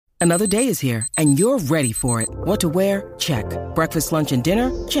Another day is here, and you're ready for it. What to wear? Check. Breakfast, lunch, and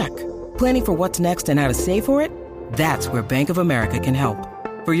dinner? Check. Planning for what's next and how to save for it? That's where Bank of America can help.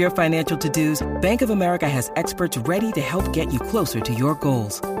 For your financial to-dos, Bank of America has experts ready to help get you closer to your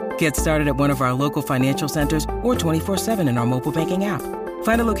goals. Get started at one of our local financial centers or 24/7 in our mobile banking app.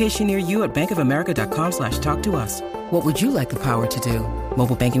 Find a location near you at bankofamerica.com/talktous. What would you like the power to do?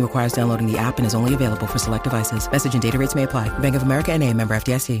 Mobile banking requires downloading the app and is only available for select devices. Message and data rates may apply. Bank of America N.A., member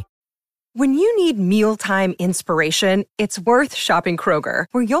FDIC. When you need mealtime inspiration, it's worth shopping Kroger,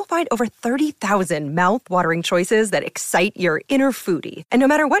 where you'll find over 30,000 mouth-watering choices that excite your inner foodie. And no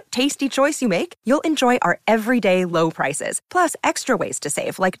matter what tasty choice you make, you'll enjoy our everyday low prices, plus extra ways to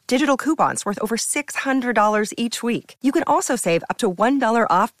save, like digital coupons worth over $600 each week. You can also save up to $1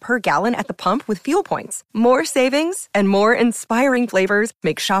 off per gallon at the pump with fuel points. More savings and more inspiring flavors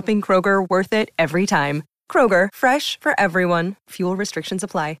make shopping Kroger worth it every time. Kroger, fresh for everyone. Fuel restrictions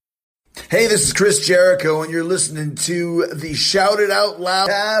apply. Hey, this is Chris Jericho, and you're listening to the Shout It Out Loud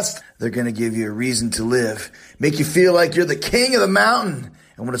cast. They're going to give you a reason to live, make you feel like you're the king of the mountain.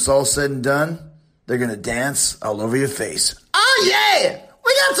 And when it's all said and done, they're going to dance all over your face. Oh, yeah!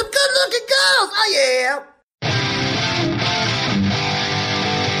 We got some good-looking girls! Oh, yeah!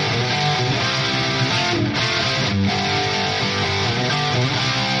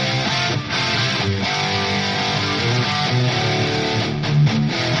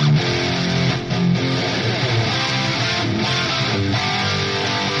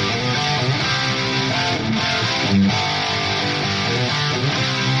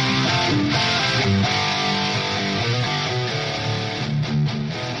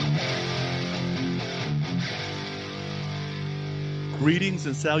 Greetings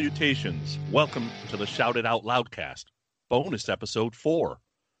and salutations. Welcome to the Shout It Out Loudcast, bonus episode 4.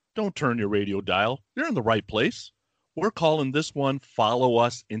 Don't turn your radio dial. You're in the right place. We're calling this one Follow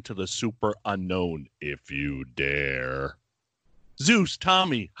Us into the Super Unknown, if you dare. Zeus,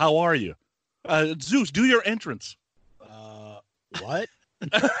 Tommy, how are you? Zeus, do your entrance. What?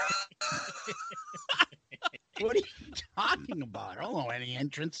 What are you talking about? I don't know any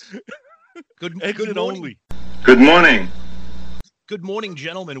entrance. Exit only. Good morning. Good morning,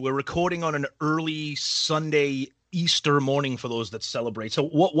 gentlemen. We're recording on an early Sunday Easter morning for those that celebrate. So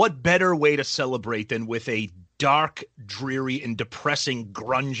what better way to celebrate than with a dark, dreary, and depressing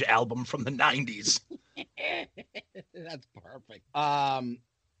grunge album from the 90s? That's perfect.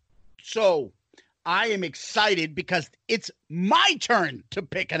 So I am excited because it's my turn to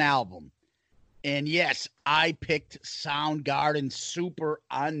pick an album. And yes, I picked Soundgarden Super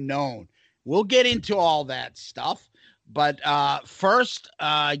Unknown. We'll get into all that stuff. But first,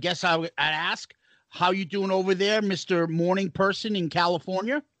 I guess I'd ask, how you doing over there, Mr. Morning Person in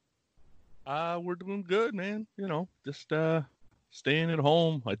California? We're doing good, man. You know, just staying at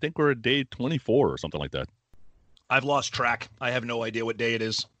home. I think we're at day 24 or something like that. I've lost track. I have no idea what day it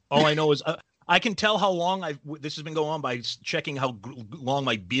is. All I know is I can tell how long this has been going on by checking how long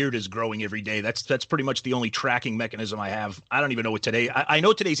my beard is growing every day. That's pretty much the only tracking mechanism I have. I don't even know what today. I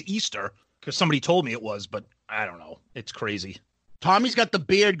know today's Easter because somebody told me it was, but I don't know. It's crazy. Tommy's got the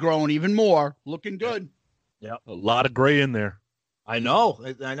beard growing even more. Looking good. Yeah. A lot of gray in there. I know.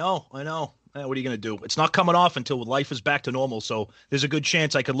 What are you going to do? It's not coming off until life is back to normal. So there's a good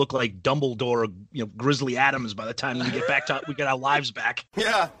chance I could look like Dumbledore or, Grizzly Adams by the time we get our lives back.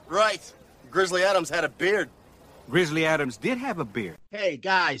 Yeah, right. Grizzly Adams had a beard. Grizzly Adams did have a beard. Hey,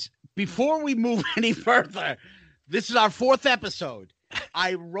 guys, before we move any further, this is our 4th episode.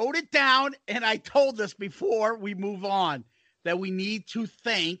 I wrote it down, and I told us before we move on that we need to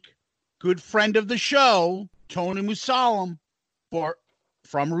thank good friend of the show, Tony Musalam,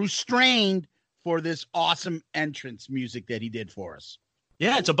 from Restrained for this awesome entrance music that he did for us.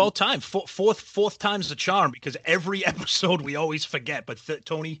 Yeah, it's about time. Fourth time's the charm, because every episode we always forget. But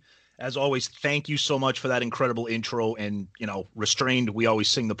Tony, as always, thank you so much for that incredible intro. And, Restrained, we always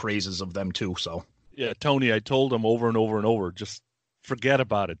sing the praises of them too. So yeah, Tony, I told him over and over and over, just forget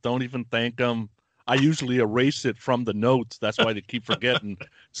about it. Don't even thank them. I usually erase it from the notes. That's why they keep forgetting.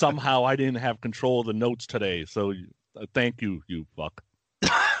 Somehow I didn't have control of the notes today. So thank you, you fuck.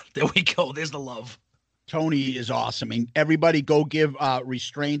 There we go. There's the love. Tony is awesome. And everybody go give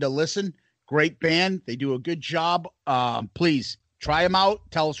Restrained a listen. Great band. They do a good job. Please try them out.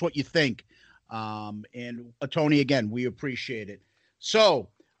 Tell us what you think. And Tony, again, we appreciate it. So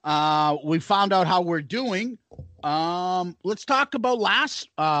we found out how we're doing. Let's talk about last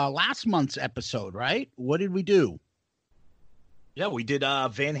month's episode, right? What did we do? Yeah, we did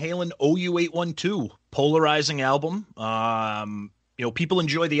Van Halen OU812, polarizing album. People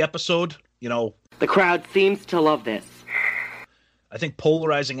enjoy the episode. The crowd seems to love this. I think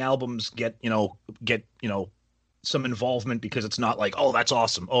polarizing albums get some involvement because it's not like, oh, that's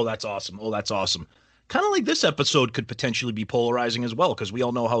awesome. Oh, that's awesome. Oh, that's awesome. Kind of like this episode could potentially be polarizing as well, because we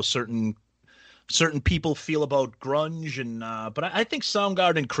all know how certain people feel about grunge, and but I think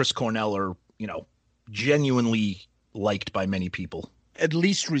Soundgarden and Chris Cornell are, genuinely liked by many people. At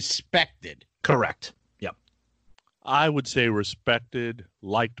least respected. Correct. Yep. I would say respected,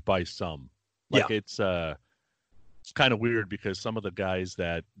 liked by some. It's kind of weird because some of the guys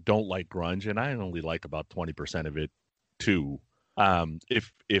that don't like grunge, and I only like about 20% of it too.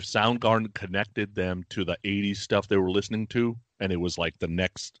 If Soundgarden connected them to the 80s stuff they were listening to, and it was like the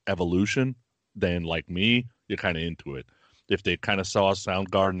next evolution, then like me, you're kind of into it. If they kind of saw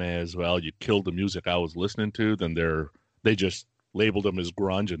Soundgarden as, well, you killed the music I was listening to, then they just labeled them as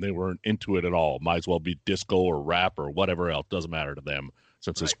grunge and they weren't into it at all. Might as well be disco or rap or whatever else. Doesn't matter to them.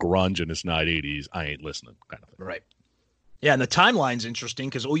 Since it's grunge and it's not 80s, I ain't listening, kind of thing. Right. Yeah, and the timeline's interesting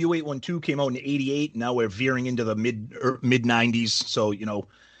because OU812 came out in 88. Now we're veering into the mid 90s. So,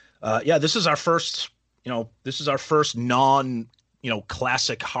 this is our first, non,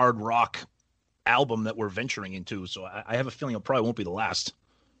 classic hard rock album that we're venturing into. So I have a feeling it probably won't be the last.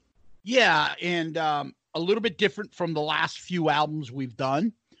 Yeah, and a little bit different from the last few albums we've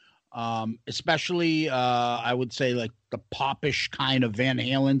done. Especially, I would say, like the popish kind of Van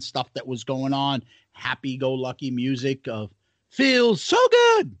Halen stuff that was going on. Happy-go-lucky music of feels so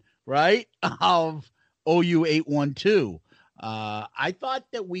good, right? Of OU812. I thought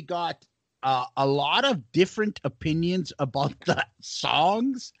that we got a lot of different opinions about the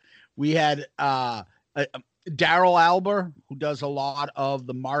songs. We had Daryl Alber, who does a lot of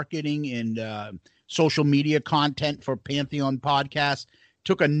the marketing and social media content for Pantheon Podcast,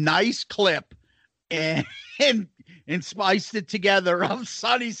 took a nice clip and spiced it together of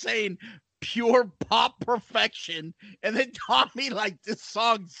Sonny saying pure pop perfection, and then Tommy like, this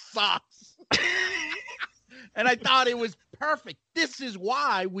song sucks. And I thought it was perfect. This is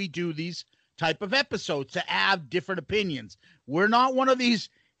why we do these type of episodes, to have different opinions. We're not one of these,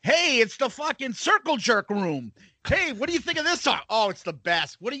 hey, it's the fucking circle jerk room. Hey, what do you think of this song? Oh, it's the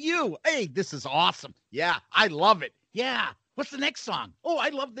best. What do you? Hey, this is awesome. Yeah, I love it. Yeah. What's the next song? Oh, I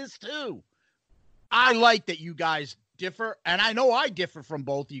love this too. I like that you guys differ, and I know I differ from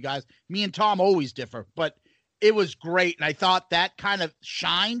both of you guys. Me and Tom always differ, but it was great, and I thought that kind of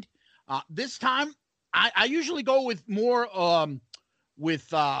shined. This time, I usually go with more with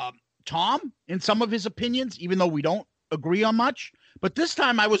Tom in some of his opinions, even though we don't agree on much. But this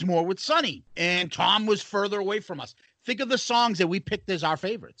time I was more with Sonny, and Tom was further away from us. Think of the songs that we picked as our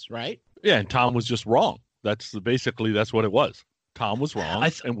favorites, right? Yeah, and Tom was just wrong. That's what it was. Tom was wrong,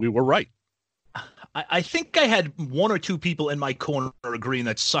 and we were right. I think I had one or two people in my corner agreeing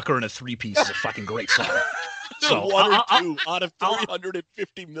that Sucker in a Three-Piece is a fucking great song. So one or two out of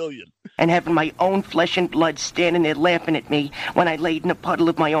 350 million. And having my own flesh and blood standing there laughing at me when I laid in a puddle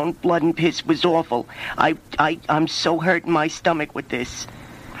of my own blood and piss was awful. I'm so hurt in my stomach with this.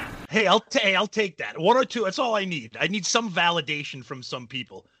 Hey, I'll take that. One or two, that's all I need. I need some validation from some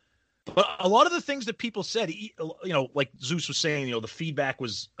people. But a lot of the things that people said, like Zeus was saying, the feedback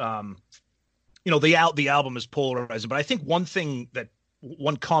was, the album is polarizing. But I think one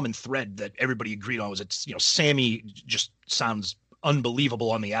common thread that everybody agreed on was it's, Sammy just sounds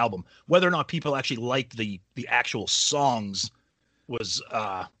unbelievable on the album. Whether or not people actually liked the actual songs was,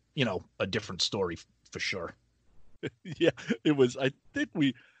 a different story for sure. Yeah, it was.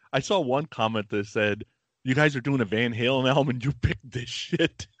 I saw one comment that said, "You guys are doing a Van Halen album and you picked this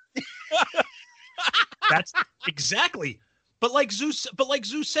shit." That's exactly. But like Zeus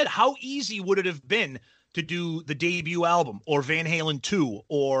said, how easy would it have been to do the debut album or Van Halen 2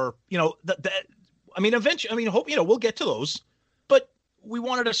 or eventually, we'll get to those, but we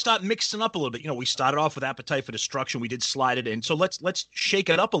wanted to start mixing up a little bit. We started off with Appetite for Destruction. We did slide it in. So let's shake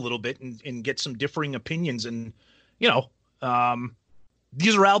it up a little bit and get some differing opinions. And,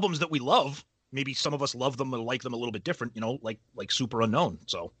 these are albums that we love. Maybe some of us love them or like them a little bit different, like Super Unknown.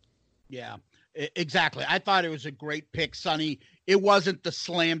 So. Yeah, exactly. I thought it was a great pick, Sonny. It wasn't the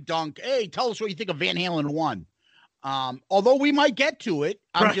slam dunk. Hey, tell us what you think of Van Halen 1. Although we might get to it,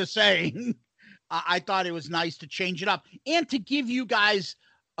 I'm just saying, I thought it was nice to change it up and to give you guys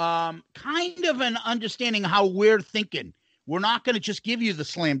kind of an understanding how we're thinking. We're not going to just give you the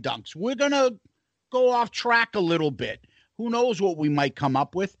slam dunks. We're going to go off track a little bit. Who knows what we might come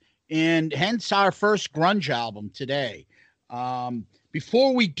up with? And hence our first grunge album today.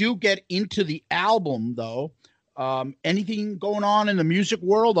 Before we do get into the album, though, anything going on in the music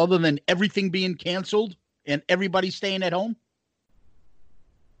world other than everything being canceled and everybody staying at home?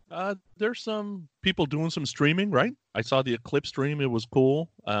 There's some people doing some streaming, right? I saw the Eclipse stream. It was cool.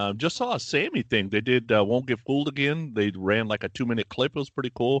 Just saw a Sammy thing. They did Won't Get Fooled Again. They ran like a 2-minute clip. It was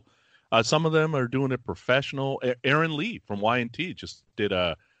pretty cool. Some of them are doing it professional. Aaron Lee from Y&T just did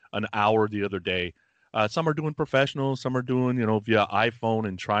an hour the other day. Some are doing professional. Some are doing, via iPhone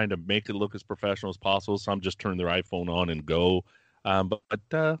and trying to make it look as professional as possible. Some just turn their iPhone on and go. But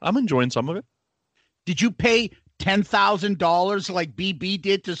I'm enjoying some of it. Did you pay $10,000 like BB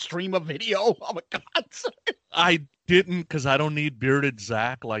did to stream a video? Oh my God. I didn't, because I don't need bearded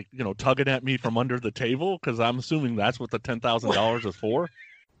Zach tugging at me from under the table, because I'm assuming that's what the $10,000 is for.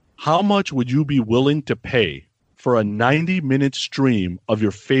 How much would you be willing to pay for a 90-minute stream of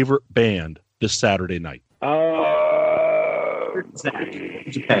your favorite band this Saturday night? Zach,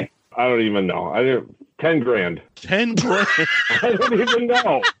 what'd you pay? I don't even know. 10 grand. 10 grand? I don't even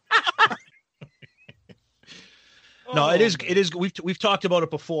know. No, it is. We've talked about it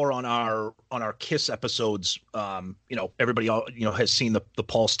before on our Kiss episodes. Everybody has seen the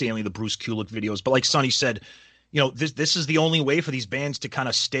Paul Stanley, the Bruce Kulick videos. But like Sonny said, this is the only way for these bands to kind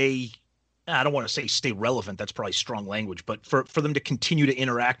of stay. I don't want to say stay relevant. That's probably strong language, but for them to continue to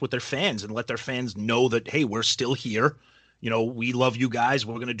interact with their fans and let their fans know that, hey, we're still here. We love you guys.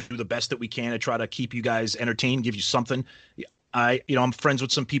 We're going to do the best that we can to try to keep you guys entertained, give you something. I'm friends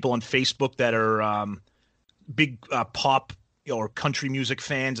with some people on Facebook that are big pop or country music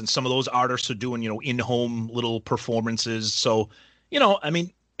fans, and some of those artists are doing in-home little performances. So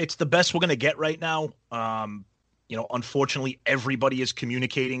it's the best we're going to get right now. Unfortunately everybody is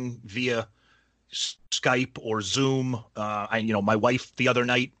communicating via Skype or Zoom. My wife the other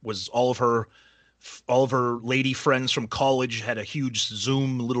night was all of her lady friends from college had a huge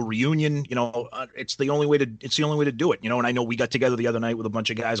Zoom little reunion. It's the only way to do it. And I know we got together the other night with a bunch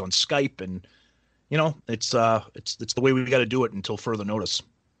of guys on Skype, and it's the way we got to do it until further notice.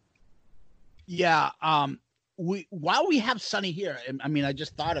 Yeah. While we have Sonny here, I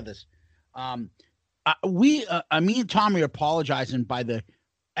just thought of this. Me and Tommy are apologizing by the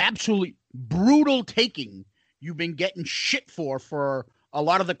absolutely brutal taking you've been getting shit for a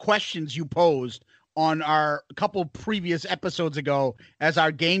lot of the questions you posed on our couple previous episodes ago as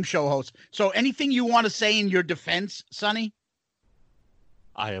our game show host. So anything you want to say in your defense, Sonny?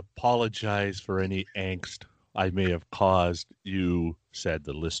 I apologize for any angst I may have caused you, said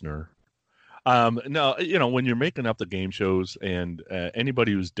the listener. No, when you're making up the game shows, and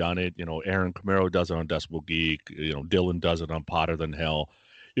anybody who's done it, Aaron Camaro does it on Decibel Geek, Dylan does it on Potter Than Hell.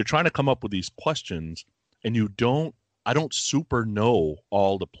 You're trying to come up with these questions, and I don't super know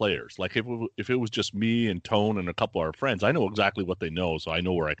all the players. Like if it was just me and Tone and a couple of our friends, I know exactly what they know, so I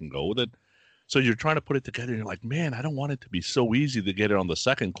know where I can go with it. So you're trying to put it together, and you're like, man, I don't want it to be so easy to get it on the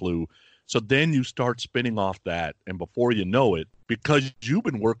second clue. So then you start spinning off that, and before you know it, because you've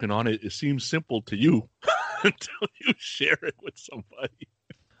been working on it, it seems simple to you until you share it with somebody.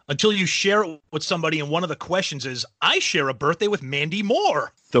 Until you share it with somebody, and one of the questions is, I share a birthday with Mandy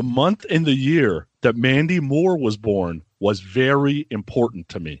Moore. The month and the year that Mandy Moore was born was very important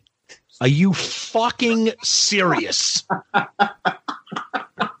to me. Are you fucking serious?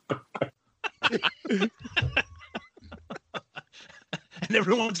 And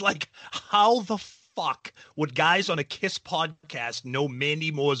everyone's like, how the fuck would guys on a Kiss podcast know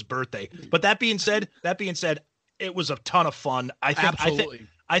Mandy Moore's birthday? But that being said, it was a ton of fun. Absolutely.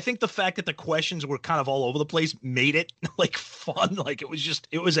 I think the fact that the questions were kind of all over the place made it like fun. Like it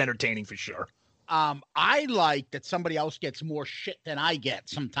was entertaining for sure. I like that somebody else gets more shit than I get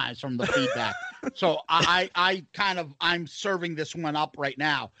sometimes from the feedback. So I'm serving this one up right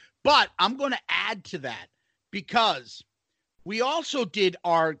now, but I'm going to add to that because we also did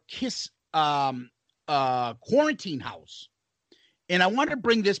our Kiss quarantine house. And I want to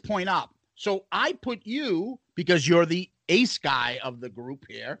bring this point up. So I put you, because you're the ace guy of the group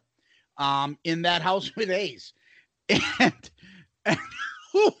here, in that house with Ace. And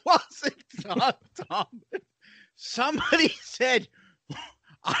who was it, Tom? Somebody said,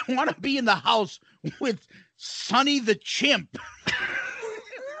 I want to be in the house with Sonny the Chimp.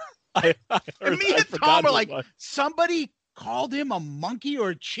 I and me and Tom were like, somebody called him a monkey or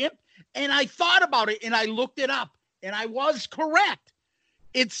a chimp? And I thought about it, and I looked it up, and I was correct.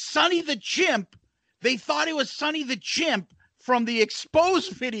 It's Sonny the Chimp. They thought it was Sonny the Chimp from the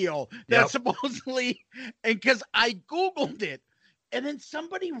Exposed video that supposedly, and because I Googled it, and then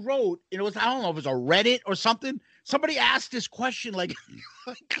somebody wrote, and it was, I don't know if it was a Reddit or something. Somebody asked this question like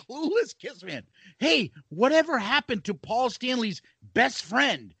clueless Kiss fan. Hey, whatever happened to Paul Stanley's best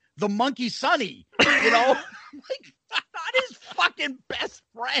friend, the monkey Sonny? Like, not his fucking best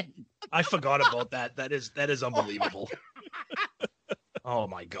friend. I forgot about that. That is unbelievable. Oh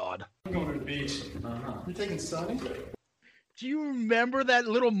my God. I'm going to the beach. You taking Sonny? Do you remember that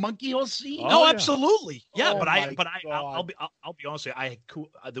little monkey hole scene? Oh, absolutely. Yeah, Oh but my I'll be honest with you.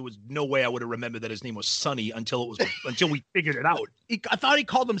 There was no way I would have remembered that his name was Sonny until we figured it out. I thought he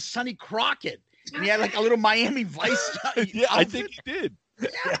called him Sonny Crockett. And he had like a little Miami Vice. Yeah, I think he did.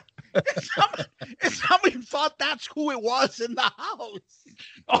 Yeah. Somebody thought that's who it was in the house.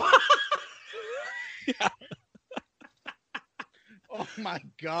 Yeah. Oh my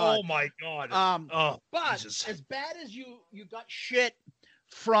God. Oh my God. But Jesus. as bad as you got shit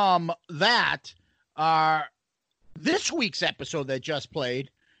from that, this week's episode that just played,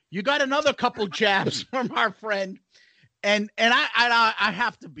 you got another couple jabs from our friend, and I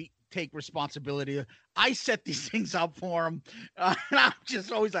have to take responsibility. I set these things up for him, and I'm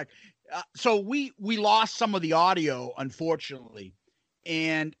just always like, so we lost some of the audio, unfortunately,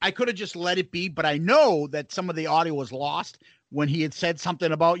 and I could have just let it be, but I know that some of the audio was lost when he had said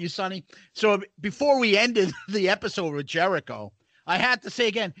something about you, Sonny. So before we ended the episode with Jericho, I had to say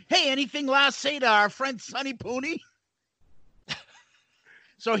again, hey, anything last say to our friend Sonny Pooney?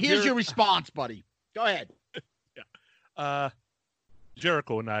 So here's your response, buddy. Go ahead. Yeah.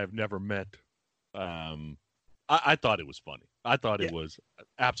 Jericho and I have never met. I thought it was funny. I thought it was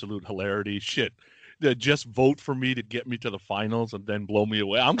absolute hilarity. Shit. Just vote for me to get me to the finals and then blow me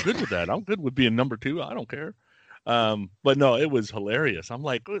away. I'm good with that. I'm good with being number 2. I don't care. But no, it was hilarious. I'm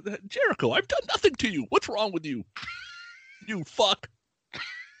like, Jericho, I've done nothing to you. What's wrong with you? You fuck.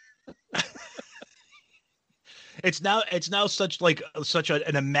 It's now such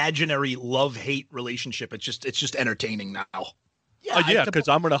an imaginary love-hate relationship. It's just entertaining now. Yeah, because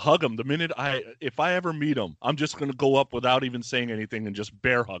I'm gonna hug him the minute if I ever meet him. I'm just gonna go up without even saying anything and just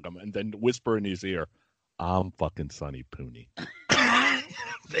bear hug him and then whisper in his ear, "I'm fucking Sonny Pooney."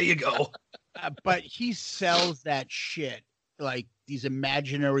 There you go. But he sells that shit, like these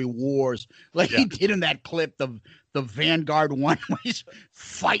imaginary wars, like he did in that clip, the Vanguard one, where he's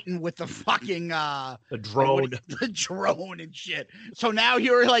fighting with the fucking the drone and shit. So now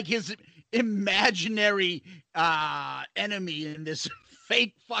you're like his imaginary enemy in this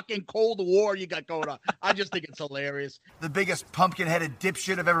fake fucking Cold War you got going on. I just think it's hilarious. The biggest pumpkin-headed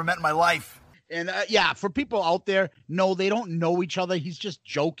dipshit I've ever met in my life. And for people out there, no, they don't know each other. He's just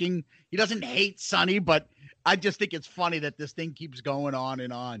joking. He doesn't hate Sonny, but I just think it's funny that this thing keeps going on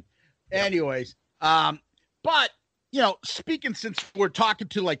and on. Yep. Anyways, but speaking, since we're talking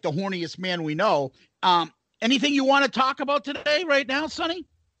to like the horniest man we know, anything you want to talk about today right now, Sonny?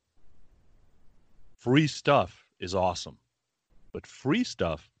 Free stuff is awesome, but free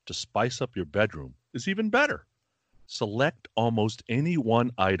stuff to spice up your bedroom is even better. Select almost any one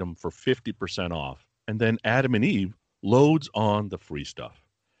item for 50% off, and then Adam and Eve loads on the free stuff.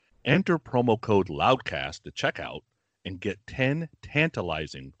 Enter promo code LOUDCAST at checkout and get 10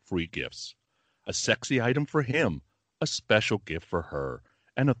 tantalizing free gifts. A sexy item for him, a special gift for her,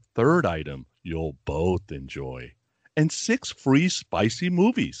 and a third item you'll both enjoy. And 6 free spicy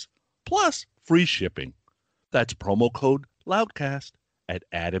movies, plus free shipping. That's promo code LOUDCAST at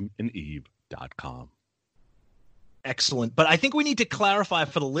adamandeve.com. Excellent. But I think we need to clarify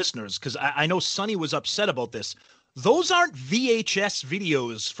for the listeners, because I know Sonny was upset about this. Those aren't VHS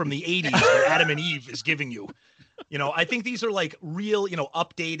videos from the 80s that Adam and Eve is giving you. I think these are like real,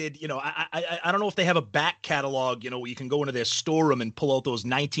 updated, I don't know if they have a back catalog, where you can go into their storeroom and pull out those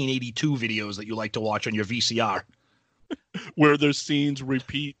 1982 videos that you like to watch on your VCR. Where there's scenes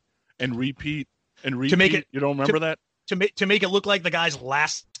repeat and repeat and repeat. To make it, you don't remember that? To make it look like the guy's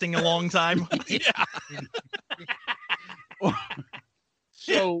lasting a long time. Yeah.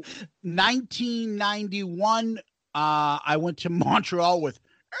 So 1991, I went to Montreal with,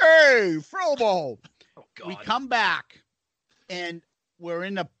 hey, Frobo. Oh, God. We come back and we're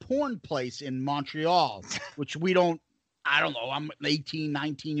in a porn place in Montreal, which I don't know. I'm 18,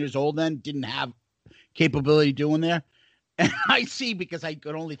 19 years old then, didn't have capability doing there. And I see, because I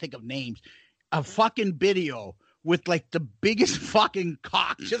could only think of names, a fucking video with like the biggest fucking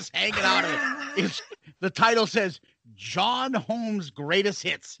cock just hanging out of it. The title says John Holmes' Greatest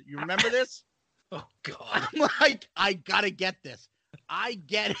Hits. You remember this? Oh, God. I'm like, I gotta get this. I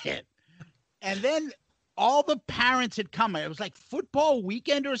get it. And then all the parents had come. It was like football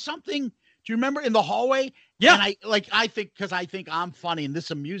weekend or something. Do you remember, in the hallway? Yeah. And I think I'm funny and this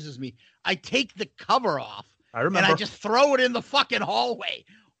amuses me, I take the cover off. I remember. And I just throw it in the fucking hallway.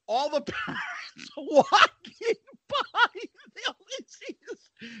 All the parents walking by, they only see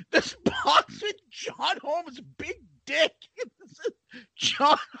this box with John Holmes' big dick.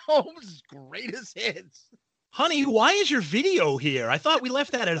 John Holmes' Greatest Hits. Honey, why is your video here? I thought we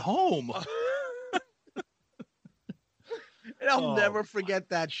left that at home. And I'll never forget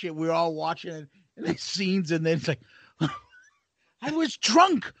that shit. We were all watching it, and the scenes, and then it's like, I was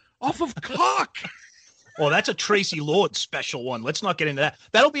drunk off of cock. Well, that's a Tracy Lord special one. Let's not get into that.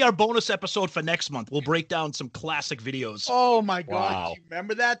 That'll be our bonus episode for next month. We'll break down some classic videos. Oh, my God. Wow. You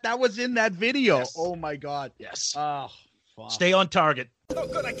remember that? That was in that video. Yes. Oh, my God. Yes. Oh, fuck. Stay on target. Oh,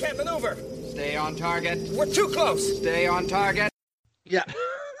 good, I can't maneuver. Stay on target. We're too close. Stay on target. Yeah.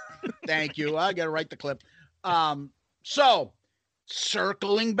 Thank you. I got to write the clip. So,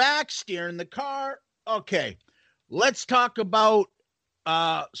 circling back, steering the car. Okay. Let's talk about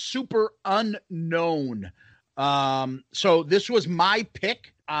Super Unknown. So this was my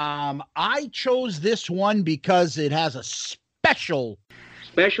pick. I chose this one because it has a special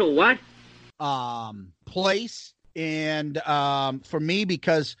what? place. And for me,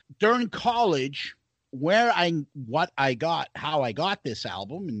 because during college, how I got this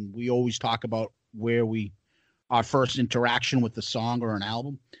album, and we always talk about our first interaction with the song or an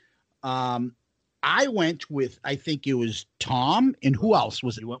album. I went with, I think it was Tom, and who else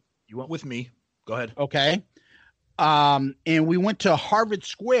was it? You went with me. Go ahead. Okay. And we went to Harvard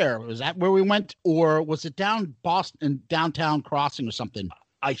Square. Was that where we went, or was it downtown Crossing or something?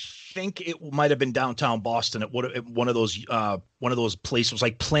 I think it might have been downtown Boston. It would have one of those places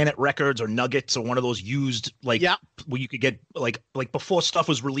like Planet Records or Nuggets or one of those used where you could get like before stuff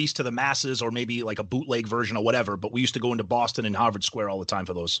was released to the masses, or maybe like a bootleg version or whatever. But we used to go into Boston and Harvard Square all the time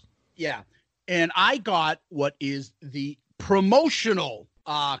for those. Yeah. And I got what is the promotional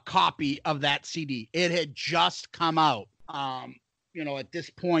copy of that CD. It had just come out. At this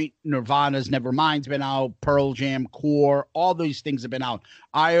point, Nirvana's Nevermind's been out, Pearl Jam, Core, all these things have been out.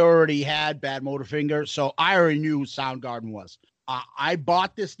 I already had Bad Motorfinger, so I already knew who Soundgarden was. I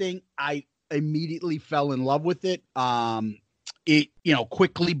bought this thing. I immediately fell in love with it. It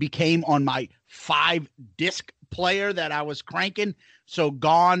quickly became on my 5-disc player that I was cranking. So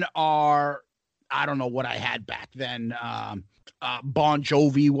gone are, I don't know what I had back then, Bon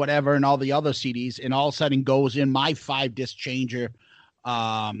Jovi, whatever, and all the other CDs, and all of a sudden goes in my 5-disc changer.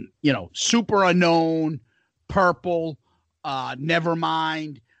 Super Unknown, Purple,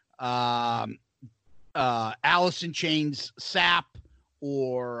 Nevermind, Alice in Chains, Sap,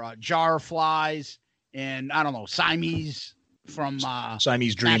 or Jar of Flies, and I don't know, Siamese from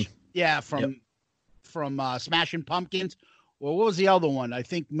Siamese Dream. From Smashing Pumpkins. Well, what was the other one? I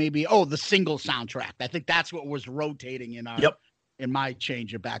think maybe the single soundtrack. I think that's what was rotating in my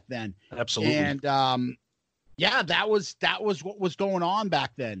changer back then. Absolutely. And that was what was going on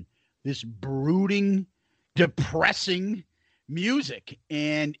back then. This brooding, depressing music,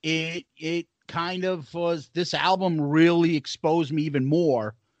 and it kind of was. This album really exposed me even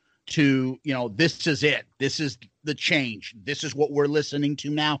more to, this is it. This is the change. This is what we're listening to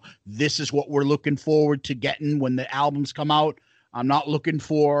now. This is what we're looking forward to getting when the albums come out. I'm not looking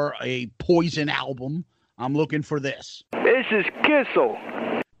for a Poison album. I'm looking for this. This is Kissel.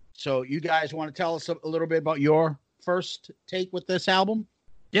 So you guys want to tell us a little bit about your first take with this album?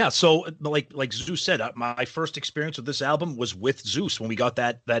 Yeah, so like Zeus said, my first experience with this album was with Zeus when we got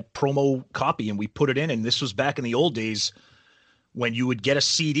that promo copy and we put it in. And this was back in the old days when you would get a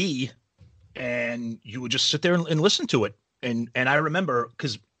CD and you would just sit there and listen to it. And I remember,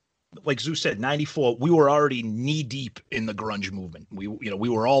 because like Zeus said, 94, we were already knee deep in the grunge movement. We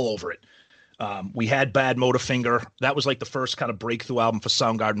were all over it. We had Bad Motorfinger. That was like the first kind of breakthrough album for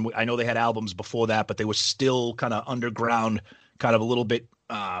Soundgarden. I know they had albums before that, but they were still kind of underground, kind of a little bit,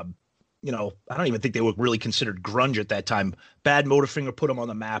 I don't even think they were really considered grunge at that time. Bad Motorfinger put them on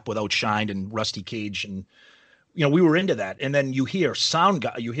the map with Outshined and Rusty Cage. And, we were into that. And then you hear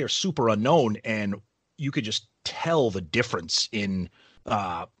Super Unknown, and you could just tell the difference in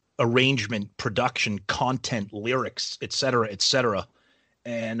arrangement, production, content, lyrics, et cetera.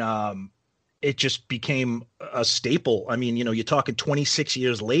 And, it just became a staple. I mean, you're talking 26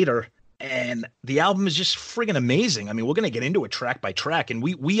 years later, and the album is just friggin' amazing. I mean, we're going to get into it track by track, and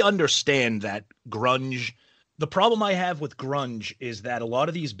we understand that grunge. The problem I have with grunge is that a lot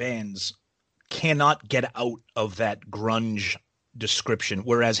of these bands cannot get out of that grunge description,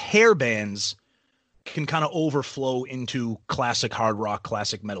 whereas hair bands can kind of overflow into classic hard rock,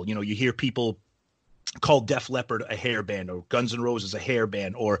 classic metal. You hear people call Def Leppard a hair band, or Guns N' Roses a hair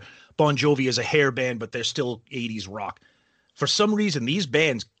band, or Bon Jovi is a hair band, but they're still 80s rock. For some reason, these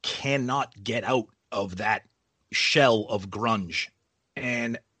bands cannot get out of that shell of grunge.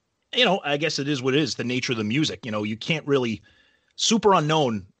 And, I guess it is what it is, the nature of the music. You can't really Super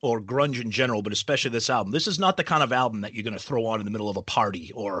Unknown, or grunge in general, but especially this album. This is not the kind of album that you're going to throw on in the middle of a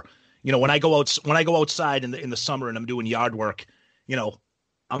party, or, when I go outside in the summer and I'm doing yard work,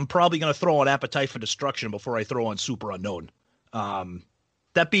 I'm probably going to throw on Appetite for Destruction before I throw on Super Unknown.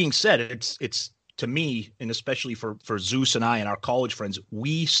 That being said, it's to me, and especially for Zeus and I and our college friends,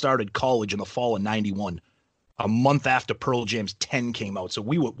 we started college in the fall of '91, a month after Pearl Jam's 10 came out. So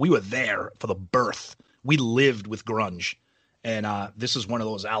we were there for the birth. We lived with grunge, and this is one of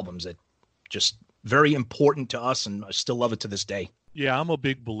those albums that just very important to us, and I still love it to this day. Yeah, I'm a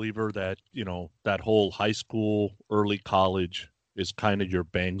big believer that, that whole high school, early college is kind of your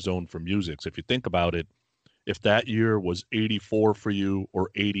bang zone for music. So if you think about it, if that year was 84 for you or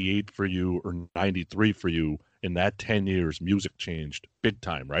 88 for you or 93 for you, in that 10 years, music changed big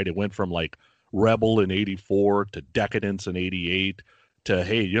time, right? It went from like Rebel in 84 to Decadence in 88 to,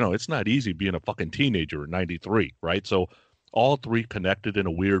 hey, it's not easy being a fucking teenager in 93, right? So all three connected in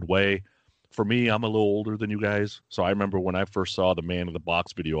a weird way. For me, I'm a little older than you guys. So I remember when I first saw the Man in the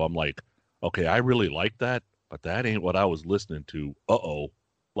Box video, I'm like, okay, I really like that, but that ain't what I was listening to.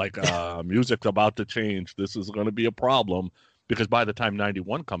 Like music's about to change. This is going to be a problem, because by the time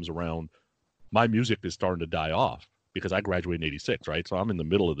 91 comes around, my music is starting to die off because I graduated in 86, right? So I'm in the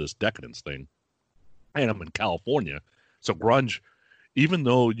middle of this Decadence thing, and I'm in California. So grunge, even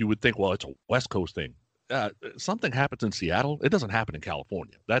though you would think, well, it's a West Coast thing, something happens in Seattle, it doesn't happen in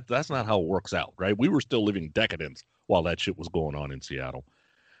California. That's not how it works out, right? We were still living Decadence while that shit was going on in Seattle.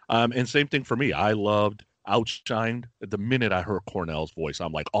 And same thing for me. I loved Outshined. The minute I heard Cornell's voice,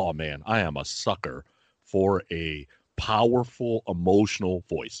 I'm like, oh man, I am a sucker for a powerful, emotional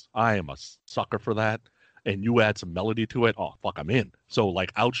voice. I am a sucker for that. And you add some melody to it, oh fuck, I'm in. So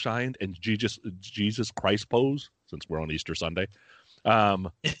like Outshined and Jesus Christ Pose, since we're on Easter Sunday,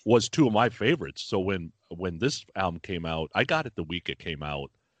 was two of my favorites. So when this album came out, I got it the week it came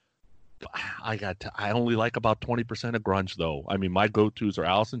out. I only like about 20% of grunge though. I mean, my go-tos are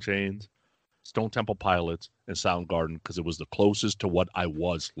Alice in Chains, Stone Temple Pilots, and Soundgarden, because it was the closest to what I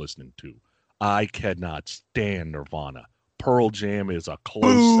was listening to. I cannot stand Nirvana. Pearl Jam is a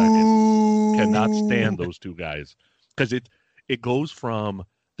close second. Cannot stand those two guys, because it goes from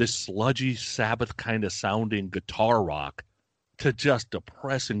this sludgy Sabbath kind of sounding guitar rock to just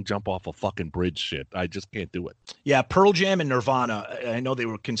depressing jump off a fucking bridge shit. I just can't do it. Yeah, Pearl Jam and Nirvana, I know they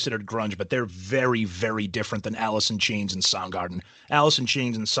were considered grunge, but they're very, very different than Alice in Chains and Soundgarden. Alice in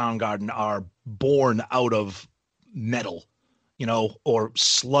Chains and Soundgarden are born out of metal, or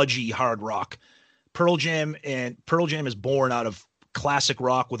sludgy hard rock. Pearl Jam is born out of classic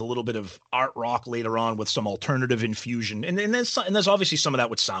rock with a little bit of art rock later on with some alternative infusion. And there's obviously some of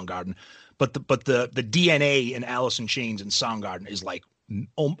that with Soundgarden. But the DNA in Alice in Chains and Soundgarden is like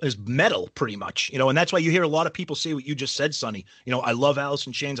is metal pretty much, and that's why you hear a lot of people say what you just said, Sonny. I love Alice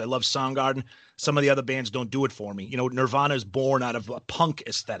in Chains, I love Soundgarden. Some of the other bands don't do it for me. Nirvana is born out of a punk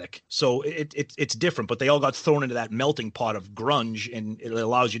aesthetic, so it's different. But they all got thrown into that melting pot of grunge, and it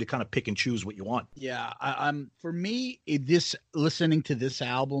allows you to kind of pick and choose what you want. Yeah, for me, listening to this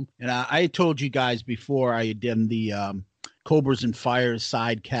album, and I told you guys before I had done the Cobras and Fires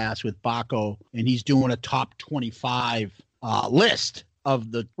sidecast with Baco, and he's doing a top 25 list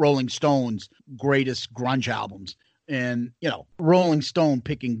of the Rolling Stones greatest grunge albums. And, Rolling Stone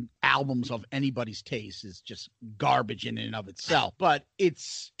picking albums of anybody's taste is just garbage in and of itself. But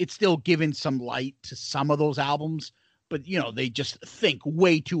it's still giving some light to some of those albums. But, they just think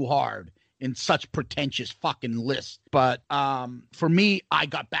way too hard in such pretentious fucking lists. But for me, I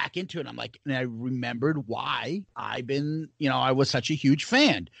got back into it. I'm like, and I remembered why I was such a huge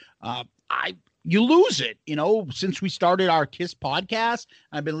fan. You lose it, since we started our KISS podcast.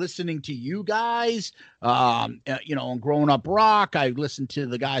 I've been listening to you guys, and Growing Up Rock. I listened to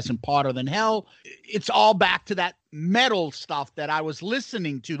the guys in Hotter Than Hell. It's all back to that metal stuff that I was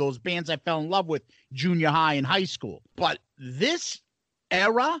listening to, those bands I fell in love with junior high and high school. But this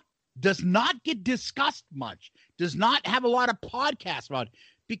era does not get discussed much, does not have a lot of podcasts about it,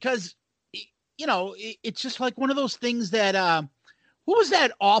 because, it's just like one of those things that, what was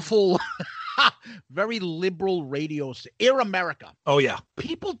that awful, very liberal radio, Air America? Oh, yeah.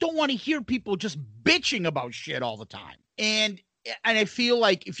 People don't want to hear people just bitching about shit all the time. And I feel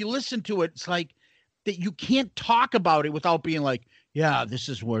like if you listen to it, it's like that you can't talk about it without being like, yeah, this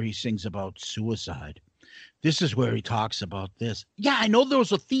is where he sings about suicide. This is where he talks about this. Yeah, I know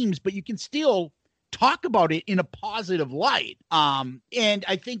those are themes, but you can still talk about it in a positive light. And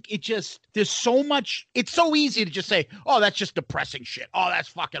I think there's so much, it's so easy to just say, oh, that's just depressing shit. Oh, that's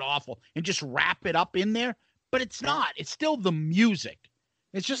fucking awful. And just wrap it up in there. But it's not. It's still the music.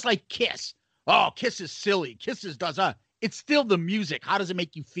 It's just like Kiss. Oh, Kiss is silly. Kiss does that. It's still the music. How does it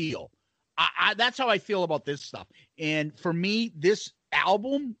make you feel? That's how I feel about this stuff. And for me, this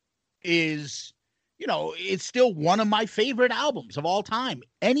album is, it's still one of my favorite albums of all time,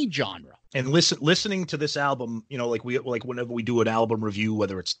 any genre. And listening to this album, like whenever we do an album review,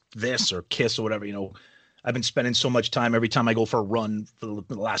 whether it's this or Kiss or whatever, I've been spending so much time every time I go for a run for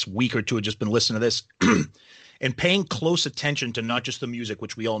the last week or two. I've just been listening to this and paying close attention to not just the music,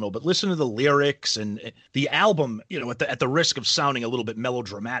 which we all know, but listen to the lyrics and the album. At the risk of sounding a little bit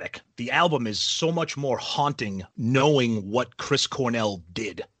melodramatic, the album is so much more haunting, knowing what Chris Cornell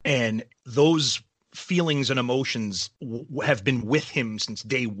did, and those feelings and emotions have been with him since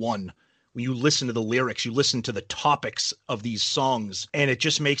day one. When you listen to the lyrics, you listen to the topics of these songs, and it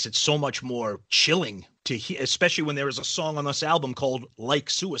just makes it so much more chilling to hear, especially when there is a song on this album called Like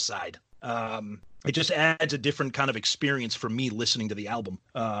Suicide. It just adds a different kind of experience for me listening to the album.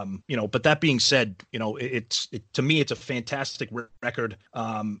 But that being said, to me, it's a fantastic record.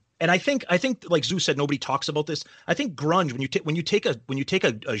 And I think like Zeus said, nobody talks about this. I think grunge, when you take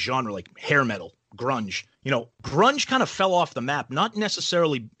a genre like hair metal, grunge, grunge kind of fell off the map, not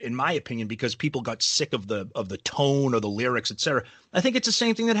necessarily in my opinion, because people got sick of the tone or the lyrics, etc. I think it's the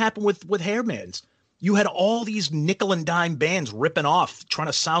same thing that happened with hair bands. You had all these nickel and dime bands ripping off, trying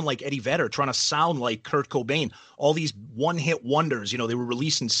to sound like Eddie Vedder, trying to sound like Kurt Cobain, all these one-hit wonders. They were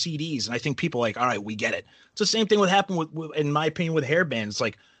releasing CDs, and I think people are like, all right, we get it. It's the same thing what happened with, in my opinion, with hair bands. It's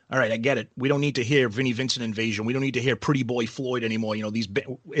like, all right, I get it. We don't need to hear Vinnie Vincent Invasion. We don't need to hear Pretty Boy Floyd anymore.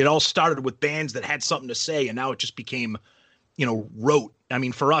 It all started with bands that had something to say, and now it just became, rote. I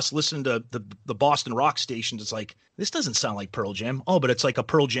mean, for us, listening to the Boston rock stations, it's like, this doesn't sound like Pearl Jam. Oh, but it's like a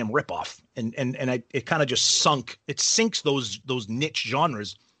Pearl Jam ripoff. And it kind of just sinks those niche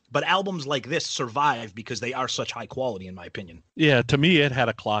genres. But albums like this survive because they are such high quality, in my opinion. Yeah, to me, it had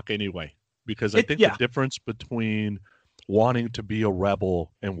a clock anyway, because I think the difference between wanting to be a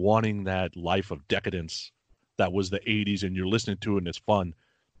rebel and wanting that life of decadence that was the 80s, and you're listening to it and it's fun.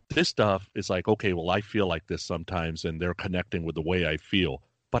 This stuff is like, okay, well, I feel like this sometimes, and they're connecting with the way I feel.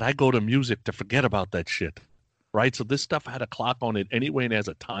 But I go to music to forget about that shit, right? So this stuff had a clock on it anyway, and has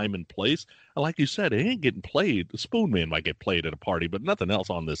a time and place. And like you said, it ain't getting played. The Spoon Man might get played at a party, but nothing else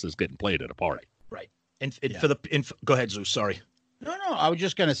on this is getting played at a party. Right. And go ahead, Zeus. Sorry. No. I was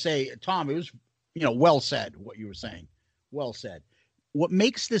just going to say, Tom, it was, well said what you were saying. Well said. What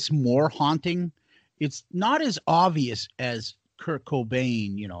makes this more haunting, it's not as obvious as Kurt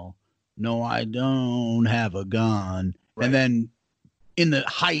Cobain, no, I don't have a gun. Right. And then in the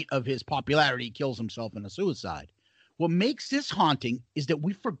height of his popularity, he kills himself in a suicide. What makes this haunting is that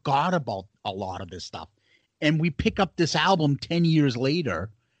we forgot about a lot of this stuff. And we pick up this album 10 years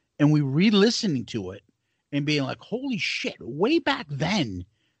later and we re-listening to it and being like, holy shit, way back then,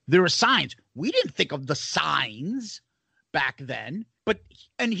 there were signs. We didn't think of the signs back then,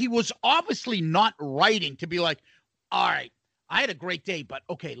 and he was obviously not writing to be like, all right, I had a great day, but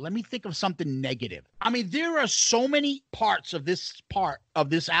okay, let me think of something negative. I mean, there are so many parts of this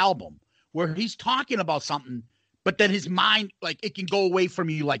album where he's talking about something, but then his mind, like, it can go away from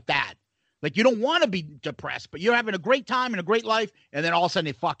you like that. Like, you don't want to be depressed, but you're having a great time and a great life, and then all of a sudden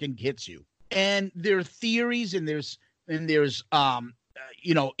it fucking hits you. And there are theories, and there's interviews.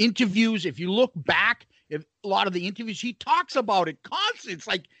 If you look back, if a lot of the interviews, he talks about it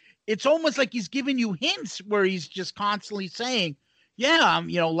constantly. It's almost like he's giving you hints where he's just constantly saying,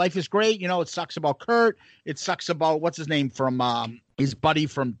 life is great. It sucks about Kurt. It sucks about what's his name from his buddy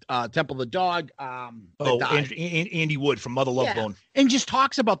from Temple of the Dog. Andy Wood from Mother Love Bone. And just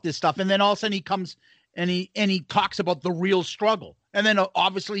talks about this stuff. And then all of a sudden he comes and he talks about the real struggle. And then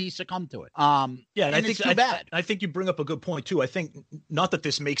obviously he succumbed to it. And I think it's too bad. I think you bring up a good point too. I think not that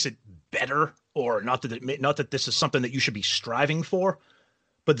this makes it better, or not that this is something that you should be striving for,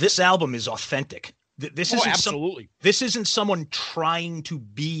 but this album is authentic. This isn't absolutely. This isn't someone trying to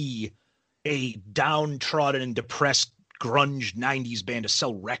be a downtrodden and depressed grunge 90s band to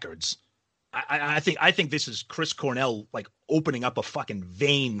sell records. I think this is Chris Cornell like opening up a fucking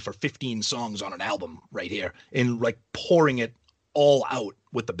vein for 15 songs on an album right here and like pouring it all out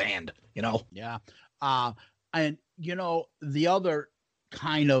with the band, Yeah. And the other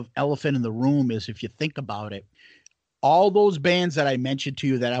kind of elephant in the room is, if you think about it, all those bands that I mentioned to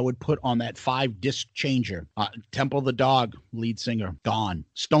you that I would put on that 5-disc changer, Temple of the Dog, lead singer, gone.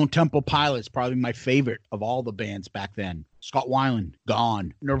 Stone Temple Pilots, probably my favorite of all the bands back then. Scott Weiland,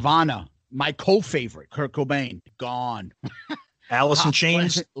 gone. Nirvana, my co-favorite, Kurt Cobain, gone. Alice in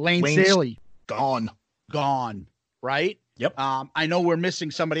Chains, Lane Staley, gone. Right? Yep. I know we're missing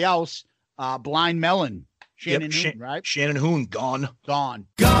somebody else. Blind Melon, Shannon Hoon, right? Shannon Hoon, gone. Gone.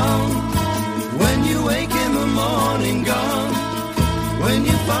 When you wake in the morning, gone. When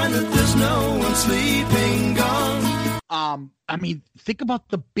you find that there's no one sleeping, gone. I mean, think about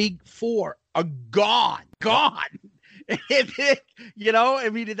the big four are gone. You know, I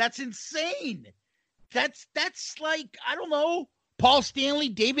mean, that's insane. That's like, I don't know, Paul Stanley,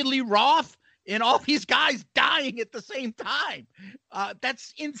 David Lee Roth, and all these guys dying at the same time.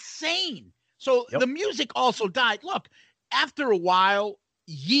 That's insane. So the music also died. Look, after a while,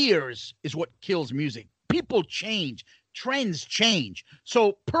 years is what kills music. People change. Trends change.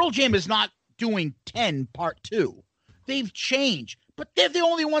 So Pearl Jam is not doing 10 Part 2. They've changed, but they're the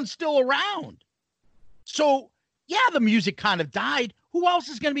only ones still around. So, yeah, the music kind of died. Who else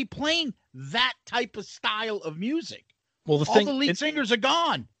is going to be playing that type of style of music? Well, all the lead singers are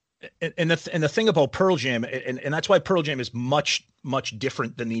gone. And the thing about Pearl Jam, and that's why Pearl Jam is much, much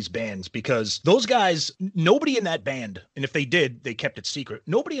different than these bands, because those guys, nobody in that band, and if they did, they kept it secret.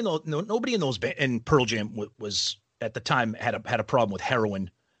 Nobody in those and Pearl Jam was at the time had a problem with heroin,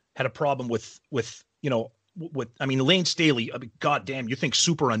 had a problem with Lane Staley. I mean, goddamn, you think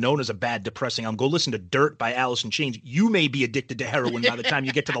Super Unknown is a bad depressing album? Go listen to Dirt by Alice in Chains. You may be addicted to heroin by the time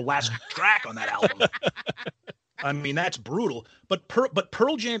you get to the last track on that album. I mean, that's brutal. But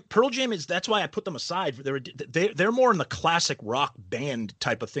Pearl Jam is, that's why I put them aside. They're more in the classic rock band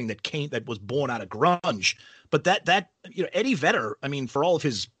type of thing that was born out of grunge. But that Eddie Vedder, I mean, for all of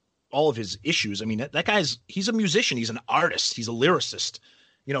his issues, I mean, that guy's, he's a musician, he's an artist, he's a lyricist.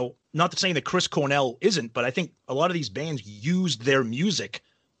 You know, not to say that Chris Cornell isn't, but I think a lot of these bands used their music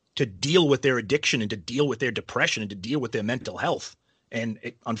to deal with their addiction and to deal with their depression and to deal with their mental health. And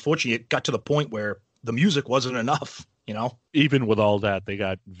unfortunately, it got to the point where the music wasn't enough, you know? Even with all that, they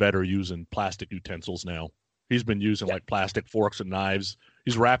got Vedder using plastic utensils now. He's been using like plastic forks and knives.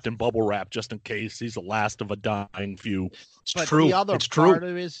 He's wrapped in bubble wrap just in case. He's the last of a dying few. It's true. The other part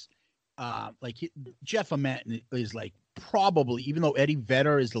of it is, Jeff Ament is like probably, even though Eddie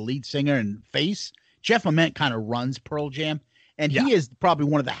Vedder is the lead singer and face, Jeff Ament kind of runs Pearl Jam. And he is probably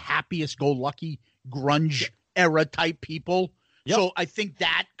one of the happiest go lucky grunge era type people. Yep. So I think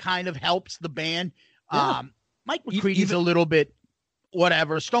that kind of helps the band. Yeah. Mike McCready's a little bit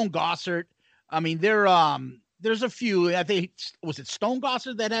whatever. Stone Gossard. I mean, there's a few. I think, was it Stone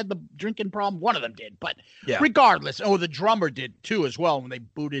Gossard that had the drinking problem? One of them did. But regardless, the drummer did too as well when they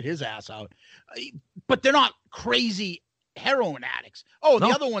booted his ass out. But they're not crazy heroin addicts.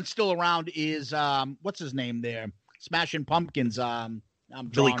 The other one still around is what's his name there? Smashing Pumpkins.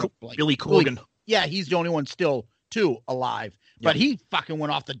 Billy Corgan. Yeah, he's the only one still too alive. But he fucking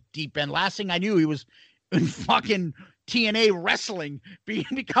went off the deep end. Last thing I knew, he was in fucking TNA wrestling,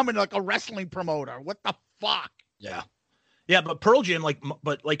 becoming like a wrestling promoter. What the fuck? Yeah. Yeah, but Pearl Jam,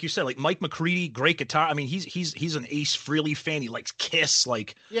 like you said, like Mike McCready, great guitar. I mean, he's an Ace Frehley fan. He likes Kiss,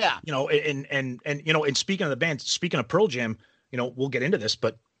 and speaking of the band, speaking of Pearl Jam, we'll get into this,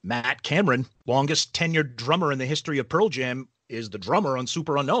 but Matt Cameron, longest tenured drummer in the history of Pearl Jam, is the drummer on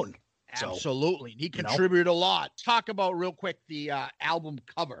Super Unknown. Absolutely. He contributed a lot. Talk about real quick the album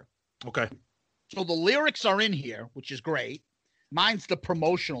cover. Okay. So the lyrics are in here, which is great. Mine's the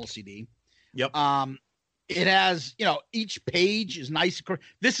promotional CD. Yep. It has, each page is nice.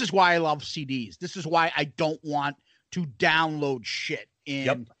 This is why I love CDs. This is why I don't want to download shit.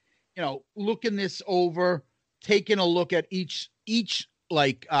 And, looking this over, taking a look at each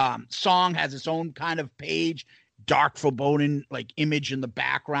song has its own kind of page, dark foreboding, image in the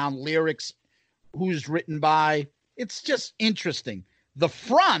background, lyrics, who's written by. It's just interesting. The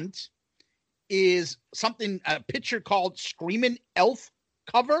front is a picture called Screamin' Elf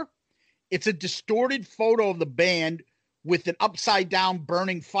cover. It's a distorted photo of the band with an upside down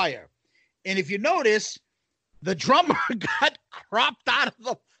burning fire. And if you notice, the drummer got cropped out of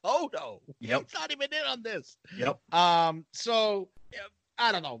the photo. Yep. He's not even in on this. Yep. So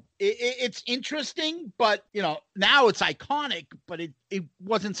I don't know. It's interesting, but now it's iconic, but it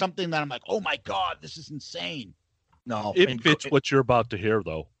wasn't something that I'm like, oh my God, this is insane. No. It fits what you're about to hear,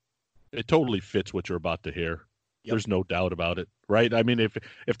 though. It totally fits what you're about to hear. Yep. There's no doubt about it, right? I mean,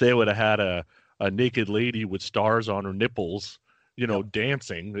 if they would have had a naked lady with stars on her nipples,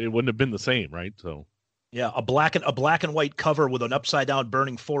 dancing, it wouldn't have been the same, right? So, yeah, a black and white cover with an upside down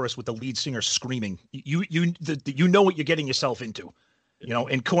burning forest with the lead singer screaming. You know what you're getting yourself into,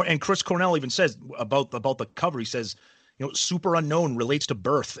 And Chris Cornell even says about the cover. He says, Super Unknown relates to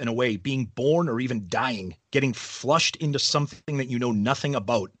birth in a way, being born or even dying, getting flushed into something that you know nothing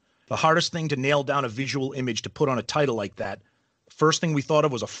about. The hardest thing to nail down a visual image to put on a title like that. First thing we thought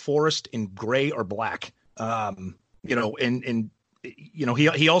of was a forest in gray or black. He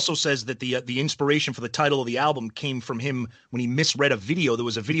also says that the inspiration for the title of the album came from him when he misread a video. There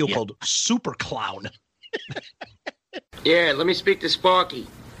was a video called Super Clown. Yeah, let me speak to Sparky.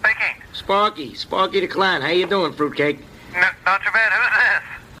 Speaking. Sparky the Clown. How you doing, Fruitcake? Not too bad.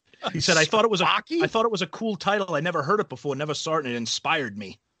 Who's this? He said, I thought it was a cool title. I never heard it before, never saw it, and it inspired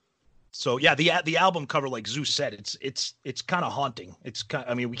me. So yeah, the album cover, like Zeus said, it's kind of haunting.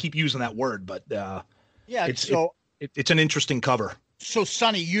 I mean, we keep using that word, but it's an interesting cover. So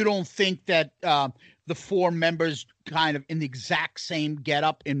Sonny, you don't think that the four members kind of in the exact same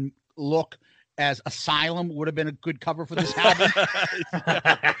getup and look as Asylum would have been a good cover for this album?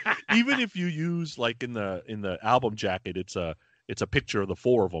 Even if you use like in the album jacket, it's a picture of the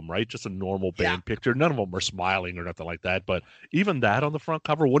four of them, right? Just a normal band picture. None of them are smiling or nothing like that. But even that on the front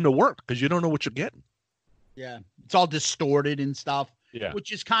cover wouldn't have worked because you don't know what you're getting. Yeah, it's all distorted and stuff. Yeah,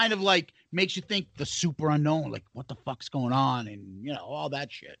 which is kind of like makes you think the super unknown, like what the fuck's going on, and all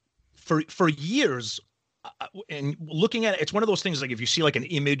that shit. For years, and looking at it, it's one of those things like if you see like an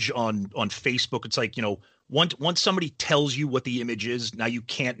image on Facebook, it's like once somebody tells you what the image is, now you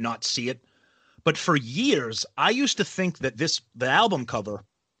can't not see it. But for years, I used to think that the album cover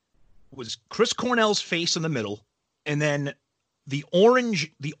was Chris Cornell's face in the middle, and then the orange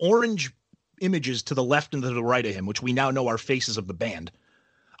images to the left and to the right of him, which we now know are faces of the band.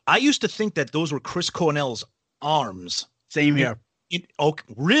 I used to think that those were Chris Cornell's arms. Same here. Oh,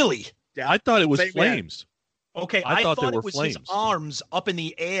 really? Yeah, I thought it was flames. Okay, I thought it was flames. His arms up in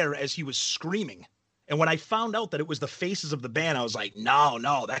the air as he was screaming. And when I found out that it was the faces of the band, I was like,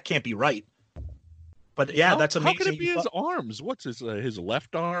 no, that can't be right. But yeah, that's amazing. How could it be his arms? What's his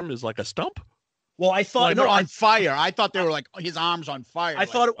left arm is like a stump? Well, I thought on fire. I thought they were like his arms on fire. I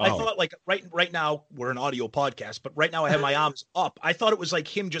thought like right now we're an audio podcast, but right now I have my arms up. I thought it was like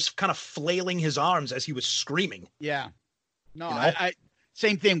him just kind of flailing his arms as he was screaming. Yeah. No, I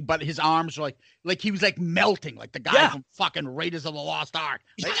same thing, but his arms were like he was like melting, like the guy from fucking Raiders of the Lost Ark.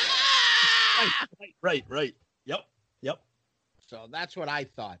 Like, Right. Yep. So that's what I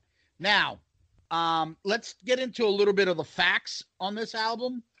thought. Now, let's get into a little bit of the facts on this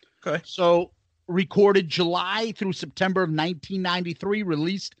album. Okay. So recorded July through September of 1993,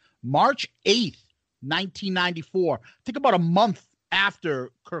 released March 8th, 1994. I think about a month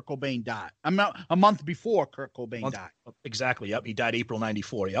after Kurt Cobain died. A month before Kurt Cobain died. Exactly. Yep. He died April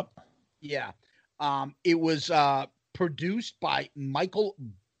 94. Yep. Yeah. It was produced by Michael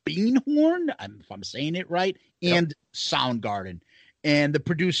Beinhorn, if I'm saying it right, and Soundgarden. And the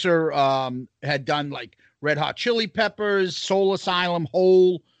producer had done like Red Hot Chili Peppers, Soul Asylum,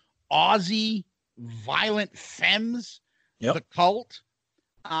 Hole, Ozzy, Violent Femmes, The Cult.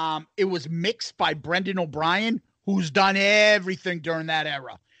 It was mixed by Brendan O'Brien, who's done everything during that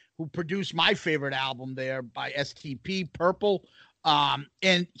era, who produced my favorite album there by STP, Purple.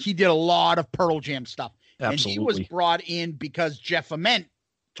 And he did a lot of Pearl Jam stuff. Absolutely. And he was brought in because Jeff Ament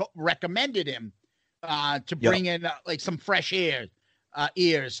recommended him to bring in like some fresh ears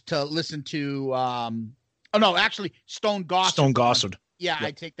to listen to. Stone Gossard. Stone Gossard. Yeah,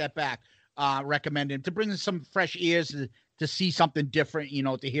 I take that back. Recommend him to bring in some fresh ears to see something different,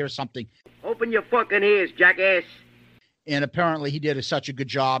 to hear something. Open your fucking ears, jackass. And apparently he did such a good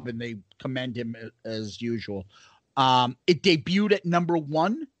job, and they commend him as usual. It debuted at number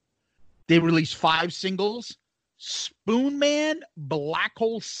 1. They released 5 singles: Spoon Man, Black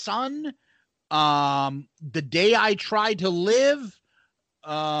Hole Sun, The Day I Tried to Live,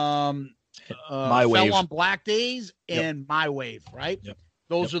 My Wave, Fell on Black Days, and My Wave, right? Yep.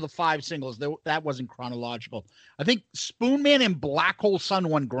 Those are the 5 singles. That wasn't chronological. I think Spoon Man and Black Hole Sun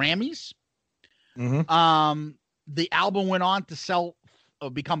won Grammys. Mm-hmm. The album went on to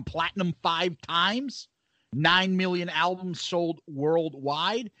become platinum 5 times. 9 million albums sold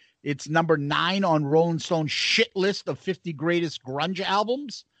worldwide. It's number 9 on Rolling Stone's shit list of 50 greatest grunge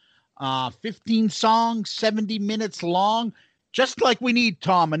albums. 15 songs, 70 minutes long. Just like we need,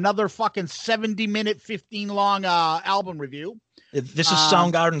 Tom, another fucking 70-minute, 15-long album review. This is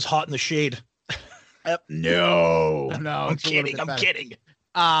Soundgarden's Hot in the Shade. No. I'm kidding.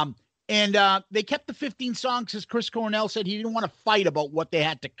 And they kept the 15 songs because Chris Cornell said he didn't want to fight about what they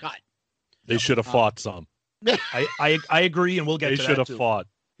had to cut. They should have fought some. I agree, and we'll get to that. They should have fought.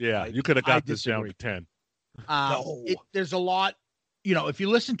 Yeah, you could have got this down to 10. There's a lot, if you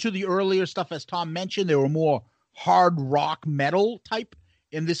listen to the earlier stuff, as Tom mentioned, they were more hard rock metal type,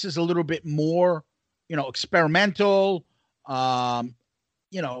 and this is a little bit more, experimental, less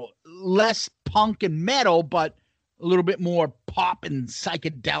punk and metal, but a little bit more pop and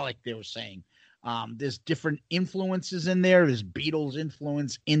psychedelic, they were saying. There's different influences in there. There's Beatles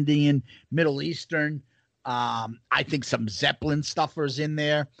influence, Indian, Middle Eastern. I think some Zeppelin stuffers in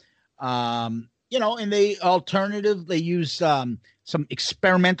there. And they use some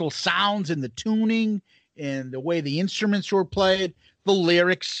experimental sounds in the tuning and the way the instruments were played. The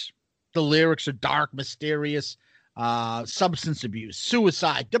lyrics, The lyrics are dark, mysterious. Substance abuse,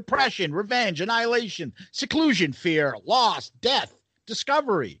 suicide, depression, revenge, annihilation, seclusion, fear, loss, death,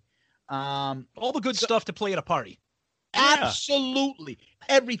 discovery. All the good stuff to play at a party. Absolutely.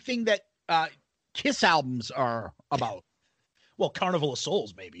 Everything that Kiss albums are about. Well, Carnival of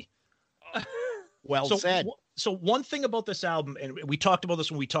Souls, maybe. Well said. So one thing about this album, and we talked about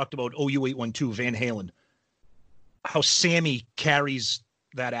this when we talked about OU812, Van Halen, how Sammy carries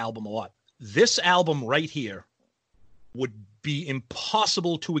that album a lot. This album right here would be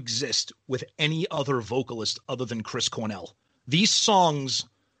impossible to exist with any other vocalist other than Chris Cornell. These songs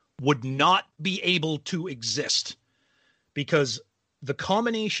would not be able to exist because the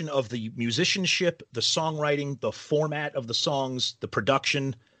combination of the musicianship, the songwriting, the format of the songs, the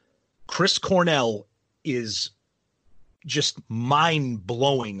production, Chris Cornell is just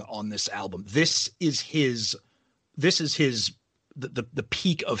mind-blowing on this album. This is the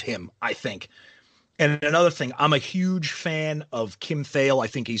peak of him, I think. And another thing, I'm a huge fan of Kim Thayil. I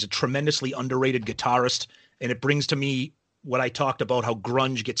think he's a tremendously underrated guitarist, and it brings to me what I talked about, how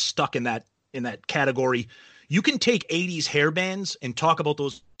grunge gets stuck in that category. You can take 80s hair bands and talk about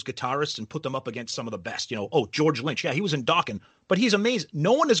those guitarists and put them up against some of the best. George Lynch, yeah, he was in Dokken, but he's amazing.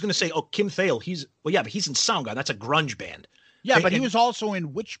 No one is going to say, oh, Kim Thayil, but he's in Soundgarden. That's a grunge band. Yeah, but he was also in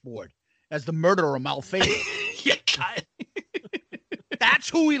Witchboard as the murderer of Malfaded. Yeah, that's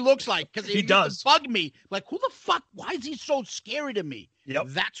who he looks like. Because he does bug me. Like, who the fuck? Why is he so scary to me? Yep.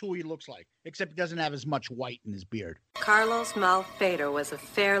 That's who he looks like. Except he doesn't have as much white in his beard. Carlos Malfaded was a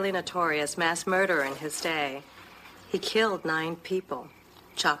fairly notorious mass murderer in his day. He killed 9 people,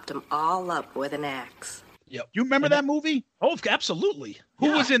 chopped them all up with an axe. Yep. You remember that movie? Oh, absolutely.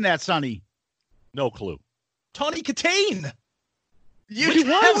 Who was in that, Sonny? No clue. Tawny Katane.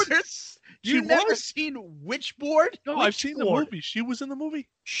 You've never seen Witchboard? No, I've seen the movie. She was in the movie.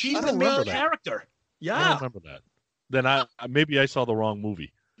 She's the main character. Yeah. I don't remember that. Then maybe I saw the wrong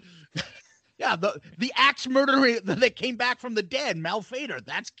movie. Yeah, the axe murderer that came back from the dead, Malfaded.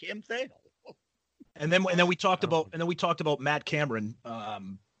 That's Kim Thayil. And then we talked about Matt Cameron,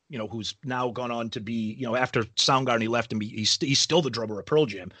 who's now gone on to be, after Soundgarden he left and he's still the drummer of Pearl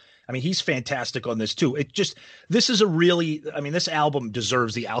Jam. I mean, he's fantastic on this too. This album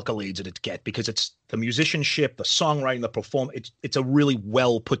deserves the accolades that it gets because it's the musicianship, the songwriting, the performance. It's a really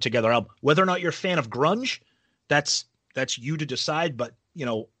well put together album. Whether or not you're a fan of grunge, that's you to decide. But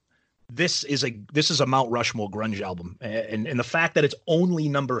this is a Mount Rushmore grunge album, and the fact that it's only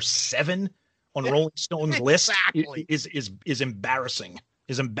number 7 on Rolling Stone's list is embarrassing.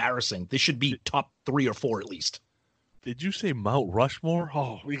 Is embarrassing. This should be top 3 or 4 at least. Did you say Mount Rushmore?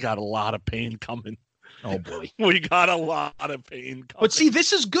 Oh, we got a lot of pain coming. Oh boy, we got a lot of pain coming. But see,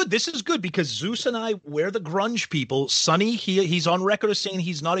 this is good. This is good because Zeus and I, we're the grunge people. Sonny, he's on record as saying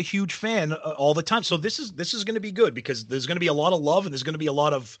he's not a huge fan all the time. So this is going to be good because there's going to be a lot of love and there's going to be a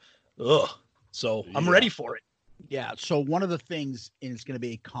lot of So I'm ready for it. Yeah. So one of the things, and it's going to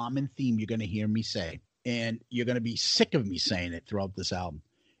be a common theme you're going to hear me say, and you're going to be sick of me saying it throughout this album,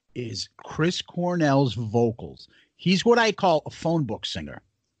 is Chris Cornell's vocals. He's what I call a phone book singer.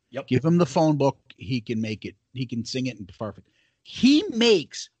 Yep. Give him the phone book. He can make it. He can sing it and perfect. He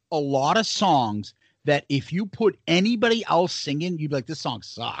makes a lot of songs that if you put anybody else singing, you'd be like, this song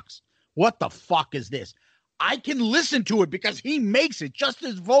sucks. What the fuck is this? I can listen to it because he makes it. Just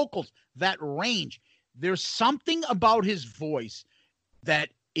his vocals, that range. There's something about his voice that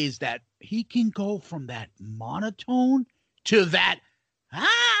he can go from that monotone to that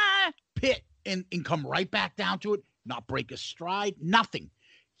pit and come right back down to it, not break a stride, nothing.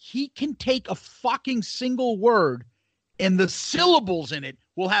 He can take a fucking single word and the syllables in it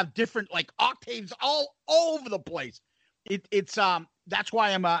will have different like octaves all over the place. It's that's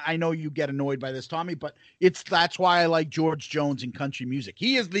why I know you get annoyed by this, Tommy, but that's why I like George Jones in country music.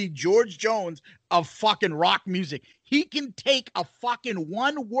 He is the George Jones of fucking rock music. He can take a fucking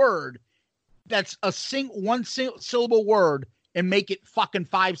one word that's one syllable word and make it fucking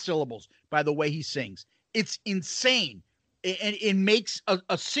 5 syllables by the way he sings. It's insane. And it makes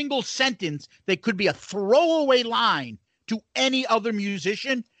a single sentence that could be a throwaway line to any other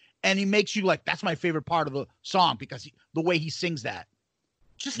musician. And he makes you like, that's my favorite part of the song because the way he sings that.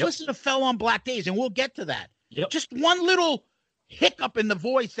 Just listen to Fell on Black Days and we'll get to that. Yep. Just one little hiccup in the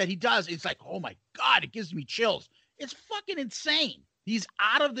voice that he does. It's like, oh my God, it gives me chills. It's fucking insane. He's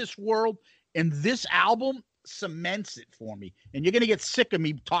out of this world. And this album cements it for me. And you're going to get sick of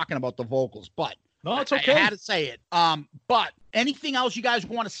me talking about the vocals, but no, it's okay. I had to say it. But anything else you guys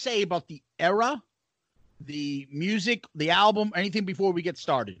want to say about the era, the music, the album, anything before we get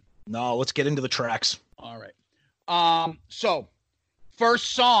started? No, let's get into the tracks. All right. So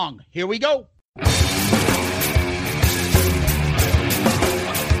first song. Here we go.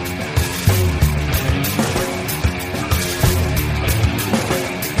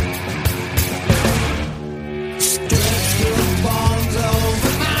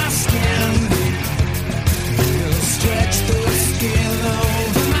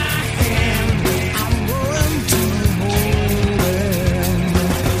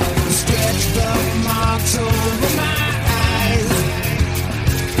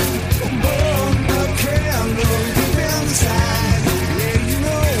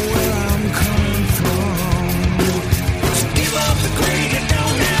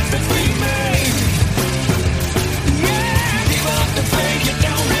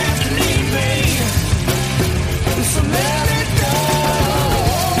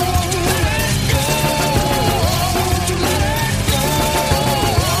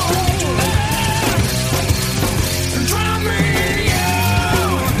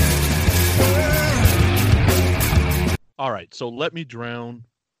 All right, so Let Me Drown,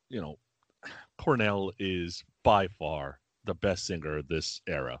 Cornell is by far the best singer of this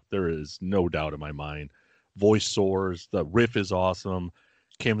era. There is no doubt in my mind. Voice soars, the riff is awesome.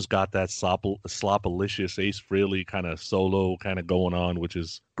 Kim's got that slopalicious Ace Frehley kind of solo kind of going on, which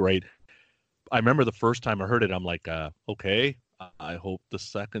is great. I remember the first time I heard it, I'm like, okay, I hope the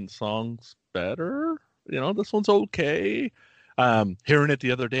second song's better. This one's okay. Hearing it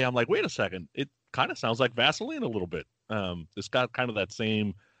the other day, I'm like, wait a second, it kind of sounds like Vaseline a little bit. It's got kind of that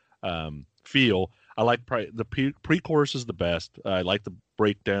same feel. I like the pre-chorus is the best. I like the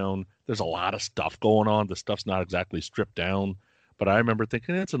breakdown. There's a lot of stuff going on. The stuff's not exactly stripped down, but I remember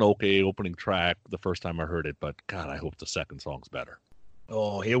thinking it's an okay opening track the first time I heard it, but God, I hope the second song's better.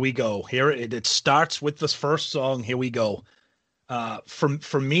 Oh, here we go. Here it starts with this first song. Here we go.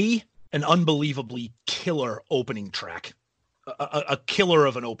 For me, an unbelievably killer opening track, a killer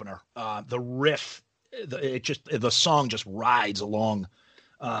of an opener. The riff, the song just rides along.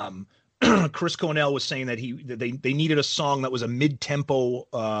 Chris Cornell was saying that they needed a song that was a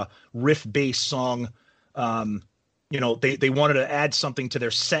mid-tempo riff-based song. They wanted to add something to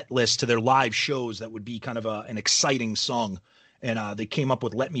their set list, to their live shows that would be kind of an exciting song. And they came up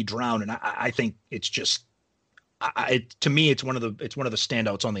with "Let Me Drown," and I think it's just, to me, it's one of the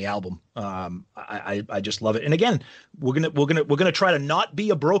standouts on the album. I just love it. And again, we're gonna try to not be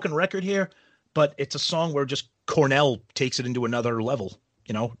a broken record here, but it's a song where just Cornell takes it into another level.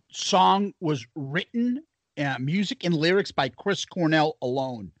 Song was written, music and lyrics by Chris Cornell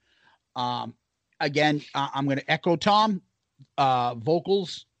alone. Again, I'm going to echo Tom.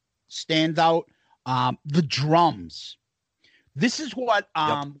 Vocals stands out. The drums. This is what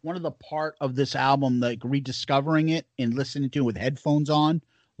one of the part of this album, like rediscovering it and listening to it with headphones on,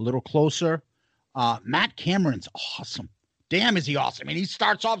 a little closer. Matt Cameron's awesome. Damn, is he awesome. He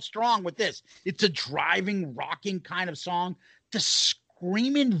starts off strong with this. It's a driving, rocking kind of song. The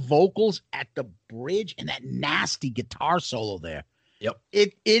screaming vocals at the bridge and that nasty guitar solo there. Yep.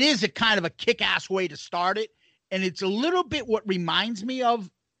 It is a kind of a kick-ass way to start it. And it's a little bit what reminds me of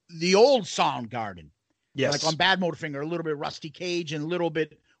the old Soundgarden. Yes. Like on Bad Motorfinger, a little bit Rusty Cage and a little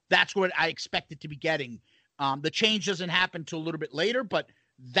bit, that's what I expected to be getting. The change doesn't happen till a little bit later, but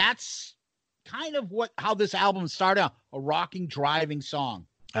that's kind of how this album started out, a rocking, driving song.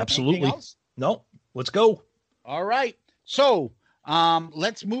 Absolutely. No, let's go. All right. So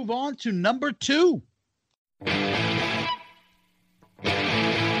let's move on to number 2.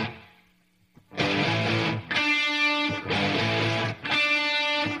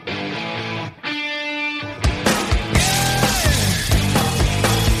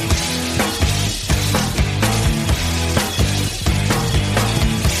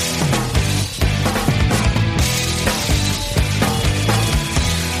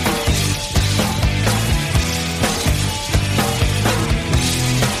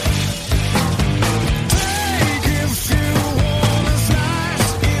 Take his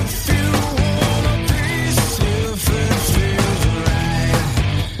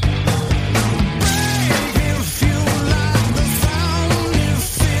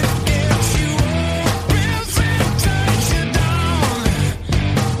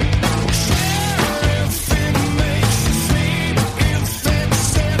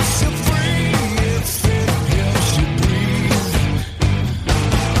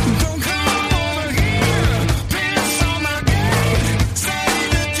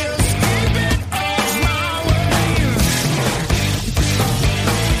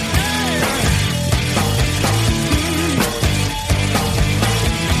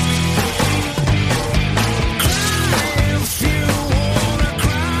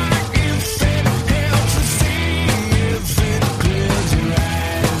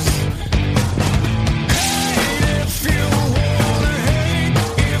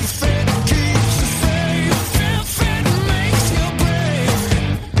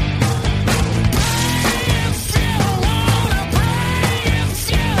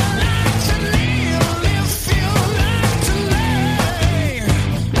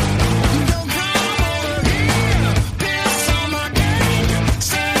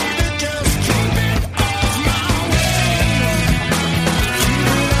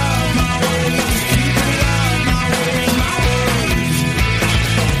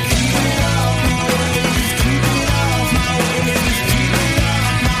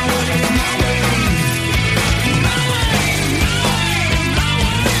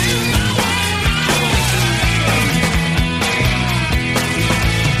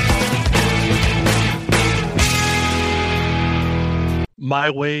My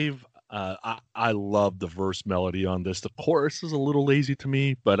Wave, I love the verse melody on this. The chorus is a little lazy to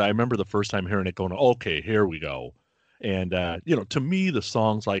me, but I remember the first time hearing it going, okay, here we go. And, to me, the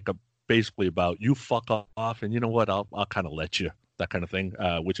song's like basically about you fuck off, and you know what, I'll kind of let you, that kind of thing,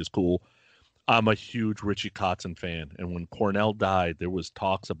 which is cool. I'm a huge Richie Kotzen fan, and when Cornell died, there was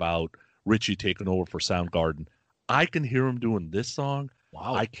talks about Richie taking over for Soundgarden. I can hear him doing this song.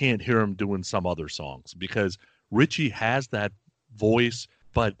 Wow. I can't hear him doing some other songs because Richie has that voice,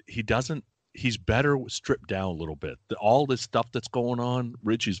 but he's better stripped down a little bit. All this stuff that's going on,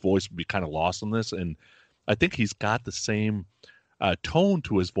 Richie's voice would be kind of lost in this, and I think he's got the same tone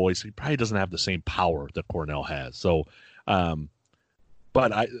to his voice. He probably doesn't have the same power that Cornell has. So,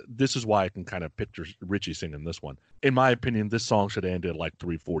 but this is why I can kind of picture Richie singing this one. In my opinion, this song should end at like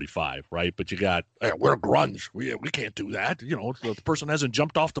 3:45, right? But you got, hey, we're grunge. We can't do that. The person hasn't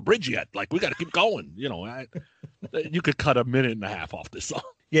jumped off the bridge yet. Like, we got to keep going. You could cut a minute and a half off this song.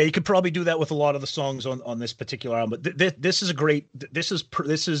 Yeah, you could probably do that with a lot of the songs on this particular album. But this is a great. This is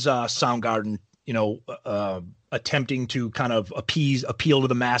Soundgarden. Attempting to kind of appeal to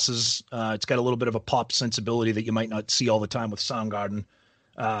the masses. It's got a little bit of a pop sensibility that you might not see all the time with Soundgarden.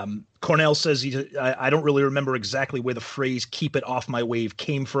 Cornell says I don't really remember exactly where the phrase "keep it off my wave"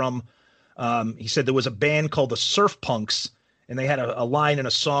 came from. He said there was a band called the Surf Punks, and they had a line in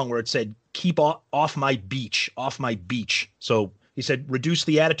a song where it said, "Keep off my beach, off my beach." So he said, reduce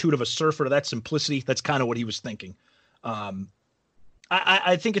the attitude of a surfer to that simplicity. That's kind of what he was thinking.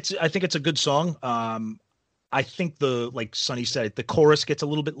 I think it's a good song. I think like Sonny said, the chorus gets a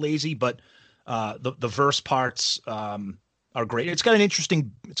little bit lazy, but the verse parts are great. It's got an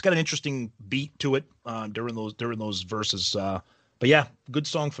interesting beat to it during those verses. But yeah, good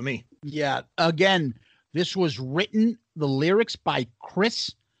song for me. Yeah. Again, this was written, the lyrics by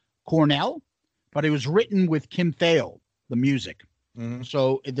Chris Cornell, but it was written with Kim Thayil, the music. Mm-hmm.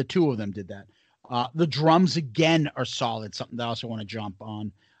 So the two of them did that. The drums again are solid. Something that I also want to jump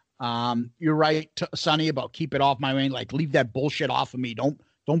on. You're right, Sonny, about keep it off my lane. Like, leave that bullshit off of me. Don't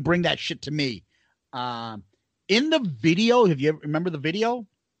bring that shit to me. In the video, remember the video?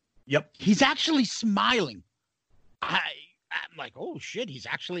 Yep. He's actually smiling. I'm like, oh shit, he's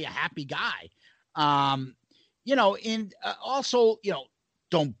actually a happy guy. And also,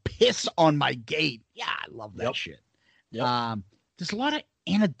 don't piss on my gate. Yeah, I love that shit. Yep. There's a lot of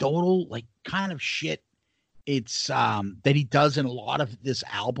anecdotal, like, kind of shit. It's that he does in a lot of this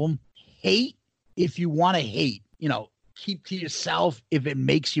album. Hate if you want to hate, keep to yourself if it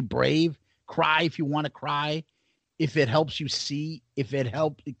makes you brave. Cry if you want to cry. If it helps you see,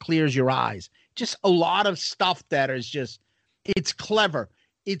 it clears your eyes. Just a lot of stuff that is just, it's clever.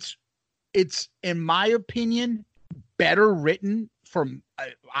 It's in my opinion, better written from,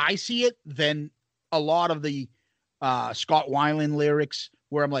 I see it, than a lot of the Scott Weiland lyrics,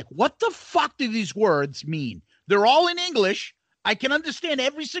 where I'm like, what the fuck do these words mean? They're all in English. I can understand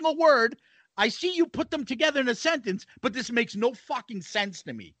every single word. I see you put them together in a sentence, but this makes no fucking sense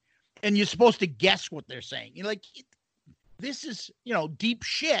to me. And you're supposed to guess what they're saying. You're like, this is, deep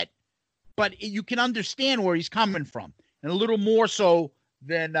shit, but you can understand where he's coming from. And a little more so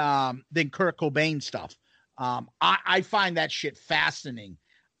than Kurt Cobain stuff. I find that shit fascinating.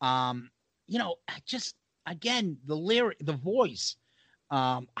 Just, again, the voice.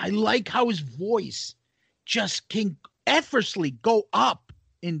 I like how his voice just can effortlessly go up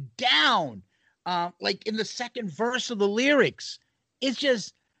and down. Like in the second verse of the lyrics, it's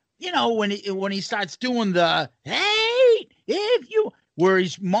just, when he starts doing the, hey, where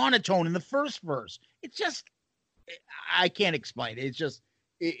he's monotone in the first verse, it's just, I can't explain it. It's just,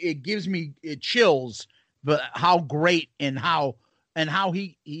 it gives me chills, but how great and how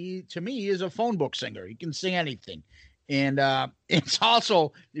he to me is a phone book singer. He can sing anything. And it's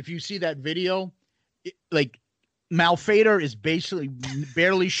also, if you see that video, like Malfader is basically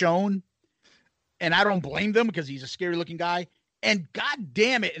barely shown. And I don't blame them because he's a scary looking guy. And God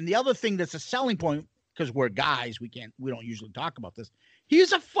damn it. And the other thing that's a selling point, because we're guys, we don't usually talk about this.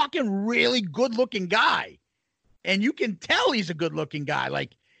 He's a fucking really good looking guy. And you can tell he's a good looking guy.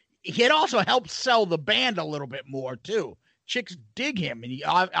 Like, it also helps sell the band a little bit more too. Chicks dig him, and he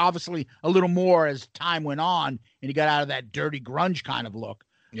obviously a little more as time went on, and he got out of that dirty grunge kind of look.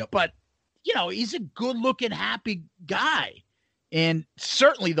 Yep. But he's a good-looking, happy guy, and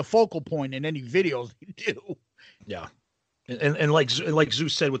certainly the focal point in any videos they do. Yeah, and like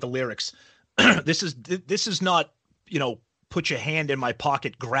Zeus said with the lyrics, this is not put your hand in my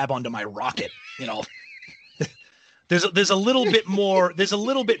pocket, grab onto my rocket. There's a little bit more. There's a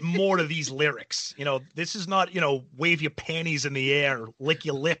little bit more to these lyrics. This is not wave your panties in the air, lick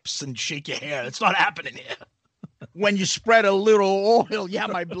your lips, and shake your hair. It's not happening here. When you spread a little oil, yeah,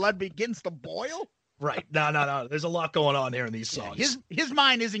 my blood begins to boil. Right. No. There's a lot going on here in these songs. His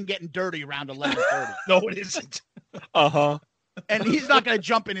mind isn't getting dirty around 11:30. No, it isn't. Uh-huh. And he's not going to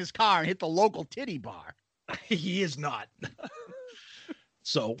jump in his car and hit the local titty bar. He is not.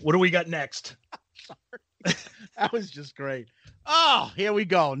 So what do we got next? Sorry. That was just great. Oh, here we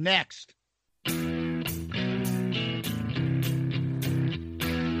go. Next.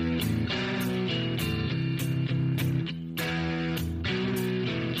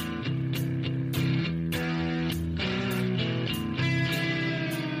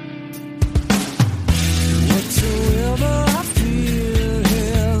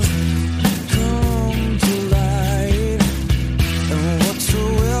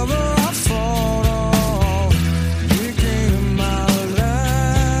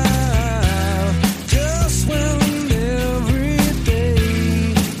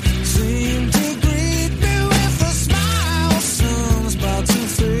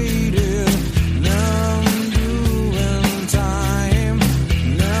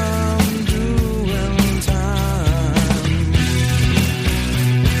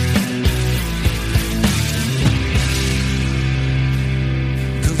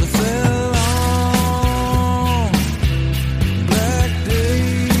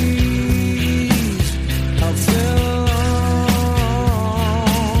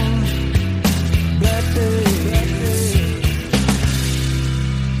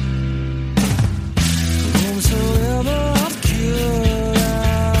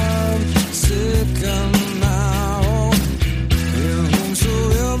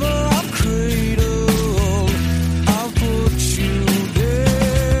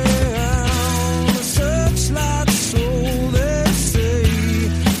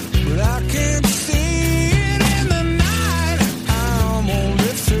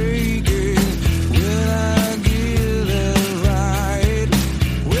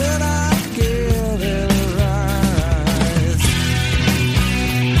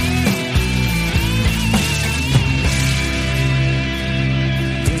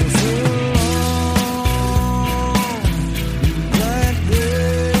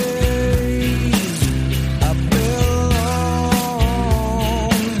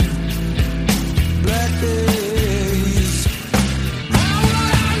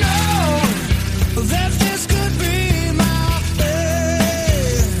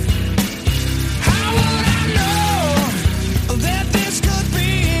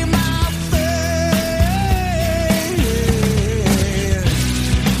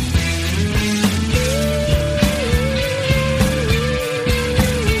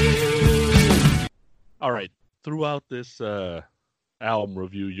 Throughout this album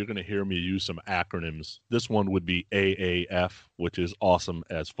review, you're going to hear me use some acronyms. This one would be AAF, which is awesome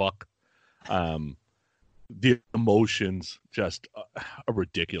as fuck. The emotions just are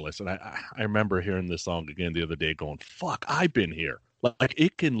ridiculous. And I remember hearing this song again the other day going, fuck, I've been here. Like,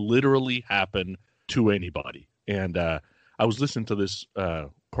 it can literally happen to anybody. And I was listening to this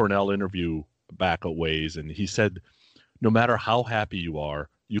Cornell interview back a ways, and he said, no matter how happy you are,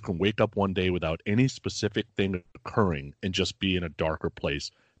 you can wake up one day without any specific thing occurring and just be in a darker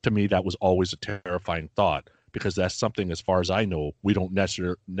place. To me, that was always a terrifying thought, because that's something, as far as I know, we don't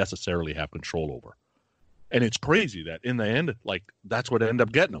necessarily have control over. And it's crazy that in the end, like, that's what ended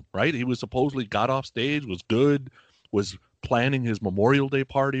up getting him, right? He was supposedly got off stage, was good, was planning his Memorial Day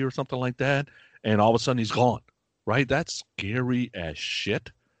party or something like that, and all of a sudden he's gone, right? That's scary as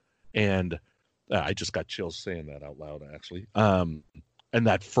shit. And I just got chills saying that out loud, actually. And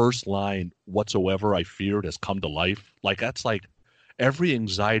that first line, whatsoever I feared has come to life. Like, that's like every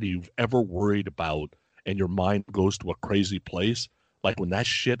anxiety you've ever worried about and your mind goes to a crazy place. Like, when that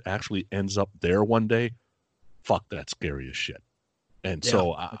shit actually ends up there one day, fuck, that's scary as shit. And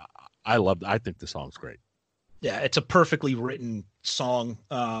so I think the song's great. Yeah, it's a perfectly written song.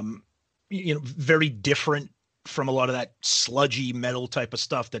 Very different from a lot of that sludgy metal type of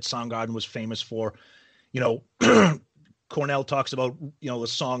stuff that Soundgarden was famous for. Cornell talks about, the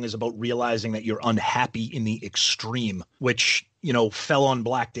song is about realizing that you're unhappy in the extreme, which, fell on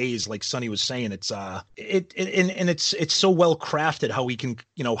black days. Like Sonny was saying, it's it's so well crafted how he can,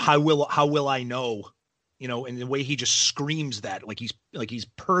 how will I know, and the way he just screams that, like he's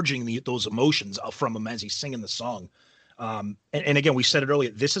purging those emotions from him as he's singing the song. And again, we said it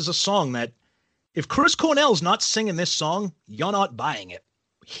earlier, this is a song that if Chris Cornell's not singing this song, you're not buying it.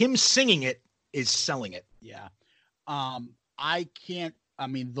 Him singing it is selling it. Yeah. The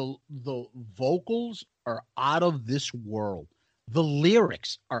vocals are out of this world. The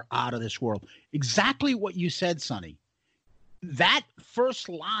lyrics are out of this world. Exactly what you said, Sonny. That first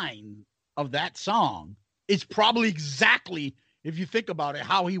line of that song is probably exactly, if you think about it,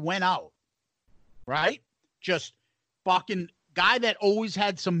 how he went out, right? Just fucking guy that always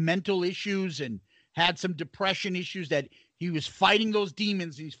had some mental issues and had some depression issues, that he was fighting those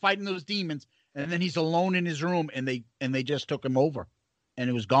demons. He's fighting those demons. And then he's alone in his room, and they just took him over, and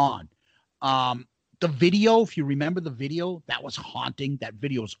it was gone. The video, if you remember the video, that was haunting. That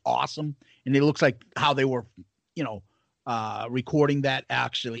video is awesome. And it looks like how they were, recording that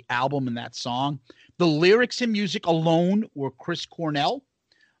actually album and that song. The lyrics and music alone were Chris Cornell.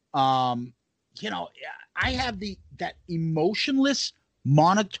 I have that emotionless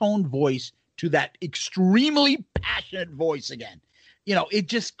monotone voice to that extremely passionate voice again. It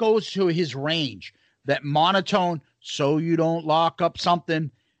just goes to his range, that monotone, so you don't lock up something.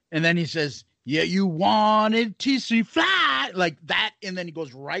 And then he says, yeah, you wanted to see fly, like that. And then he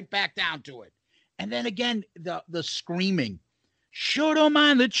goes right back down to it. And then again, the screaming, sure don't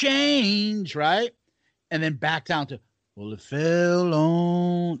mind the change, right? And then back down to, well, it fell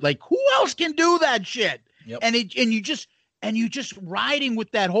on. Like, who else can do that shit? Yep. And you just riding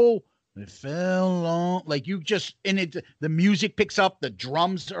with that whole, it fell on, like you just, and the music picks up, the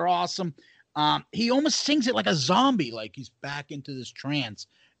drums are awesome. He almost sings it like a zombie, like he's back into this trance.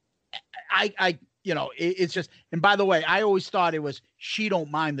 It's just, and by the way, I always thought it was, she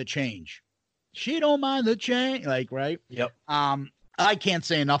don't mind the change. She don't mind the change, like, right? Yep. I can't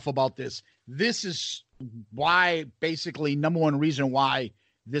say enough about this. This is why, basically, number one reason why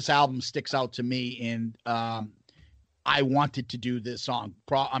this album sticks out to me. And I wanted to do this song,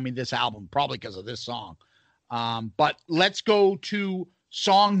 this album, probably because of this song. But let's go to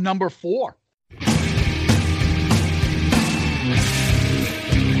song number 4.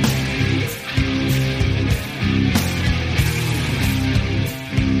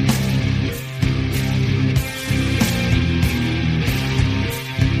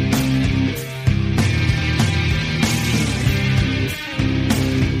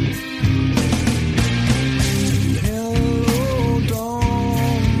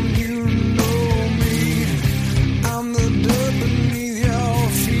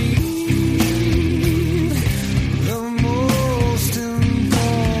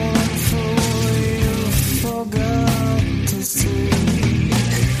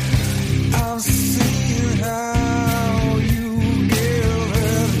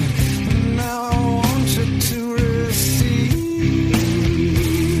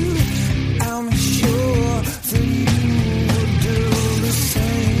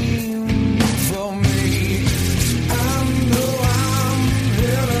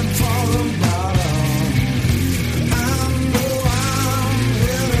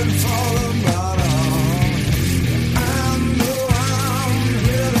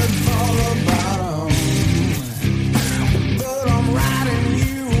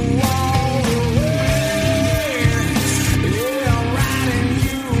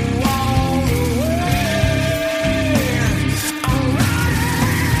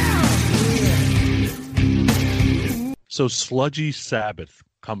 So Sludgy Sabbath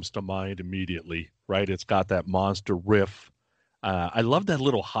comes to mind immediately, right? It's got that monster riff. I love that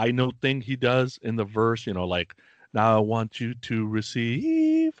little high note thing he does in the verse, like, now I want you to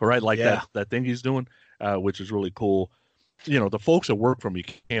receive, right? Like that thing he's doing, which is really cool. The folks that work for me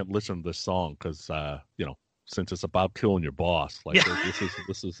can't listen to this song because, since it's about killing your boss, like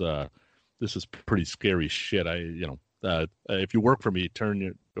this is pretty scary shit. If you work for me, turn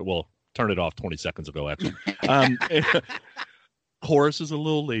it off 20 seconds ago, actually. Chorus is a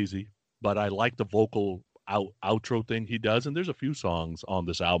little lazy, but I like the vocal outro thing he does. And there's a few songs on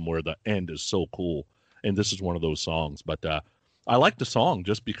this album where the end is so cool. And this is one of those songs. But I like the song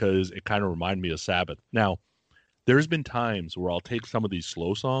just because it kind of reminded me of Sabbath. Now, there's been times where I'll take some of these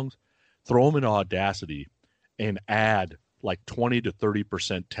slow songs, throw them in Audacity, and add like 20 to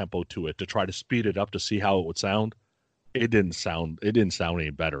 30% tempo to it to try to speed it up to see how it would sound. It didn't sound any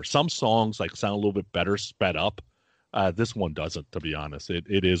better. Some songs like sound a little bit better sped up. This one doesn't, to be honest.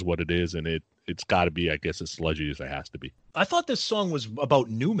 It is what it is, and it's got to be, I guess, as sludgy as it has to be. I thought this song was about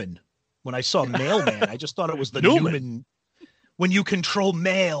Newman. When I saw Mailman, I just thought it was the Newman. When you control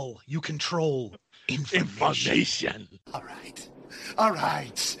mail, you control information. All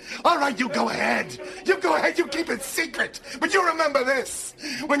right, you go ahead. You keep it secret. But you remember this.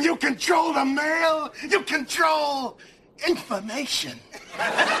 When you control the mail, you control information.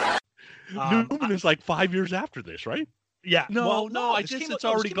 Newman is like 5 years after this, right? Yeah. No, I guess it's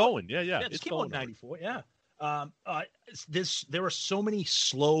already going. Yeah. It's came out in 94, yeah. There are so many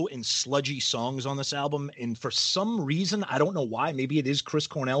slow and sludgy songs on this album, and for some reason, I don't know why, maybe it is Chris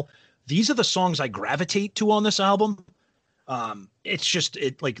Cornell, these are the songs I gravitate to on this album. It's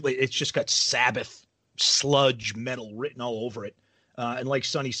just got Sabbath sludge metal written all over it. And like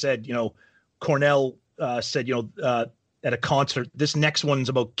Sonny said, Cornell said, at a concert, this next one's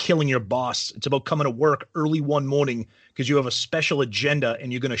about killing your boss. It's about coming to work early one morning because you have a special agenda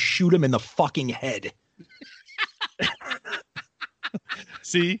and you're going to shoot him in the fucking head.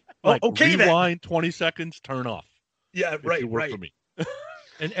 See? Okay, rewind 20 seconds, turn off. Yeah, right. For me.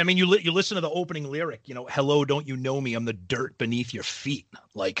 And I mean, you listen to the opening lyric, hello, don't you know me? I'm the dirt beneath your feet.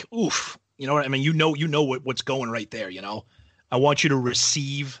 Like, oof. You know what I mean? You know what's going right there, I want you to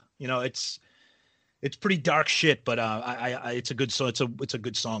receive, it's pretty dark shit, but it's a good song. It's a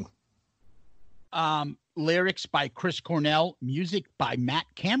good song. Lyrics by Chris Cornell, music by Matt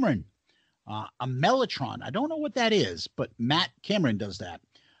Cameron. A Mellotron. I don't know what that is, but Matt Cameron does that.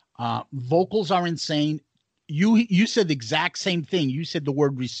 Vocals are insane. You said the exact same thing. You said the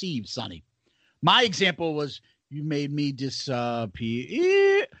word receive, Sonny. My example was you made me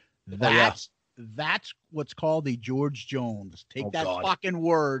disappear. That's what's called a George Jones. Take that fucking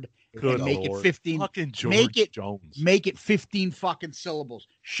word and make it 15. Fucking George Jones. Make it 15 fucking syllables.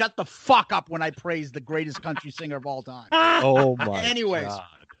 Shut the fuck up when I praise the greatest country singer of all time. Oh my. Anyways,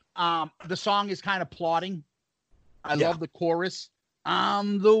 God. The song is kind of plotting. I love the chorus.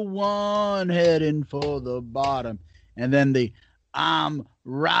 I'm the one heading for the bottom. And then I'm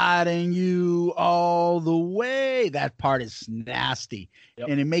riding you all the way. That part is nasty. Yep.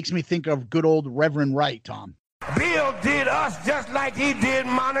 And it makes me think of good old Reverend Wright, Tom. Bill did us just like he did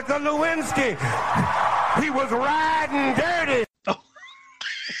Monica Lewinsky. He was riding dirty. Oh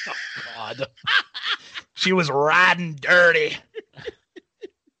God. She was riding dirty.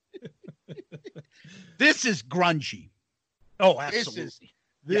 This is grungy. Oh, absolutely.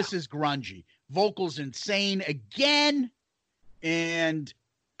 This is grungy. Vocals insane again. And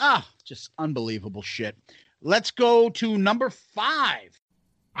just unbelievable shit. Let's go to number 5.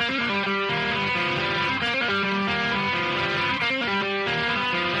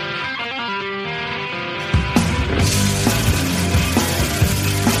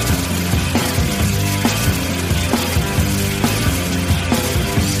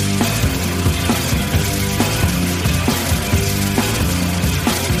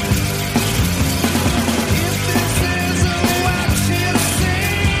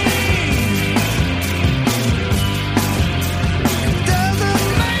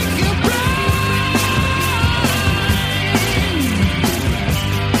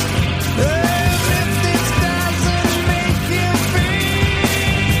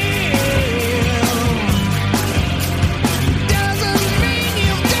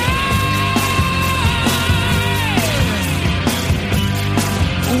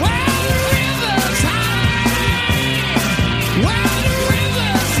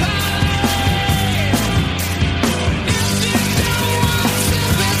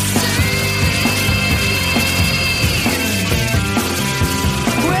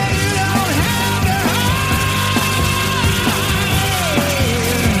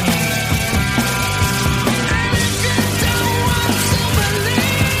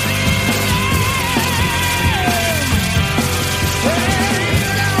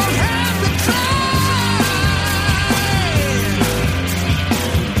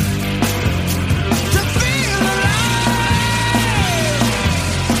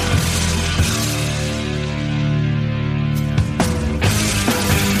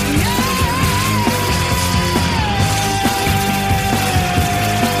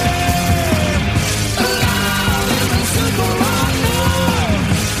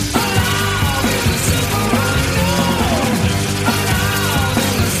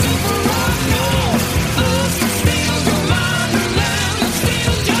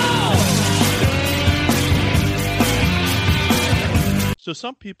 So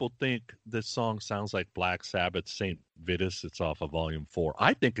some people think this song sounds like Black Sabbath's St. Vitus. It's off of Volume 4.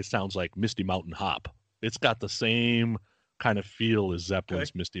 I think it sounds like Misty Mountain Hop. It's got the same kind of feel as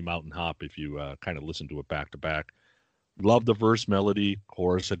Zeppelin's Misty Mountain Hop if you kind of listen to it back to back. Love the verse melody.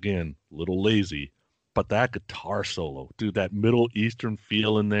 Chorus, again, a little lazy. But that guitar solo, dude, that Middle Eastern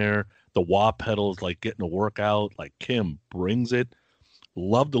feel in there, the wah pedals like getting a workout, like Kim brings it.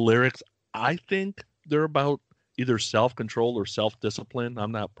 Love the lyrics. I think they're about either self-control or self-discipline.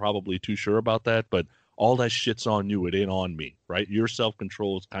 I'm not probably too sure about that, but all that shit's on you. It ain't on me, right? Your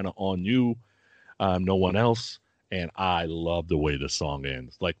self-control is kind of on you, no one else. And I love the way the song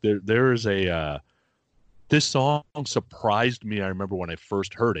ends. Like there is this song surprised me. I remember when I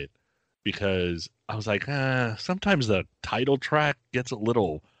first heard it because I was like, sometimes the title track gets a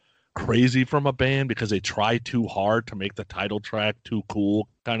little crazy from a band because they try too hard to make the title track too cool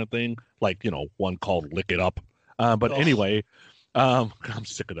kind of thing. Like, one called Lick It Up. But anyway, I'm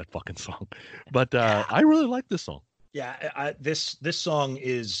sick of that fucking song, but I really like this song. Yeah, this song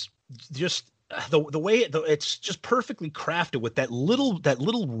is just the way it's just perfectly crafted with that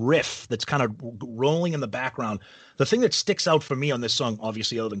little riff that's kind of rolling in the background. The thing that sticks out for me on this song,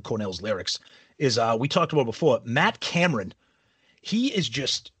 obviously other than Cornell's lyrics, is we talked about before, Matt Cameron. He is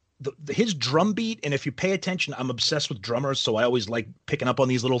just his drum beat, and if you pay attention, I'm obsessed with drummers, so I always like picking up on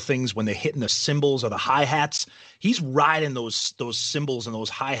these little things when they're hitting the cymbals or the hi-hats. He's riding those cymbals and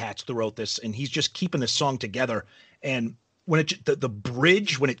those hi-hats throughout this, and he's just keeping the song together. And when the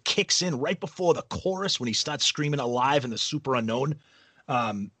bridge, when it kicks in right before the chorus, when he starts screaming alive in the Super Unknown,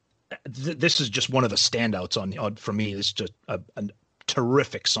 this is just one of the standouts on for me. It's just a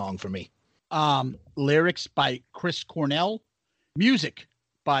terrific song for me. Lyrics by Chris Cornell, music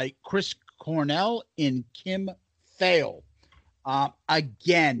by Chris Cornell and Kim Thayil.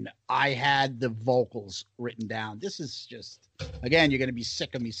 Again, I had the vocals written down. This is just, again, you're going to be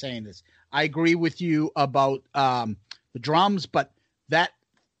sick of me saying this. I agree with you about the drums, but that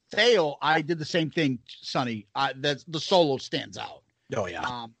Thayil, I did the same thing, Sonny. The solo stands out. Oh,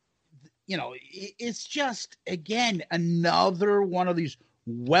 yeah. It's just, again, another one of these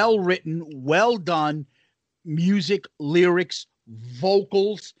well-written, well-done music, lyrics,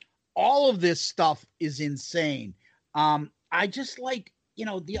 vocals. All of this stuff is insane. I just like,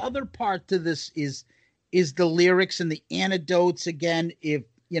 the other part to this is the lyrics and the anecdotes again. If,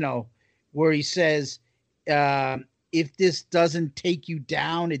 where he says, if this doesn't take you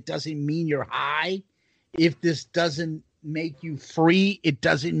down, it doesn't mean you're high. If this doesn't make you free, it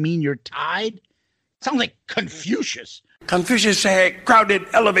doesn't mean you're tied. Sounds like Confucius. Confucius said, crowded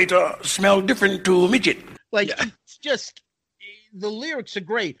elevator smell different to midget. It's just, the lyrics are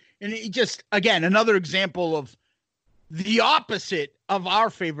great. And it just, again, another example of the opposite of our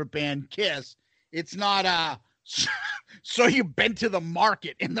favorite band, Kiss. It's not so you've been to the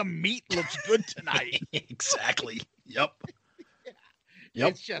market and the meat looks good tonight. Exactly. Yep. Yep.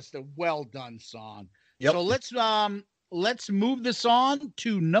 It's just a well done song. Yep. So let's move this on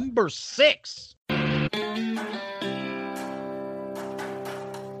to number 6.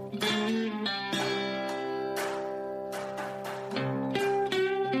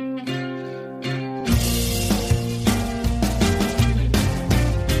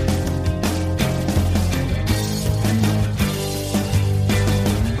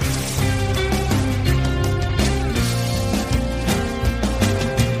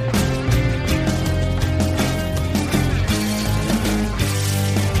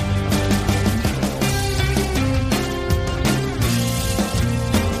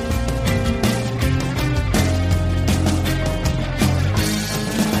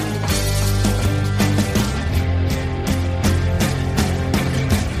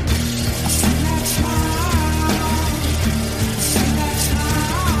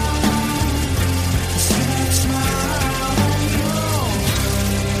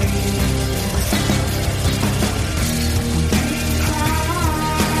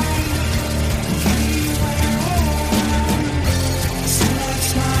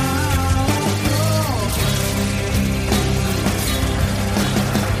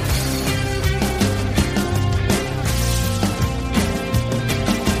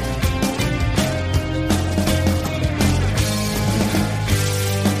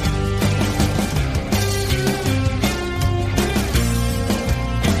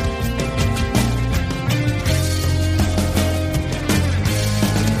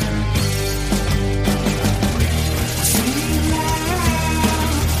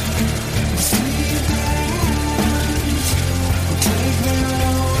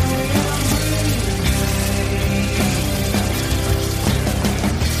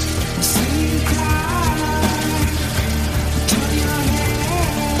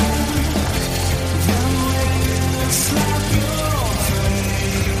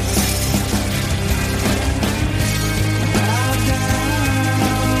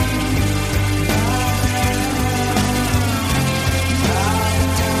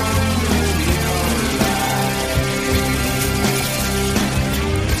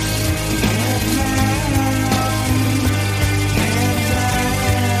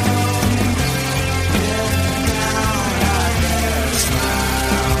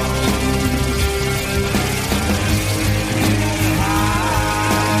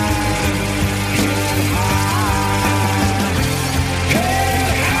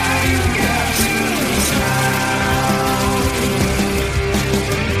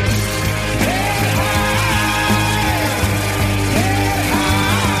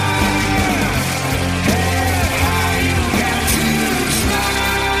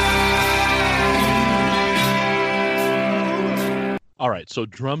 right, so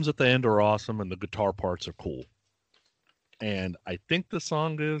drums at the end are awesome, and the guitar parts are cool. And I think the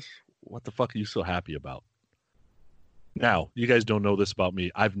song is, What the Fuck Are You So Happy About? Now, you guys don't know this about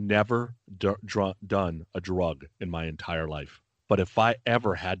me. I've never done a drug in my entire life. But if I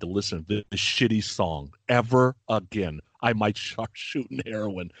ever had to listen to this shitty song ever again, I might start shooting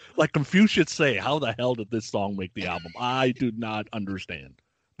heroin. Like Confucius say, how the hell did this song make the album? I do not understand.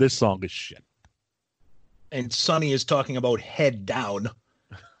 This song is shit. And Sonny is talking about Head Down,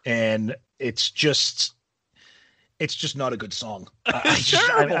 and it's just not a good song.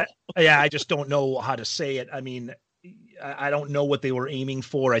 I just don't know how to say it. I mean, I don't know what they were aiming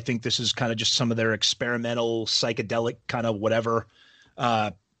for. I think this is kind of just some of their experimental psychedelic kind of whatever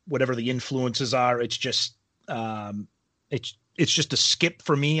the influences are. It's just it's just a skip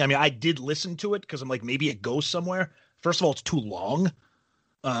for me. I mean, I did listen to it because I'm like, maybe it goes somewhere. First of all, it's too long.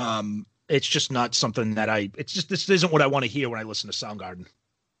 It's just not something that this isn't what I want to hear when I listen to Soundgarden.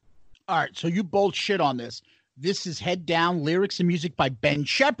 All right. So you both shit on this. This is Head Down, lyrics and music by Ben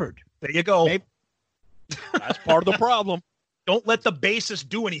Shepherd. There you go. Maybe. That's part of the problem. Don't let the bassist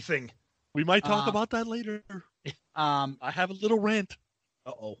do anything. We might talk about that later. I have a little rant.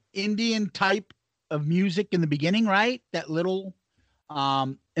 Indian type of music in the beginning, right? That little,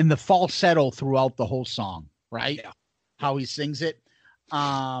 and the falsetto throughout the whole song, right? Yeah. How he sings it.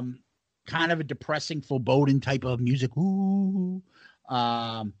 Kind of a depressing, foreboding type of music. Ooh,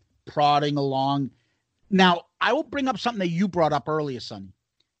 prodding along. Now, I will bring up something that you brought up earlier, Sonny.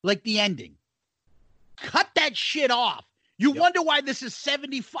 Like the ending. Cut that shit off. You wonder why this is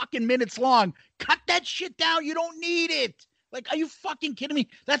 70 fucking minutes long. Cut that shit down. You don't need it. Like, are you fucking kidding me?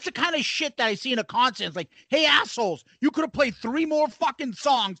 That's the kind of shit that I see in a concert. It's like, hey, assholes, you could have played 3 more fucking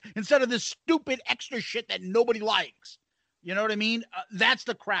songs instead of this stupid extra shit that nobody likes. You know what I mean? That's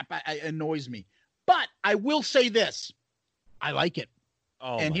the crap that annoys me. But I will say this. I like it.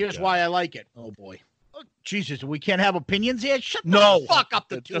 Oh, and here's why I like it. Oh, boy. Oh, Jesus, we can't have opinions here? Shut the fuck up,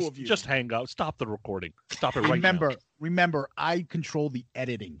 the two of you. Just hang out. Stop the recording. Stop it right now. Remember, I control the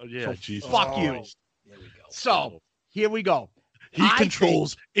editing. Oh, yeah, so Jesus. Fuck you. There we go. So, here we go. He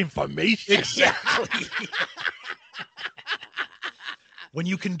controls information. Exactly. When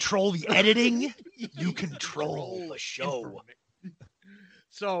you control the editing, you control the show.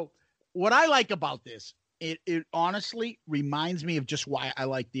 So, what I like about this, it honestly reminds me of just why I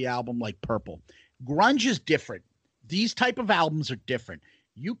like the album like Purple. Grunge is different. These type of albums are different.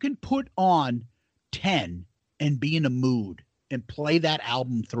 You can put on 10 and be in a mood and play that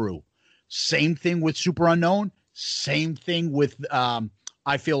album through. Same thing with Super Unknown. Same thing with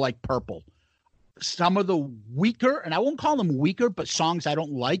I Feel Like Purple. Some of the weaker, and I won't call them weaker, but songs I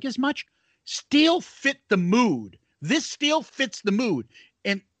don't like as much, still fit the mood. This still fits the mood.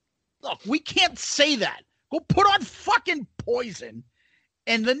 And look, we can't say that. Go put on fucking Poison.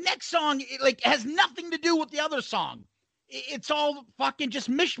 And the next song, it has nothing to do with the other song. It's all fucking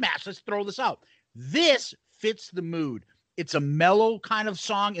just mishmash. Let's throw this out. This fits the mood. It's a mellow kind of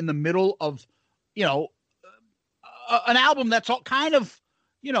song in the middle of, an album that's all kind of,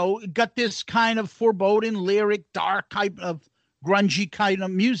 got this kind of foreboding, lyric, dark type of grungy kind of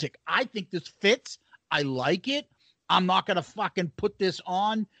music. I think this fits. I like it. I'm not going to fucking put this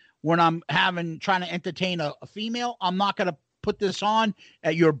on when I'm trying to entertain a female. I'm not going to put this on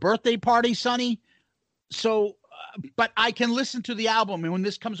at your birthday party, Sonny. So, but I can listen to the album, and when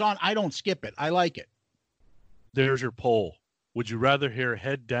this comes on, I don't skip it. I like it. There's your poll. Would you rather hear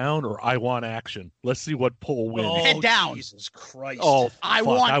Head Down or I Want Action? Let's see what poll wins. Head Down. Jesus Christ. Oh, I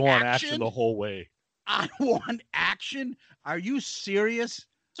want action? action the whole way. I Want Action? Are you serious?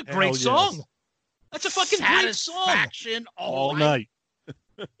 It's a great song. Yes. That's a fucking great song. Satisfaction all night.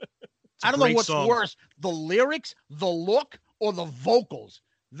 I don't know what's worse, the lyrics, the look, or the vocals.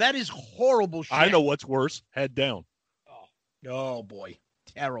 That is horrible shit. I know what's worse. Head Down. Oh boy.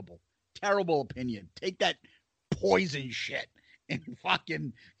 Terrible. Terrible opinion. Take that Poison shit and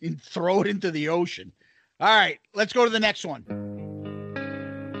fucking throw it into the ocean. All right, let's go to the next one.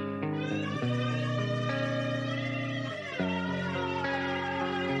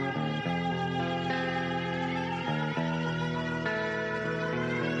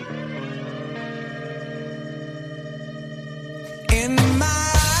 In my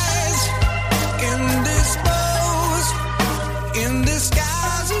eyes, indisposed, in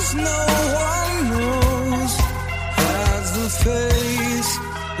disguises no one knows. As the face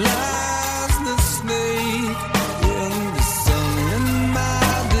lies the snake in the sun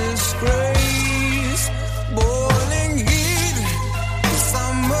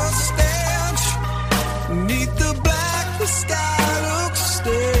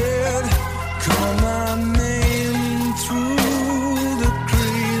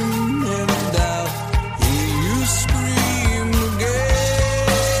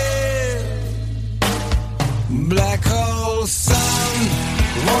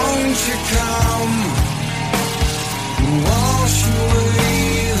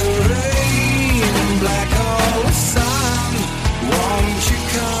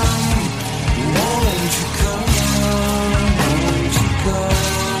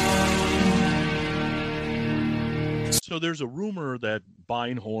there's a rumor that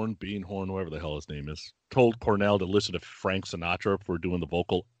Beinhorn, whoever the hell his name is, told Cornell to listen to Frank Sinatra for doing the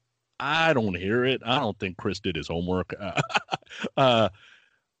vocal. I don't hear it. I don't think Chris did his homework.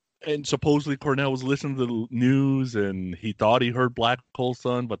 And supposedly Cornell was listening to the news and he thought he heard Black Hole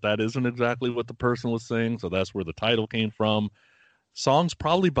Sun, but that isn't exactly what the person was saying. So that's where the title came from. Song's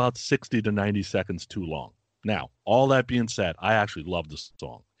probably about 60 to 90 seconds too long. Now, all that being said, I actually love this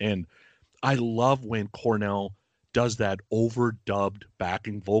song. And I love when Cornell does that overdubbed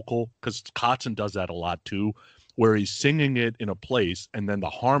backing vocal, because Kotzen does that a lot too, where he's singing it in a place and then the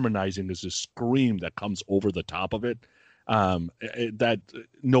harmonizing is a scream that comes over the top of it. That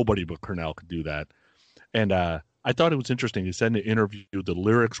nobody but Cornell could do that. And I thought it was interesting. He said in the interview the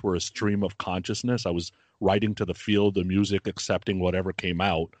lyrics were a stream of consciousness. I was writing to the field, the music, accepting whatever came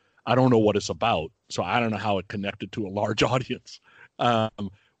out. I don't know what it's about, so I don't know how it connected to a large audience,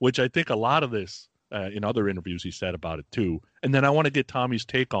 which I think a lot of this, in other interviews he said about it too. And then I want to get Tommy's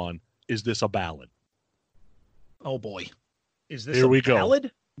take on, is this a ballad? Oh, boy. Is this Here we ballad? Go.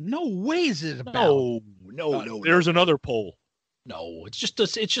 No way is it a ballad. No. There's another poll. No, it's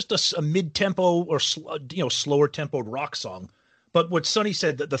just a mid-tempo or slower tempoed rock song. But what Sonny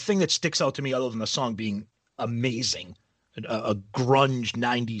said, the thing that sticks out to me, other than the song being amazing, a grunge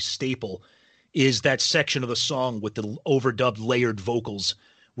 90s staple, is that section of the song with the overdubbed layered vocals,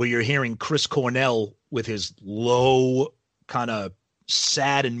 where you're hearing Chris Cornell with his low, kind of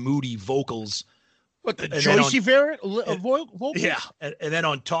sad and moody vocals. What, the Joycey variant vocal? Yeah, and then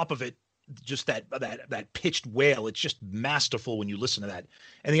on top of it, just that pitched wail. It's just masterful when you listen to that.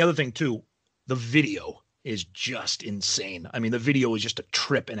 And the other thing too, the video is just insane. I mean, the video is just a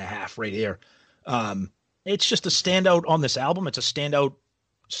trip and a half right here. It's just a standout on this album. It's a standout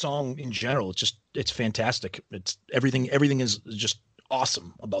song in general. It's fantastic. It's everything is just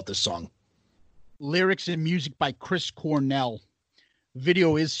awesome about this song. Lyrics and music by Chris Cornell.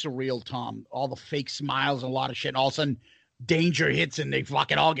 Video is surreal, Tom. All the fake smiles and a lot of shit. And all of a sudden, danger hits and they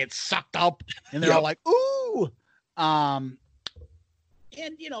fucking all get sucked up. And they're all like, ooh. And,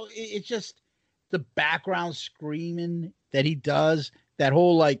 it's just the background screaming that he does. That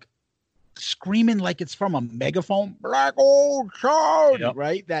whole, like, screaming like it's from a megaphone. Black old child,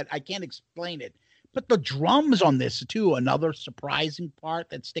 right? That I can't explain it. But the drums on this, too, another surprising part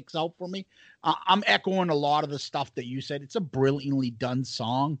that sticks out for me. I'm echoing a lot of the stuff that you said. It's a brilliantly done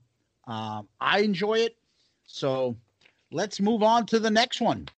song. I enjoy it. So let's move on to the next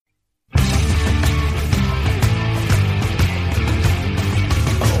one.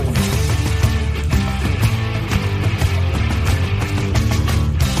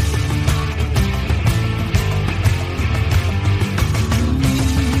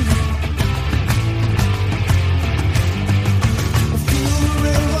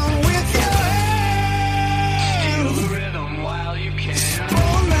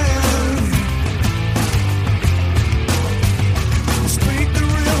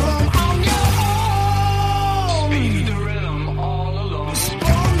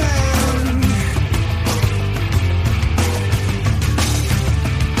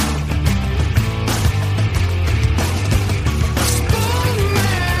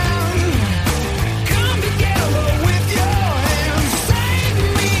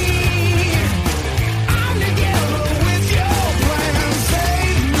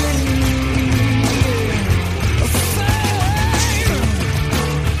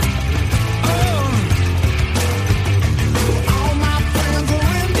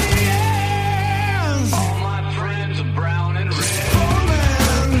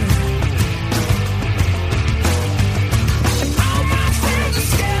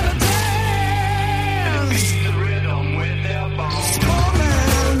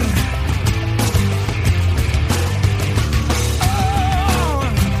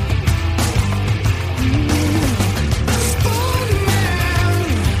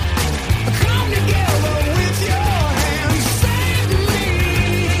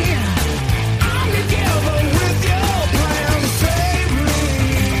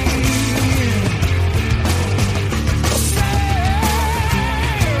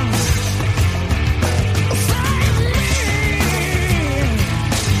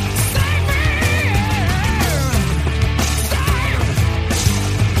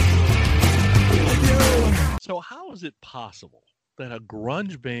 Possible that a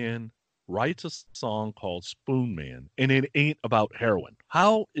grunge band writes a song called Spoon Man and it ain't about heroin?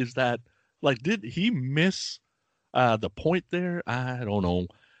 How is that? Like, did he miss the point there? I don't know.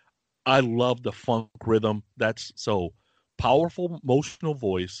 I love the funk rhythm. That's so powerful, emotional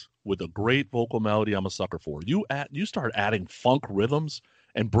voice with a great vocal melody. I'm a sucker for. You start adding funk rhythms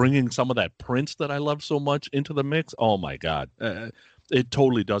and bringing some of that Prince that I love so much into the mix, oh my God. It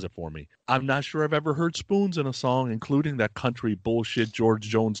totally does it for me. I'm not sure I've ever heard spoons in a song, including that country bullshit George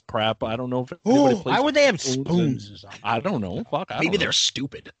Jones crap. I don't know if anybody plays. Why would they have spoons or something? I don't know. Fuck. Maybe they're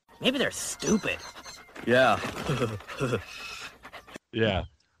stupid. Maybe they're stupid. Yeah. Yeah.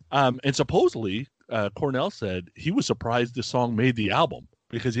 And supposedly, Cornell said he was surprised this song made the album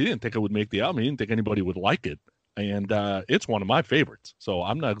because he didn't think it would make the album. He didn't think anybody would like it. And it's one of my favorites. So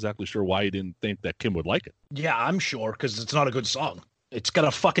I'm not exactly sure why he didn't think that Kim would like it. Yeah, I'm sure, because it's not a good song. It's got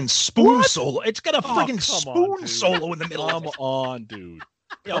a fucking spoon solo. It's got a fucking spoon solo in the middle of it. Come on, dude.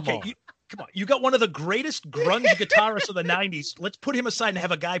 Yeah, okay, come on. You got one of the greatest grunge guitarists of the 90s. Let's put him aside and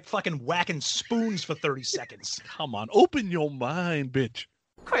have a guy fucking whacking spoons for 30 seconds. Come on. Open your mind, bitch.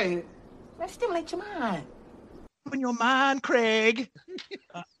 Craig, let's stimulate your mind. Open your mind, Craig.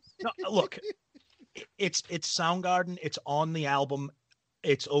 No, look, it's Soundgarden. It's on the album.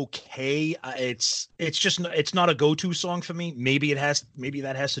 It's okay. It's not a go-to song for me. Maybe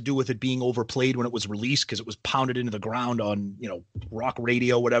that has to do with it being overplayed when it was released because it was pounded into the ground on, rock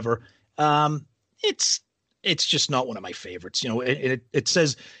radio, whatever. It's just not one of my favorites. It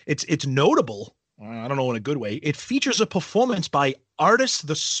says it's notable. I don't know in a good way. It features a performance by Artis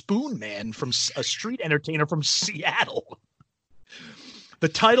the Spoon Man, from a street entertainer from Seattle. The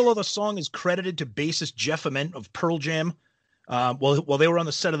title of the song is credited to bassist Jeff Ament of Pearl Jam. While they were on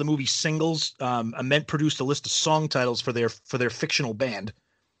the set of the movie Singles, Ament produced a list of song titles for their fictional band.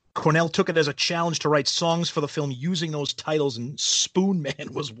 Cornell took it as a challenge to write songs for the film using those titles, and Spoon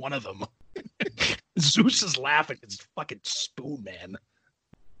Man was one of them. Zeus is laughing. It's fucking Spoon Man.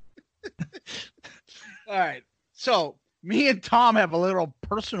 All right. So me and Tom have a little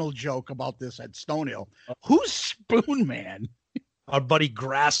personal joke about this at Stonehill. Who's Spoon Man? Our buddy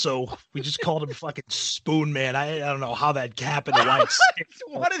Grasso. We just called him fucking Spoon Man. I don't know how that happened.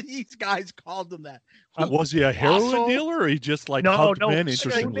 One of these guys called him that. Was he a heroin dealer, or he just hugged men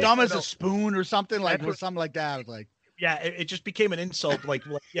interestingly? Dumb as a spoon or something like that. It was like, yeah, it just became an insult. Like,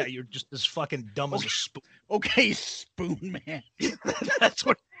 yeah, you're just as fucking dumb as a spoon. Okay, Spoon Man. That's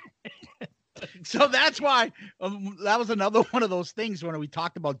what. So that's why that was another one of those things when we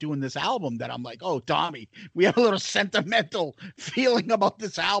talked about doing this album that I'm like, oh, Tommy, we have a little sentimental feeling about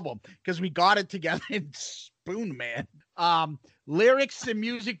this album because we got it together in Spoon Man. Lyrics and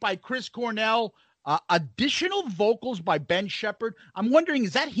music by Chris Cornell. Additional vocals by Ben Shepherd. I'm wondering,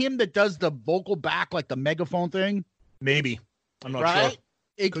 is that him that does the vocal back, like the megaphone thing? Maybe. I'm not sure.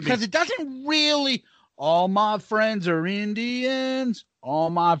 Because it doesn't really. All my friends are Indians. All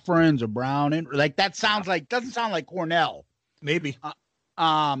my friends are brown. And like that doesn't sound like Cornell. Maybe.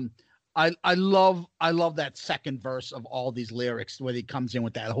 I love that second verse of all these lyrics where he comes in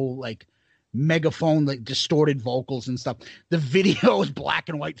with that whole like megaphone, like distorted vocals and stuff. The video is black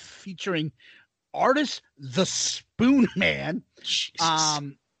and white featuring Artis the Spoon Man. Jesus.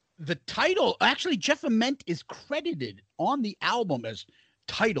 The title, actually, Jeff Ament is credited on the album as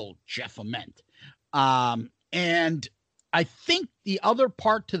titled Jeff Ament. And I think the other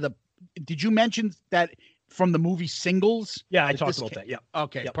part did you mention that from the movie Singles? Yeah, I talked about that. Yeah.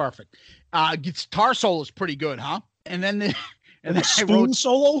 Okay, yep. Perfect. Guitar solo is pretty good, huh? And then the spoon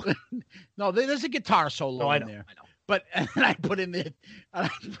solo? No, there's a guitar solo in there. I know. But and I put in there,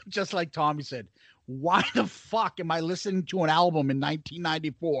 just like Tommy said, why the fuck am I listening to an album in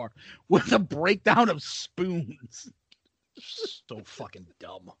 1994 with a breakdown of spoons? So fucking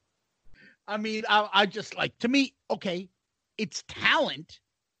dumb. I mean, I just like, to me, okay, it's talent,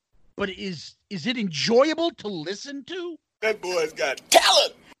 but is it enjoyable to listen to? That boy's got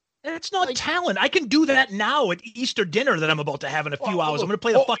talent. It's not talent. I can do that now at Easter dinner that I'm about to have in a few hours. I'm going to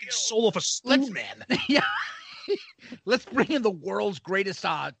play the fucking solo for Spoon Man. Yeah. Let's bring in the world's greatest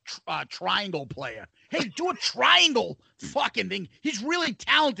triangle player. Hey, do a triangle fucking thing. He's really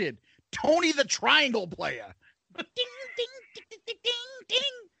talented. Tony the triangle player. Ding, ding, ding, ding, ding, ding.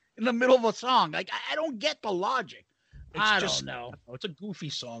 In the middle of a song. Like, I don't get the logic. I don't know. It's a goofy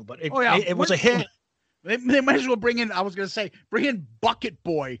song, but it was a hit. They might as well bring in Bucket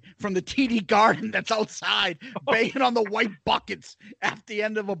Boy from the TD Garden that's outside banging on the white buckets at the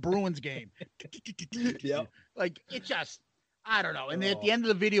end of a Bruins game. Yeah. Like, it just, I don't know. And at the end of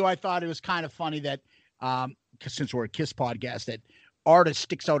the video, I thought it was kind of funny that, because since we're a Kiss podcast, that Artis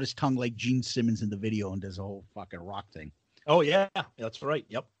sticks out his tongue like Gene Simmons in the video and does a whole fucking rock thing. Oh, yeah. That's right.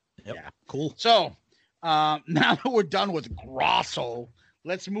 Yep. Yeah. Cool. So, now that we're done with Grasso,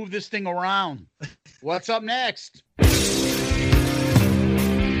 let's move this thing around. What's up next?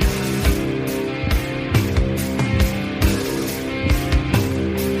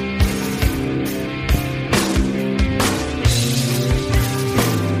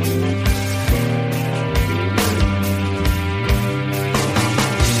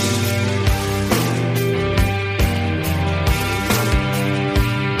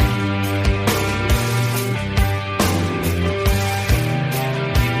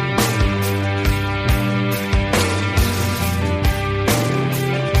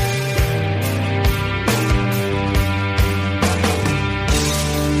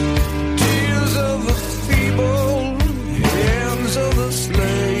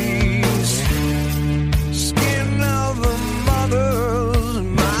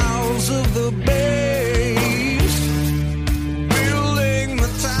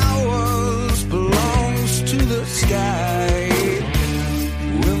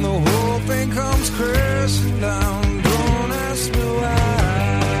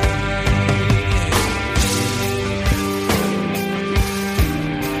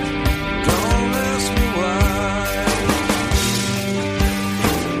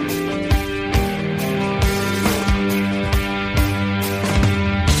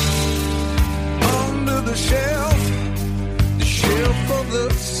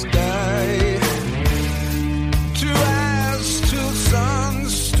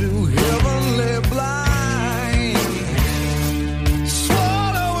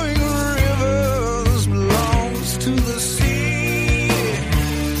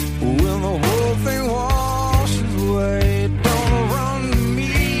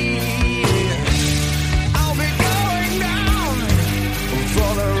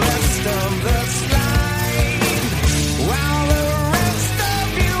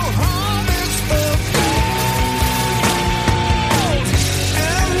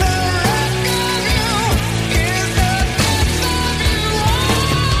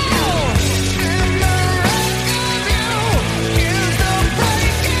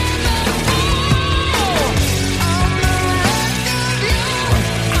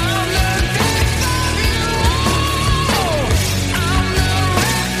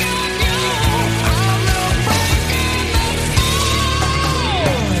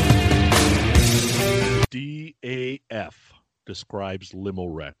 describes Limo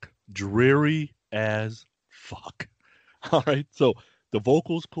Wreck. Dreary as fuck. All right, so the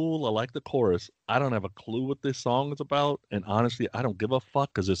vocal's cool. I like the chorus. I don't have a clue what this song is about, and honestly, I don't give a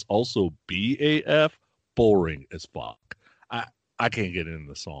fuck because it's also BAF boring as fuck. I can't get into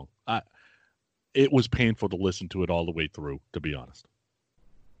the song. It was painful to listen to it all the way through, to be honest.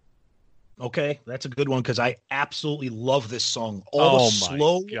 Okay, that's a good one because I absolutely love this song. All the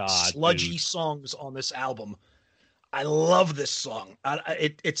slow, sludgy songs on this album. I love this song.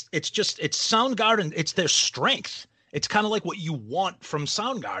 It's Soundgarden. It's their strength. It's kind of like what you want from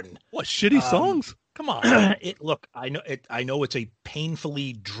Soundgarden. What shitty songs? Come on. I know it's a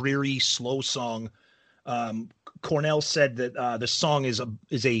painfully dreary, slow song. Cornell said that the song is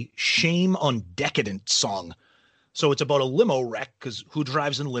a shame on decadent song. So it's about a limo wreck because who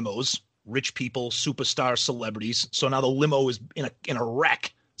drives in limos? Rich people, superstar celebrities. So now the limo is in a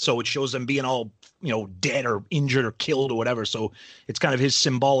wreck. So it shows them being all, dead or injured or killed or whatever. So it's kind of his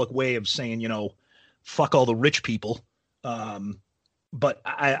symbolic way of saying, fuck all the rich people. But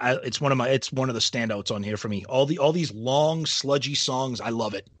it's one of the standouts on here for me. All these long, sludgy songs. I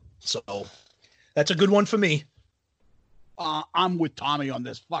love it. So that's a good one for me. I'm with Tommy on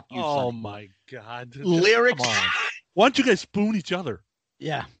this. Fuck you. Oh Sonny. my God. Lyrics. Why don't you guys spoon each other?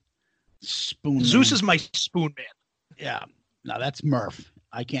 Yeah. Spoon. Zeus man. is my spoon man. Yeah. No, that's Murph.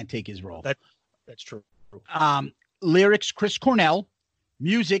 I can't take his role. That's true. Lyrics, Chris Cornell.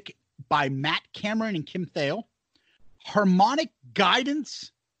 Music by Matt Cameron and Kim Thale. Harmonic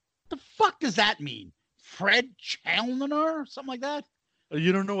guidance. The fuck does that mean? Fred Challoner? Something like that?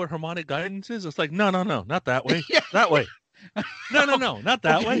 You don't know what harmonic guidance is? It's like, no, not that way. That way. No, not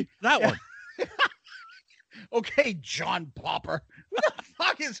that way. That one. Okay, John Popper. What the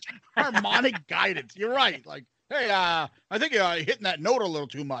fuck is harmonic guidance? You're right. Like, hey, I think you're hitting that note a little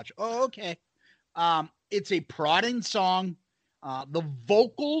too much. Oh, okay. It's a prodding song. The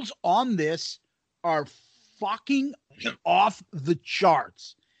vocals on this are fucking off the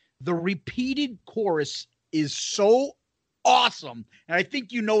charts. The repeated chorus is so awesome. And I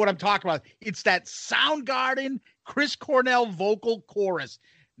think you know what I'm talking about. It's that Soundgarden Chris Cornell vocal chorus.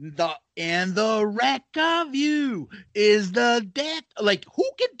 The wreck of you is the death. Like, who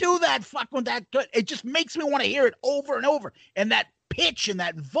can do that fucking that good? It just makes me want to hear it over and over. And that pitch and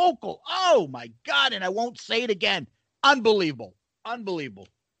that vocal. Oh my God. And I won't say it again. Unbelievable.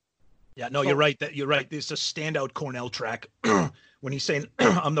 Yeah, no, you're right. You're right. This is a standout Cornell track. When he's saying,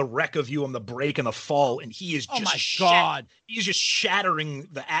 I'm the wreck of you, I'm the break and the fall. And he is just, God. He's just shattering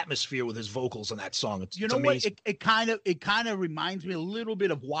the atmosphere with his vocals in that song. It's amazing. What? It kind of reminds me a little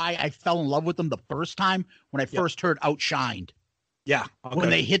bit of why I fell in love with them the first time when I first heard Outshined. Yeah. Okay. When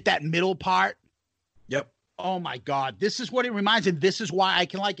they hit that middle part. Yep. Oh my God. This is what it reminds me. This is why I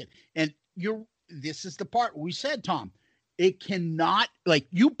can like it. And this is the part we said, Tom, it cannot, like,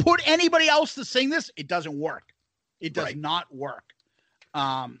 you put anybody else to sing this, it doesn't work. It does not work.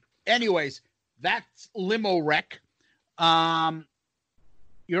 Anyways, that's Limo Wreck.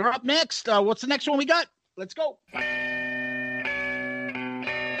 You're up next. What's the next one we got? Let's go.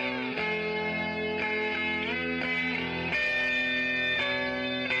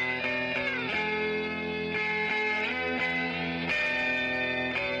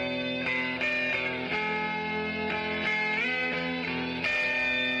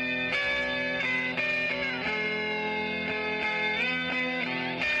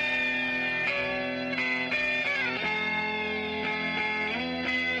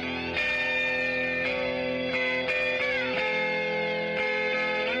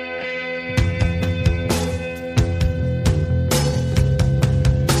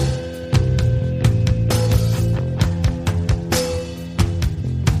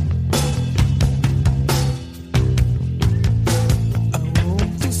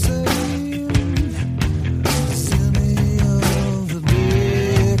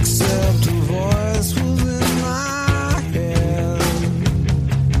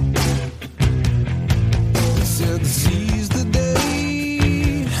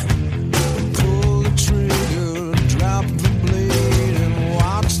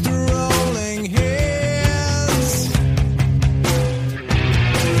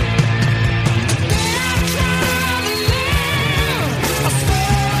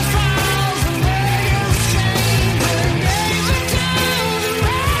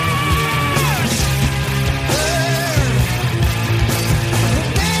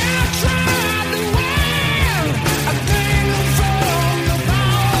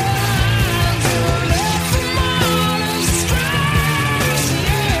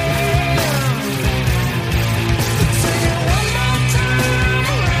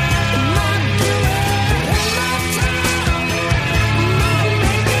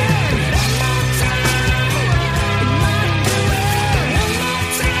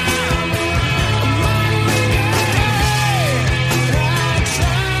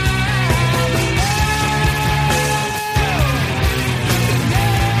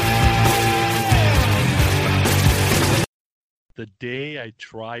 I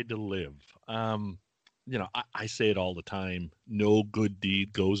tried to live. You know, I say it all the time. No good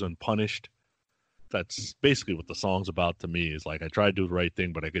deed goes unpunished. That's basically what the song's about to me. Is like I try to do the right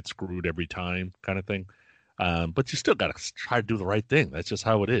thing, but I get screwed every time, kind of thing. But you still got to try to do the right thing. That's just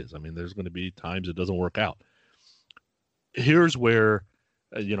how it is. I mean, there's going to be times it doesn't work out. Here's where,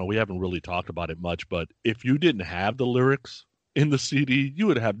 you know, we haven't really talked about it much, but if you didn't have the lyrics in the CD, you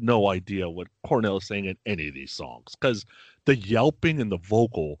would have no idea what Cornell is saying in any of these songs, because the yelping and the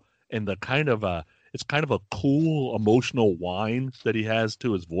vocal and the kind of it's kind of a cool emotional whine that he has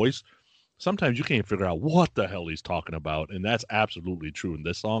to his voice. Sometimes you can't figure out what the hell he's talking about, and that's absolutely true in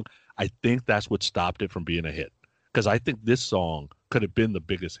this song. I think that's what stopped it from being a hit, because I think this song could have been the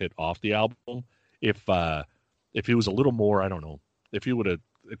biggest hit off the album if he was a little more, I don't know, if he would have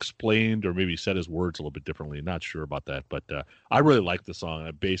explained or maybe said his words a little bit differently. Not sure about that, but I really like the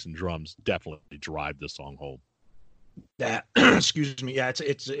song. Bass and drums definitely drive this song home. That excuse me, yeah,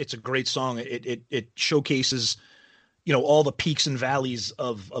 it's a great song. It showcases, you know, all the peaks and valleys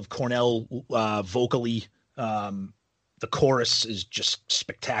of Cornell vocally. The chorus is just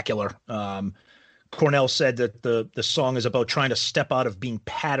spectacular. Cornell said that the song is about trying to step out of being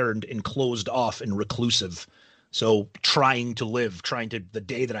patterned and closed off and reclusive. So trying to live, the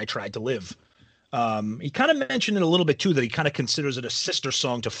day that I tried to live. He kind of mentioned it a little bit too, that he kind of considers it a sister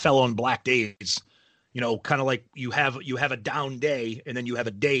song to Fell on Black Days. You know, kind of like you have a down day and then you have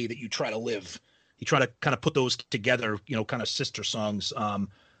a day that you try to live. You try to kind of put those together, you know, kind of sister songs.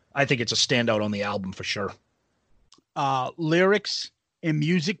 I think it's a standout on the album for sure. Lyrics and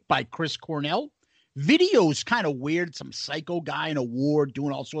music by Chris Cornell. Video's kind of weird. Some psycho guy in a ward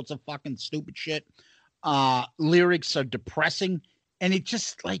doing all sorts of fucking stupid shit. Lyrics are depressing, and it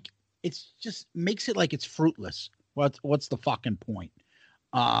just makes it like it's fruitless. What's the fucking point?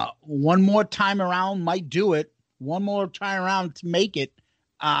 One more time around might do it. One more time around to make it.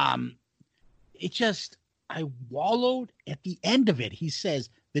 I wallowed at the end of it. He says,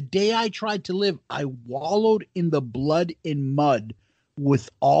 the day I tried to live, I wallowed in the blood and mud with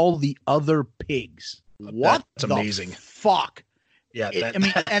all the other pigs. What? That's amazing. Fuck. Yeah. I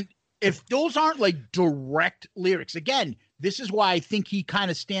mean, and if those aren't like direct lyrics, again, this is why I think he kind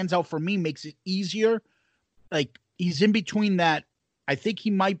of stands out for me, makes it easier. Like he's in between that. I think he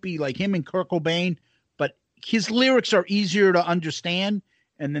might be like him and Kurt Cobain, but his lyrics are easier to understand.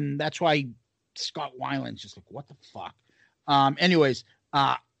 And then that's why Scott Weiland's just like, what the fuck? Anyways,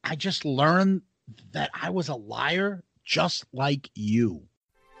 I just learned that I was a liar just like you.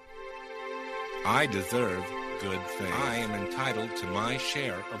 I deserve good things. I am entitled to my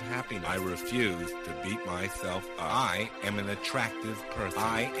share of happiness. I refuse to beat myself up. I am an attractive person.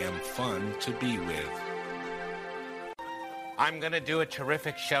 I am fun to be with. I'm going to do a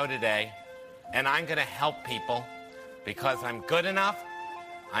terrific show today, and I'm going to help people because I'm good enough,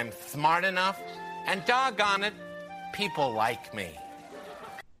 I'm smart enough, and doggone it, people like me.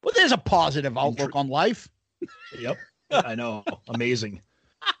 Well, there's a positive outlook on life. Yep. I know. Amazing.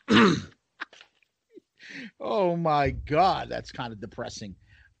 Oh my God. That's kind of depressing.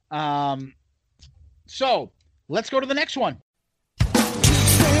 So let's go to the next one.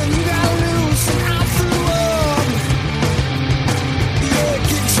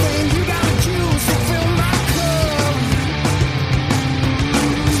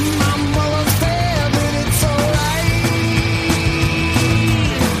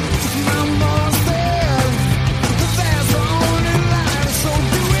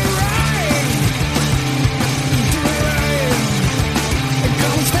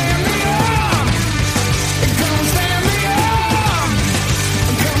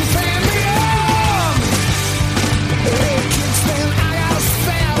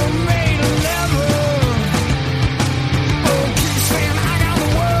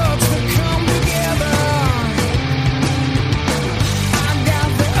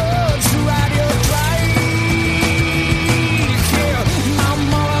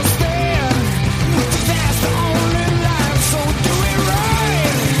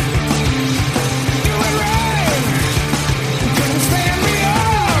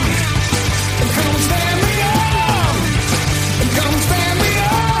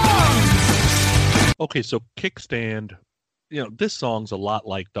 Okay, so Kickstand, you know, this song's a lot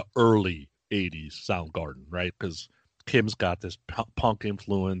like the early 80s Soundgarden, right? Because Kim's got this punk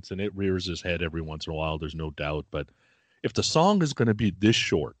influence and it rears his head every once in a while, there's no doubt. But if the song is going to be this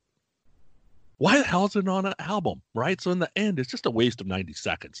short, why the hell is it on an album, right? So in the end, it's just a waste of 90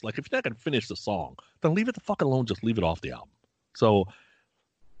 seconds. Like, if you're not going to finish the song, then leave it the fuck alone, just leave it off the album. So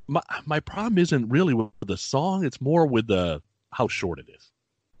my problem isn't really with the song, it's more with how short it is.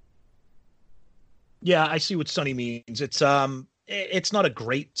 Yeah, I see what Sonny means. It's it's not a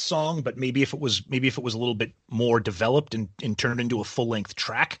great song, but maybe if it was a little bit more developed and turned into a full length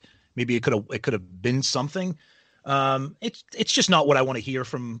track, maybe it could have been something. It's just not what I want to hear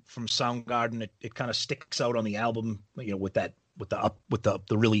from Soundgarden. It kind of sticks out on the album, with the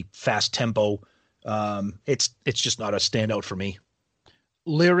really fast tempo. It's just not a standout for me.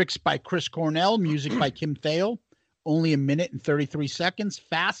 Lyrics by Chris Cornell, music by Kim Thayil. Only 1 minute and 33 seconds.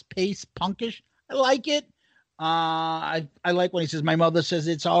 Fast paced, punkish. I like it. I like when he says, "My mother says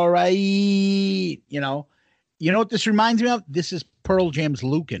it's all right." You know what this reminds me of? This is Pearl Jam's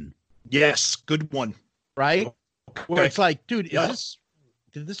 "Lukin." Yes, good one. Right? Okay. Where it's like, dude,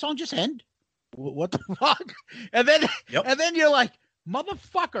 did this song just end? What the fuck? And then you're like,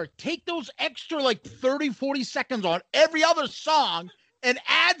 motherfucker, take those extra 30, 40 seconds on every other song and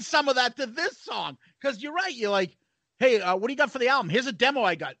add some of that to this song. Because you're right. You're like, hey, what do you got for the album? Here's a demo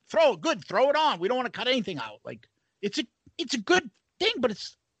I got. Throw it on. We don't want to cut anything out. It's a good thing, but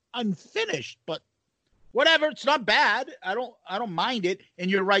it's unfinished. But whatever, it's not bad. I don't mind it. And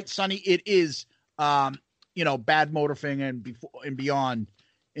you're right, Sonny. It is, Bad Motorfinger and before and beyond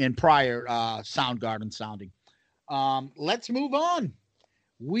and prior Soundgarden sounding. Let's move on.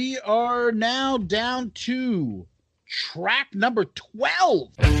 We are now down to track number 12.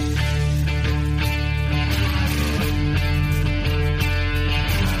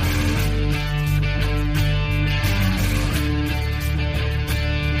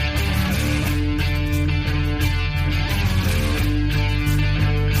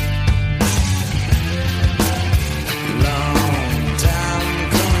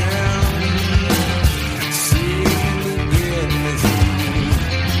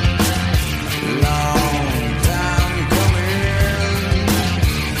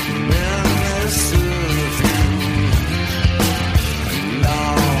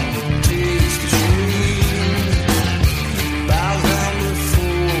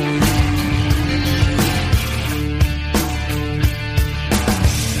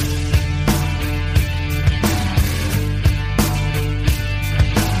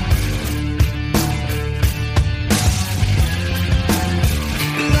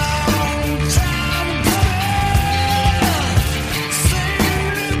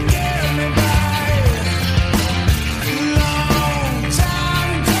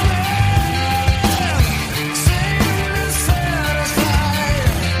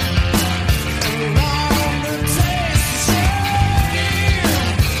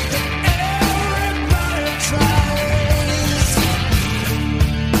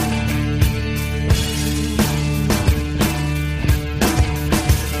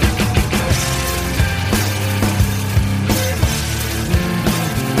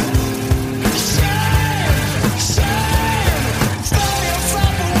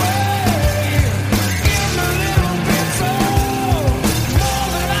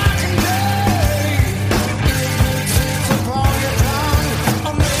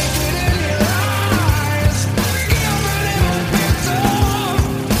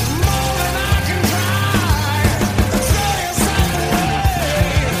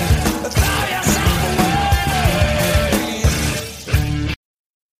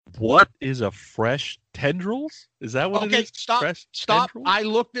 What is a fresh tendrils? Is that what it is? Stop. Tendrils? I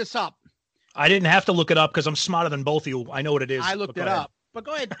looked this up. I didn't have to look it up because I'm smarter than both of you. I know what it is. I looked it up. But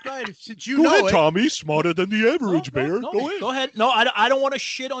go ahead. Since you go know ahead, it. Tommy. Smarter than the average bear. Go ahead. No, I don't want to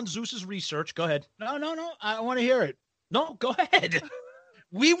shit on Zeus's research. Go ahead. No. I want to hear it. No, go ahead.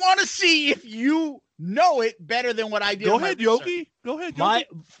 We want to see if you know it better than what I did. Go ahead, Yogi. Go ahead. Yogi.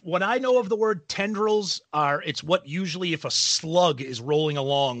 What I know of the word tendrils it's what usually if a slug is rolling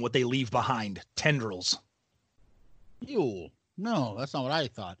along, what they leave behind. Tendrils. Ew. No, that's not what I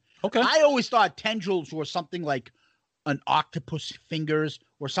thought. Okay. I always thought tendrils were something like an octopus fingers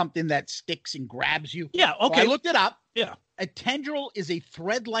or something that sticks and grabs you. Yeah, okay. So I looked it up. Yeah. A tendril is a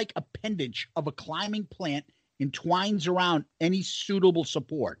thread-like appendage of a climbing plant entwines around any suitable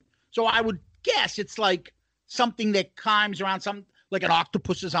support. So I would guess it's like something that climbs around like an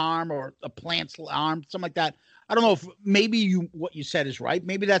octopus's arm or a plant's arm, something like that. I don't know if maybe what you said is right.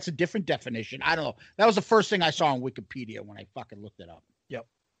 Maybe that's a different definition. I don't know. That was the first thing I saw on Wikipedia when I fucking looked it up. Yep.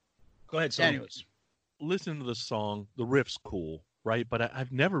 Go ahead, Sonny. Anyways. Listen to the song. The riff's cool, right? But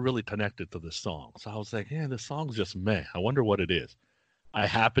I've never really connected to the song. So I was like, the song's just meh. I wonder what it is. I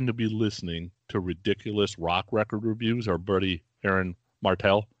happen to be listening to ridiculous rock record reviews, our buddy Aaron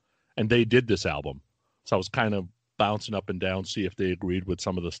Martell, and they did this album. So I was kind of bouncing up and down, see if they agreed with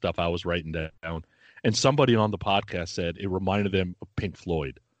some of the stuff I was writing down. And somebody on the podcast said it reminded them of Pink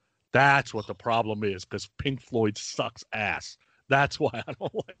Floyd. That's what the problem is, because Pink Floyd sucks ass. That's why I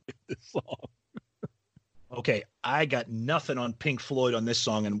don't like this song. Okay, I got nothing on Pink Floyd on this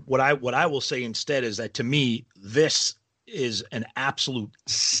song, and what I will say instead is that to me, this is an absolute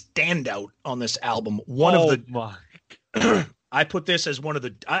standout on this album. I put this as one of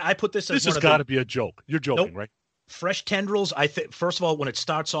the. I put this as this has got to be a joke. You're joking, right? Fresh Tendrils. I think first of all, when it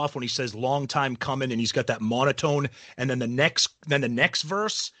starts off, when he says "long time coming" and he's got that monotone, and then the next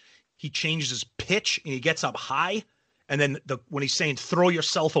verse, he changes his pitch and he gets up high, and then when he's saying "throw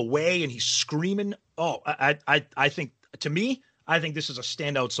yourself away" and he's screaming. Oh, I think to me, I think this is a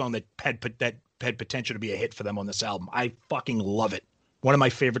standout song that had potential to be a hit for them on this album. I fucking love it. One of my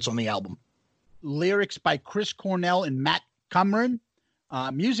favorites on the album. Lyrics by Chris Cornell and Matt Cameron.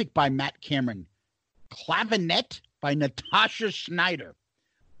 Music by Matt Cameron. Clavinet by Natasha Schneider.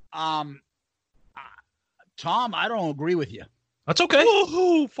 Tom, I don't agree with you. That's okay.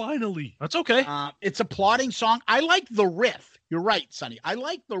 Woohoo, finally. That's okay. It's a plotting song. I like the riff. You're right, Sonny. I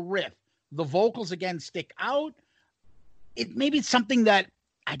like the riff. The vocals again stick out. Maybe it's something that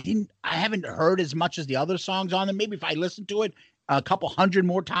I haven't heard as much as the other songs on it. Maybe if I listen to it a couple hundred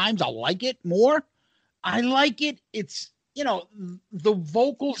more times, I'll like it more. I like it. It's, the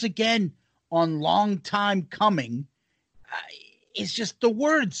vocals again on Long Time Coming. It's just the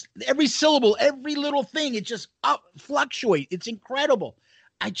words, every syllable, every little thing. It just fluctuate. It's incredible.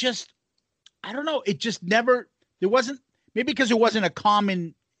 I don't know. It just never, maybe because it wasn't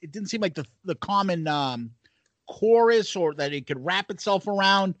it didn't seem like the common chorus or that it could wrap itself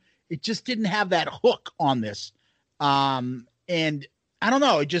around. It just didn't have that hook on this. And I don't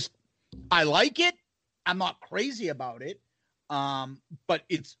know. I like it. I'm not crazy about it. But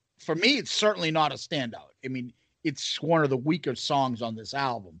for me, it's certainly not a standout. I mean, it's one of the weaker songs on this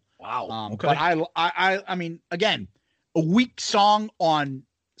album. Wow. Okay. But I mean, again, a weak song on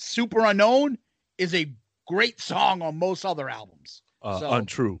Super Unknown is a great song on most other albums.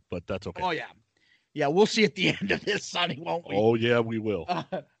 Untrue, but that's okay. Oh, yeah. Yeah, we'll see at the end of this, Sonny, won't we? Oh, yeah, we will. All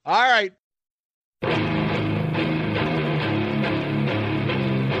right.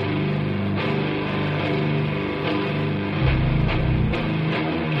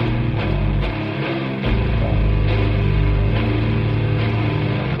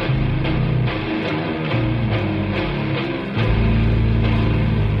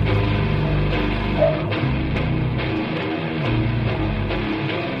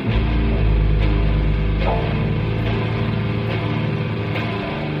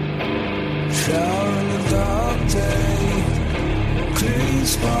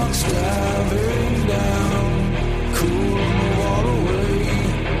 Sparks diving down, cool on the waterway,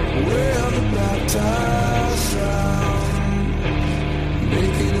 where the baptized drown,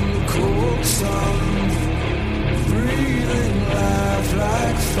 naked in the cold sun, breathing life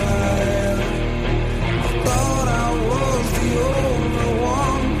like fire. I thought I was the only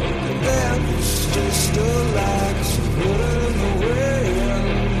one, but that was just a lie, 'cause I heard it in the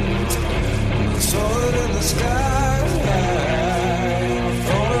wind, and I saw it in the sky.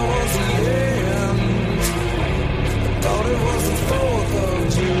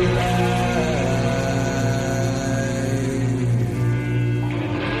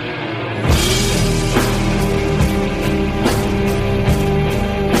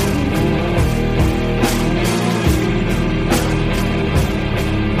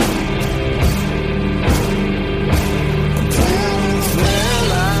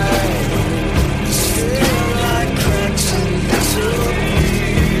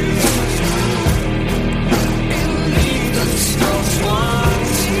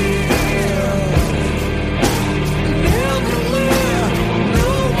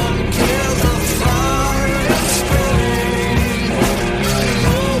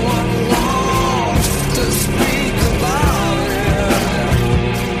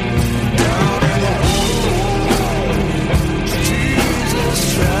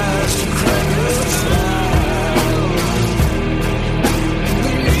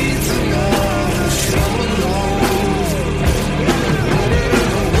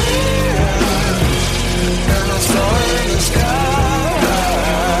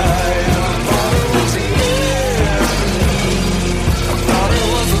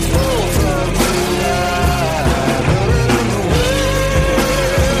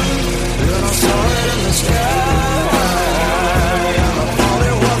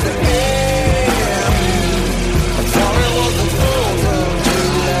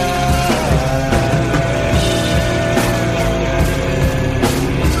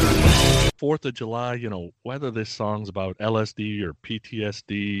 Of July, whether this song's about LSD or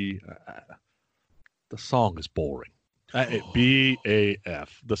PTSD, the song is boring. BAF.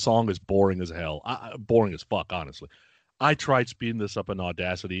 The song is boring as hell. Boring as fuck, honestly. I tried speeding this up in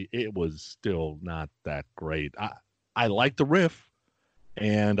Audacity. It was still not that great. I like the riff,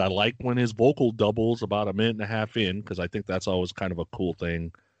 and I like when his vocal doubles about a minute and a half in, because I think that's always kind of a cool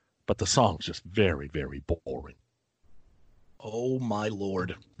thing. But the song's just very, very boring. Oh, my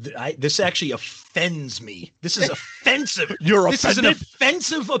Lord. This actually offends me. This is offensive. You're This offended? is an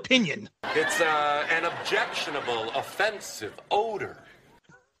offensive opinion. It's an objectionable, offensive odor.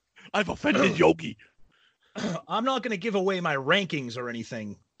 I've offended Yogi. I'm not going to give away my rankings or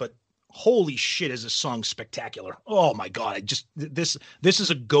anything, but holy shit, is this song spectacular. Oh, my God. This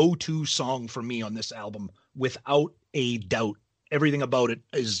is a go-to song for me on this album, without a doubt. Everything about it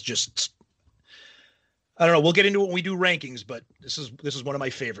is just... I don't know. We'll get into it when we do rankings, but this is one of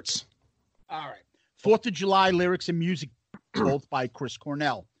my favorites. All right. 4th of July lyrics and music, both by Chris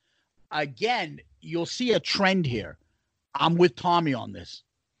Cornell. Again, you'll see a trend here. I'm with Tommy on this.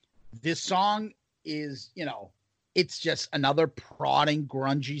 This song is, it's just another prodding,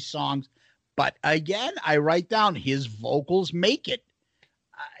 grungy song. But again, I write down his vocals make it.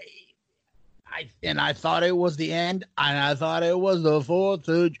 I thought it was the end, and I thought it was the 4th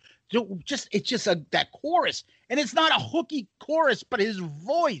of It's just that chorus, and it's not a hooky chorus, but his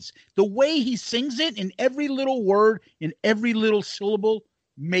voice, the way he sings it in every little word, in every little syllable,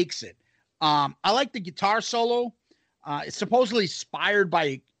 makes it. I like the guitar solo. It's supposedly inspired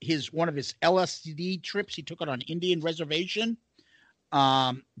by one of his LSD trips he took on an Indian reservation.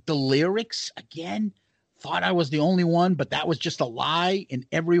 The lyrics, again, thought I was the only one, but that was just a lie. And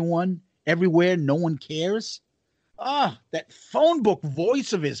everywhere, no one cares. That phone book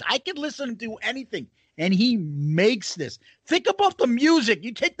voice of his. I could listen to anything, and he makes this. Think about the music.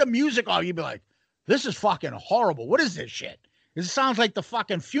 You take the music off, you'd be like, this is fucking horrible. What is this shit? It sounds like the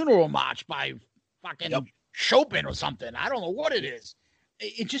fucking funeral march by fucking Chopin or something. I don't know what it is.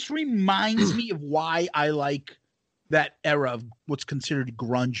 It just reminds me of why I like that era of what's considered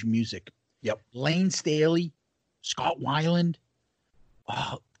grunge music. Yep. Lane Staley, Scott Weiland,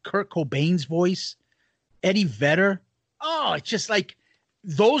 Kurt Cobain's voice, Eddie Vedder. Oh, it's just like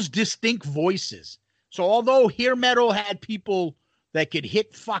those distinct voices. So although hair metal had people that could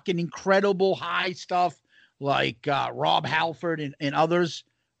hit fucking incredible high stuff like Rob Halford and others,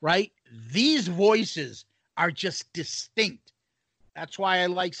 right? These voices are just distinct. That's why I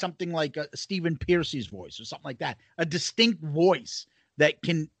like something like Stephen Pearcy's voice or something like that. A distinct voice that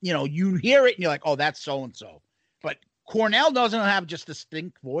can, you hear it and you're like, oh, that's so-and-so. But Cornell doesn't have just a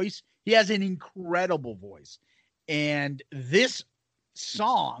distinct voice. He has an incredible voice. And this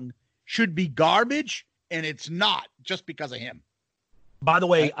song should be garbage, and it's not just because of him. By the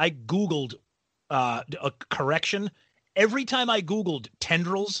way, I Googled a correction. Every time I Googled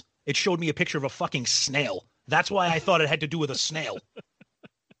tendrils, it showed me a picture of a fucking snail. That's why I thought it had to do with a snail.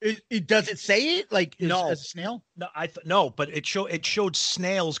 Does it say it like no, as a snail? No, no, but it showed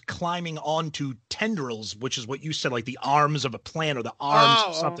snails climbing onto tendrils, which is what you said, like the arms of a plant or the arms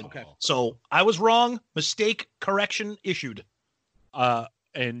of something. Okay. So I was wrong. Mistake, correction issued.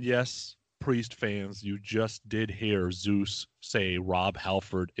 And yes, Priest fans, you just did hear Zeus say Rob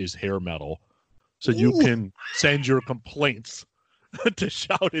Halford is hair metal. So you can send your complaints to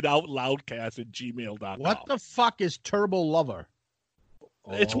shoutitoutloudcast@gmail.com. What the fuck is Turbo Lover?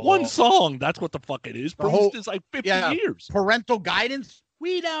 It's one song. That's what the fuck it is. Priest is like 50 years. Parental guidance.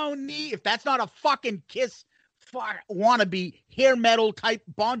 We don't need, if that's not a fucking Kiss wannabe hair metal type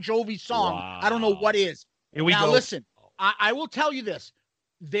Bon Jovi song, I don't know what is. Here we now, go. Listen, I will tell you this.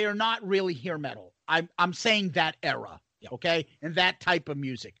 They're not really hair metal. I'm saying that era, okay? And that type of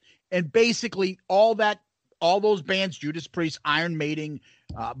music. And basically all those bands, Judas Priest, Iron Maiden,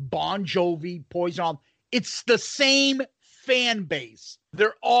 Bon Jovi, Poison, it's the same fan base.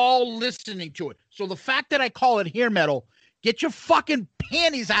 They're all listening to it. So the fact that I call it hair metal, get your fucking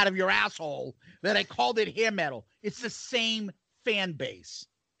panties out of your asshole that I called it hair metal. It's the same fan base.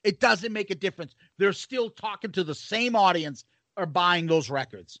 It doesn't make a difference. They're still talking to the same audience or buying those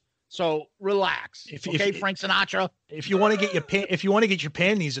records. So relax. Frank Sinatra. If you want to get your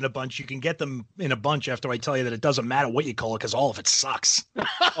panties in a bunch, you can get them in a bunch after I tell you that it doesn't matter what you call it because all of it sucks.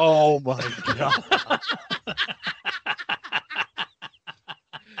 Oh my God.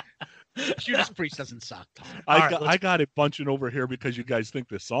 Judas Priest doesn't suck. I got it bunching over here because you guys think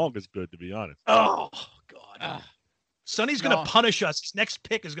this song is good, to be honest. Oh, God. Sonny's going to punish us. His next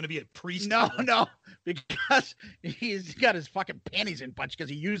pick is going to be a Priest. No, because he's got his fucking panties in bunch because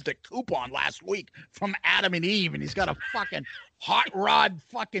he used a coupon last week from Adam and Eve, and he's got a fucking hot rod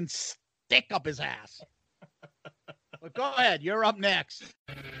fucking stick up his ass. But go ahead. You're up next.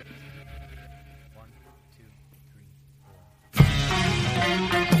 1, 2, 3,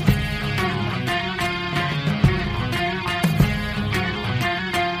 4.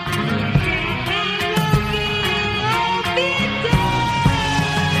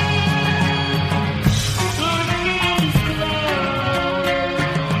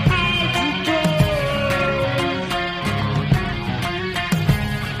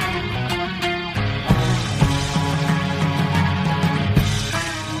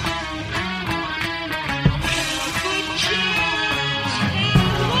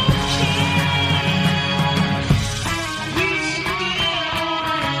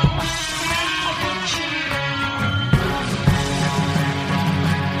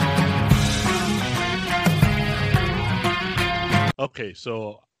 Okay,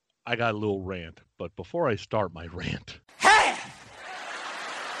 so I got a little rant, but before I start my rant.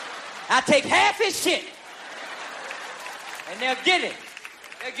 I'll take half his shit. And they'll get it.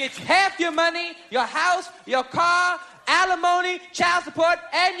 They'll get you half your money, your house, your car, alimony, child support,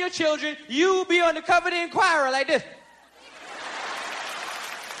 and your children. You'll be on the cover of the Inquirer like this.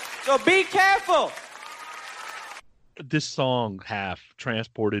 So be careful. This song, Half,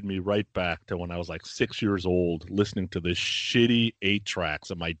 transported me right back to when I was like 6 years old, listening to this shitty 8-tracks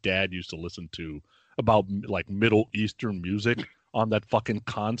that my dad used to listen to about like Middle Eastern music on that fucking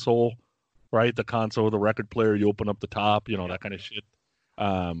console, right? The console, the record player, you open up the top, you know, that kind of shit.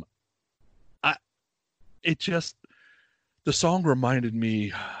 The song reminded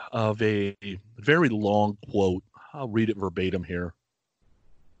me of a very long quote. I'll read it verbatim here.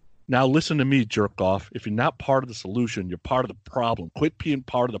 Now listen to me, jerk off. If you're not part of the solution, you're part of the problem. Quit being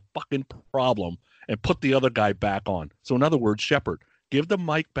part of the fucking problem and put the other guy back on. So in other words, Shepard, give the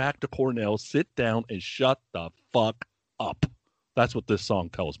mic back to Cornell, sit down, and shut the fuck up. That's what this song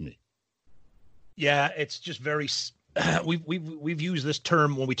tells me. Yeah, it's just very. We've used this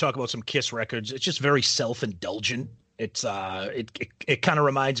term when we talk about some Kiss records. It's just very self-indulgent. It's it kind of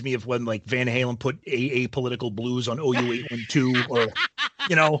reminds me of when like Van Halen put Apolitical Blues on OU812, or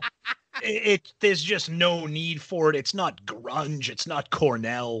you know, there's just no need for it. It's not grunge. It's not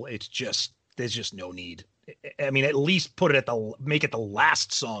Cornell. It's just there's just no need. I mean, at least make it the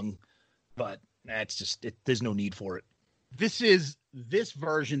last song, but that's just there's no need for it. This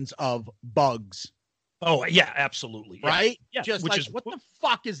version's of Bugs. Oh yeah, absolutely. Right? Yeah. Just like, what the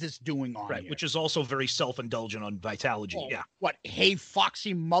fuck is this doing on here? Which is also very self-indulgent on Vitalogy. Oh, yeah. What? Hey,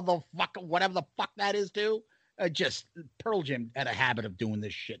 Foxy motherfucker, whatever the fuck that is, too. Just Pearl Jam had a habit of doing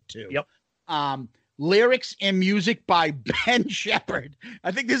this shit too. Yep. Lyrics and music by Ben Shepherd.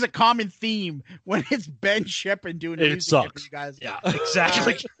 I think there's a common theme when it's Ben Shepherd doing the music. It sucks. You guys. Yeah,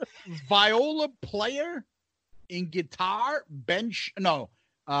 exactly. Viola player in guitar,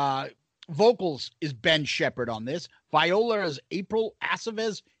 vocals is Ben Shepherd on this. Viola is April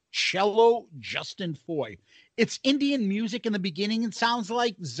Aceves. Cello, Justin Foy. It's Indian music in the beginning. It sounds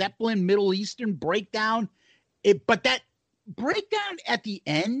like Zeppelin, Middle Eastern breakdown. But that breakdown at the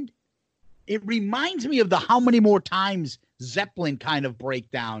end, it reminds me of the How Many More Times Zeppelin kind of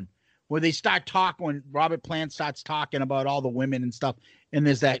breakdown, where they start talking, when Robert Plant starts talking about all the women and stuff, and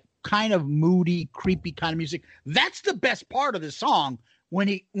there's that kind of moody, creepy kind of music. That's the best part of the song, when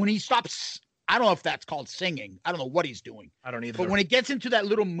he stops. I don't know if that's called singing. I don't know what he's doing. I don't either. But when it gets into that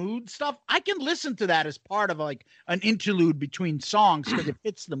little mood stuff, I can listen to that as part of like an interlude between songs because it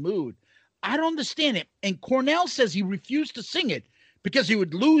fits the mood. I don't understand it. And Cornell says he refused to sing it because he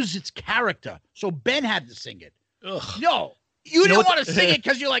would lose its character. So Ben had to sing it. Ugh. No, you didn't want to sing it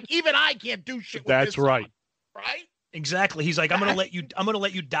because you're like, even I can't do shit with That's this right. Song, right? Exactly. He's like, I'm gonna let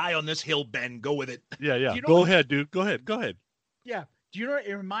you die on this hill, Ben. Go with it. Yeah. You know Go ahead, dude. Go ahead. Yeah. Do you know,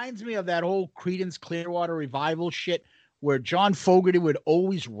 it reminds me of that whole Creedence Clearwater Revival shit where John Fogerty would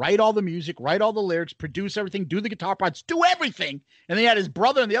always write all the music, write all the lyrics, produce everything, do the guitar parts, do everything. And they had his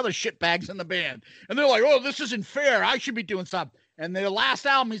brother and the other shitbags in the band. And they're like, oh, this isn't fair. I should be doing something. And their last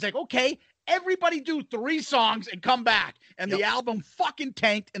album, he's like, okay, everybody do 3 songs and come back. And the album fucking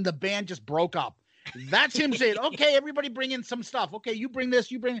tanked and the band just broke up. That's him saying, okay, everybody bring in some stuff. Okay, you bring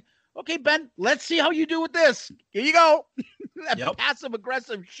this, you bring. Okay, Ben, let's see how you do with this. Here you go. That passive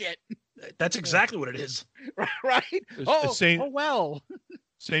aggressive shit. That's exactly what it is. Right? Well.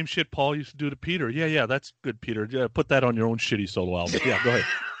 Same shit Paul used to do to Peter. Yeah, that's good, Peter. Yeah, put that on your own shitty solo album. Yeah, go ahead.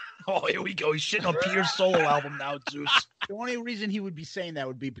 Oh, here we go. He's shitting on Peter's solo album now, Zeus. The only reason he would be saying that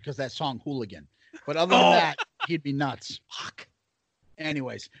would be because that song Hooligan. But other than that, he'd be nuts. Fuck.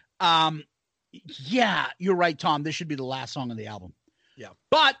 Anyways, yeah, you're right, Tom. This should be the last song on the album. Yeah.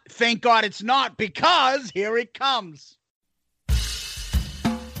 But thank God it's not, because here it comes.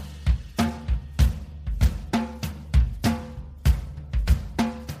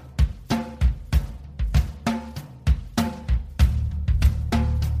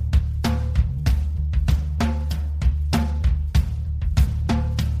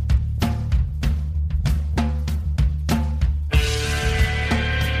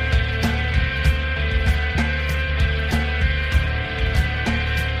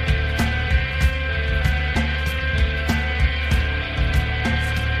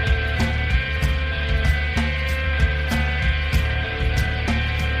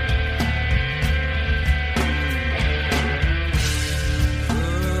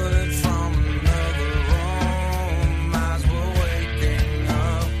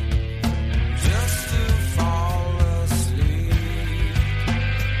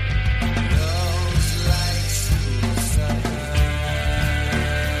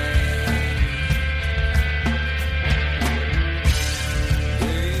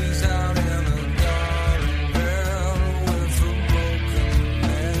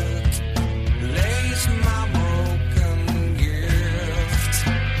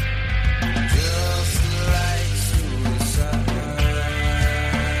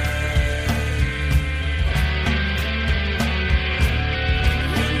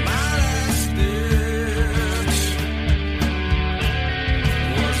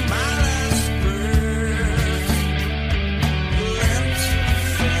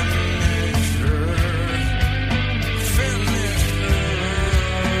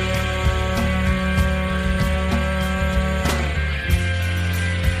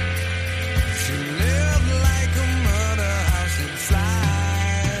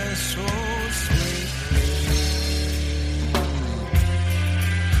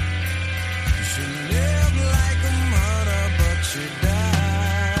 She lived like a martyr, but she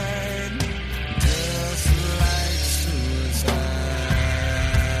died just like suicide.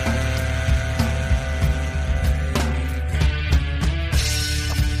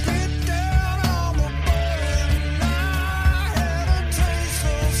 Bit down on the bullet, and I had a taste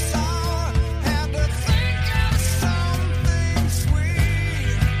so sour. Had to think of something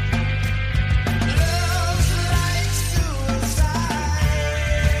sweet. Love's like suicide.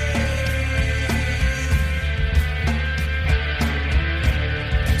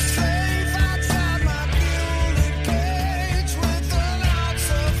 Safe outside my gilded cage with an ounce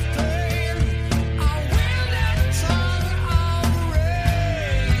of pain. I wield a tongue of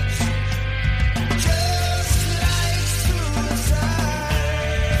rage, just like suicide.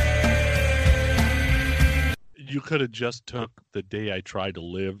 You could have just took The Day I Tried to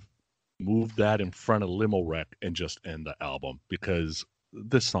Live, moved that in front of Limo Wreck, and just end the album, because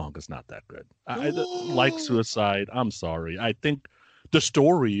this song is not that good. Like Suicide, I'm sorry. I think the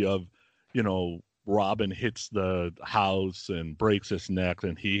story of, Robin hits the house and breaks his neck,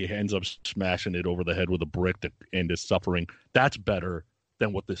 and he ends up smashing it over the head with a brick to end his suffering, that's better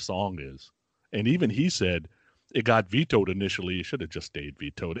than what this song is. And even he said it got vetoed initially. It should have just stayed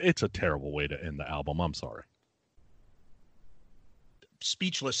vetoed. It's a terrible way to end the album. I'm sorry.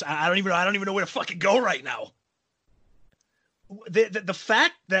 Speechless. I don't even know where to fucking go right now. The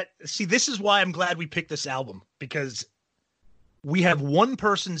fact that, see, this is why I'm glad we picked this album, because we have one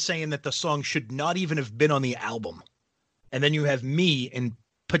person saying that the song should not even have been on the album, and then you have me and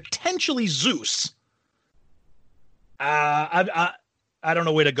potentially Zeus. I don't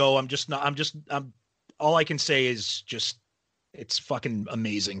know where to go. I'm all I can say is just it's fucking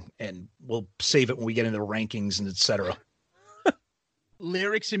amazing, and we'll save it when we get into the rankings and etc.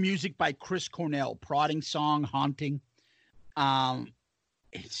 Lyrics and music by Chris Cornell. Prodding song, Haunting.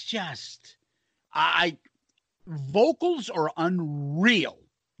 It's just, vocals are unreal.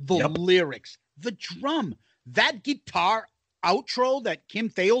 The lyrics, the drum, that guitar outro that Kim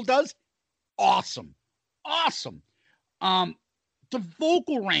Thayil does, awesome. The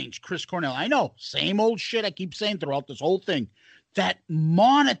vocal range, Chris Cornell. I know, same old shit I keep saying throughout this whole thing. That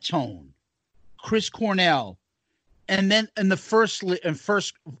monotone, Chris Cornell. And then in the first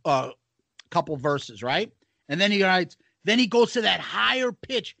couple verses, right? And then he writes, then he goes to that higher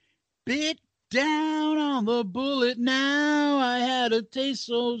pitch. Bit down on the bullet now. I had a taste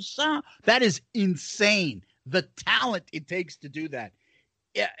so sour. That is insane. The talent it takes to do that.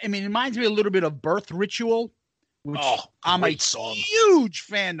 Yeah, I mean, it reminds me a little bit of Birth Ritual, which I'm a song. Huge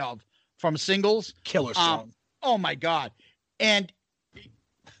fan of from Singles. Killer song. Oh my God. And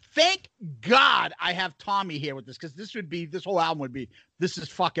thank God I have Tommy here with this, because this whole album would be, this is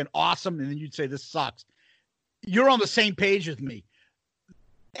fucking awesome. And then you'd say, this sucks. You're on the same page with me.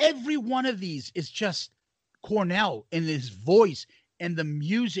 Every one of these is just Cornell and his voice and the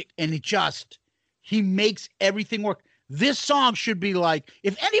music. And he makes everything work. This song should be like,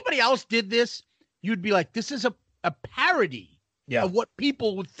 if anybody else did this, you'd be like, this is a parody of what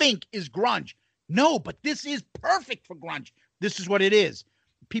people would think is grunge. No, but this is perfect for grunge. This is what it is.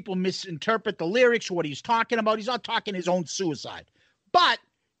 People misinterpret the lyrics, what he's talking about. He's not talking his own suicide, but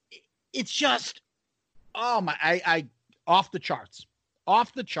it's just, off the charts.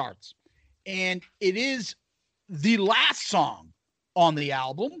 And it is the last song on the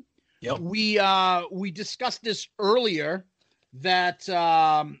album. Yep. We discussed this earlier that,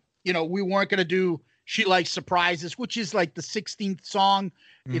 we weren't going to do She Likes Surprises, which is like the 16th song.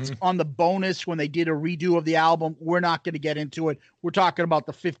 Mm-hmm. It's on the bonus when they did a redo of the album. We're not going to get into it. We're talking about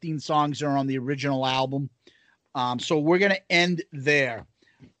the 15 songs that are on the original album. So we're going to end there.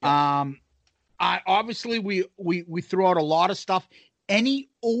 Yep. Obviously we throw out a lot of stuff. Any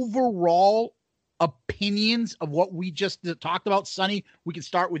overall opinions of what we just talked about, Sonny? We can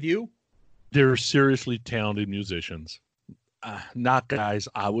start with you. They're seriously talented musicians. Not guys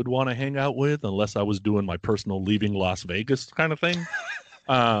I would want to hang out with unless I was doing my personal leaving Las Vegas kind of thing.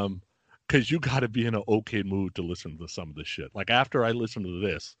 Because you got to be in an okay mood to listen to some of this shit. Like after I listened to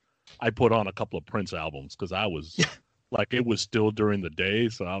this, I put on a couple of Prince albums because I was like, it was still during the day.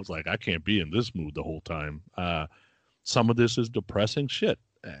 So I was like, I can't be in this mood the whole time. Some of this is depressing shit.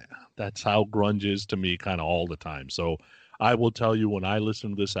 That's how grunge is to me kind of all the time. So I will tell you, when I listen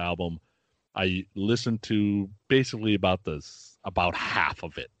to this album, I listen to basically about half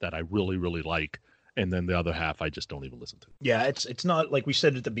of it that I really, really like. And then the other half I just don't even listen to. Yeah, it's not, like we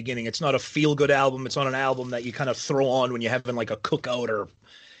said at the beginning, it's not a feel-good album. It's not an album that you kind of throw on when you're having like a cookout or,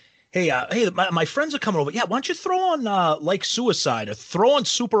 hey, my friends are coming over. Yeah, why don't you throw on Like Suicide or throw on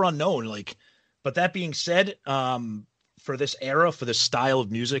Super Unknown? Like, but that being said, for this era, for this style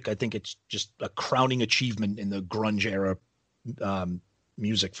of music, I think it's just a crowning achievement in the grunge era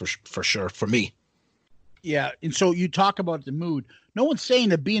music for sure for me. Yeah, and so you talk about the mood. No one's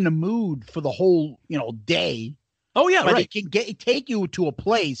saying to be in the mood for the whole, day. Oh yeah, but right. It can take you to a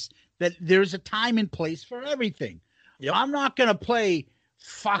place that there's a time and place for everything. Yep. I'm not gonna play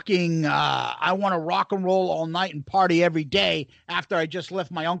fucking. I want to rock and roll all night and party every day after I just left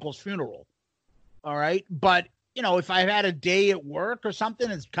my uncle's funeral. All right, but if I've had a day at work or something,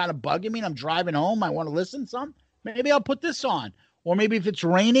 it's kind of bugging me, and I'm driving home, I want to listen to some. Maybe I'll put this on, or maybe if it's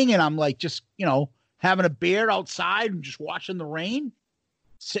raining and I'm like just having a beer outside and just watching the rain,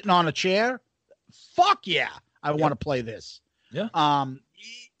 sitting on a chair. Fuck yeah. I want to play this. Yeah.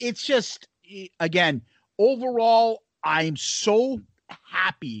 It's just, again, overall, I'm so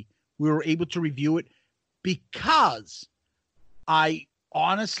happy we were able to review it because I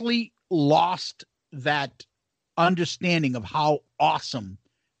honestly lost that understanding of how awesome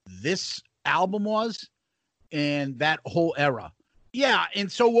this album was and that whole era. Yeah.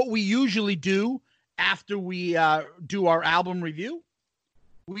 And so what we usually do after we do our album review,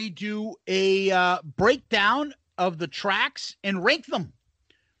 we do a breakdown of the tracks and rank them.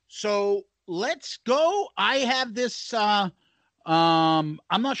 So let's go. I have this. I'm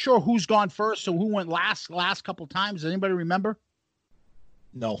not sure who's gone first. So who went last couple times? Does anybody remember?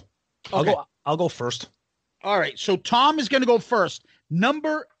 No. Okay. I'll go first. All right. So Tom is going to go first.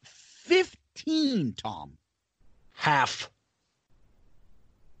 Number 15, Tom. Half.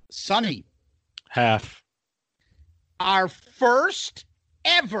 Sonny. Half. Our first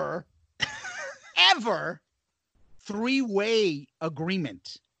ever three-way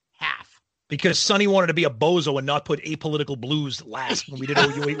agreement. Half. Because Sonny wanted to be a bozo and not put Apolitical Blues last when we did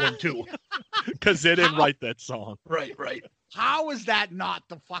OU 812. Because they didn't write that song. Right. How is that not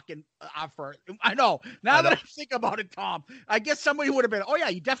the fucking first? I know. Now that I think about it, Tom, I guess somebody would have been, oh, yeah,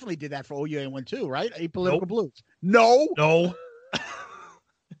 you definitely did that for OU 812, right? Apolitical Blues. No.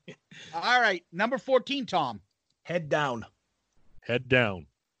 All right. Number 14, Tom. Head down. Head down.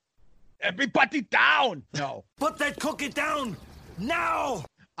 Everybody down. No. Put that cookie down now.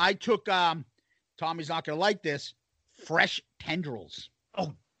 I took, Tommy's not going to like this, Fresh Tendrils.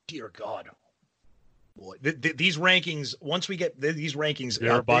 Oh, dear God. Boy, these rankings, once we get these rankings,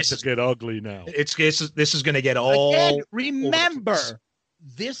 they're about to get ugly now. This is going to get all. Again, remember,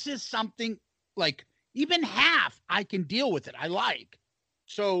 this is something like even half I can deal with it. I like.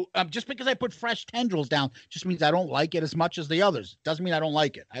 So just because I put Fresh Tendrils down just means I don't like it as much as the others. Doesn't mean I don't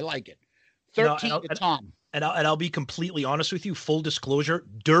like it. I like it. 13 to Tom. And I'll be completely honest with you. Full disclosure,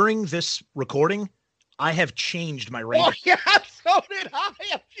 during this recording, I have changed my rating. Oh, yeah, so did I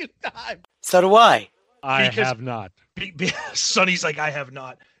a few times. So do I. I have not. Sonny's like, I have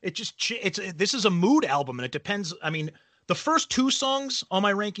not. This is a mood album, and it depends. I mean, the first two songs on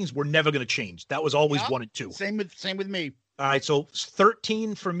my rankings were never going to change. That was always 1 and 2. Same with me. All right, so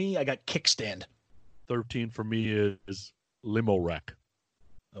 13 for me, I got Kickstand. 13 for me is Limo Wreck.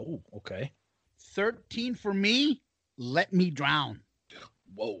 Oh, okay. 13 for me, Let Me Drown.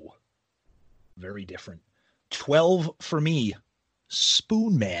 Whoa. Very different. 12 for me,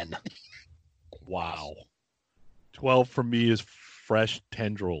 Spoon Man. Wow. 12 for me is Fresh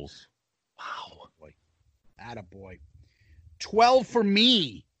Tendrils. Wow. Attaboy. 12 for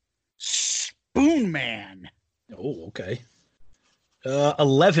me, Spoon Man. Oh, okay.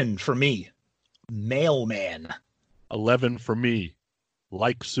 11 for me, Mailman. 11 for me,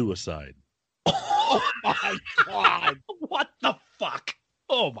 Like Suicide. Oh my God. What the fuck?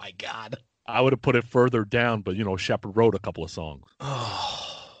 Oh my God. I would have put it further down, but Shepard wrote a couple of songs.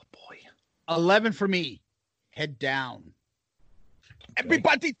 Oh boy. 11 for me, Head Down.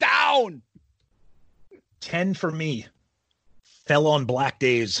 Everybody down. 10 for me, Fell on Black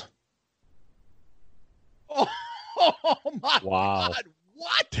Days. Oh my God.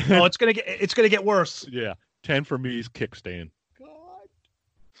 What? Oh, it's gonna get worse. Yeah. 10 for me is Kickstand. God.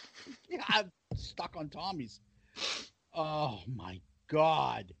 Yeah, I'm stuck on Tommy's. Oh my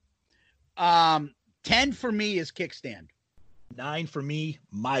God. 10 for me is Kickstand. 9 for me,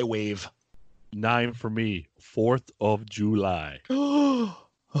 My Wave. 9 for me, 4th of July. Oh.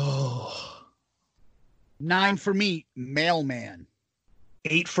 9 for me, Mailman.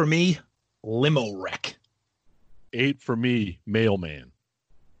 8 for me, Limo Wreck. 8 for me, Mailman.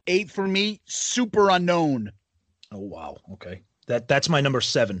 8 for me, Super Unknown. Oh wow. Okay. That's my number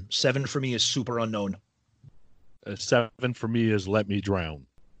 7. 7 for me is Super Unknown. 7 for me is Let Me Drown.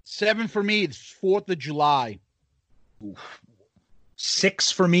 7 for me is 4th of July. Oof.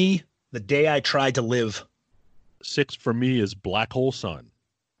 6 for me, The Day I Tried to Live. 6 for me is Black Hole Sun.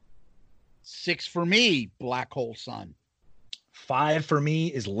 6 for me, Black Hole Sun. 5 for me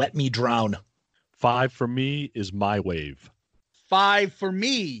is Let Me Drown. 5 for me is My Wave. 5 for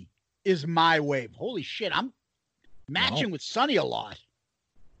me is My Wave. Holy shit, I'm matching with Sonny a lot.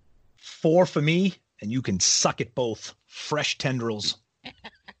 4 for me, and you can suck it both. Fresh Tendrils.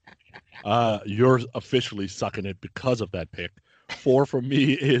 You're officially sucking it because of that pick. 4 for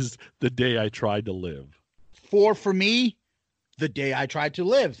me is The Day I Tried to Live. 4 for me, The Day I Tried to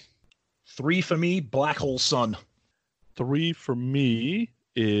Live. 3 for me, Black Hole Sun. 3 for me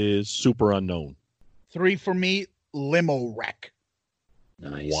is Super Unknown. 3 for me, Limo Wreck.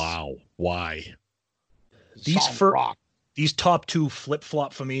 Nice. Wow. Why? These top 2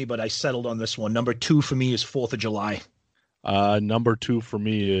 flip-flop for me, but I settled on this one. Number 2 for me is 4th of July. Number 2 for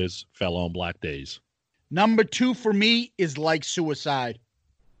me is Fell on Black Days. Number 2 for me is Like Suicide.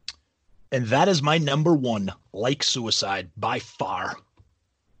 And that is my number 1, Like Suicide, by far.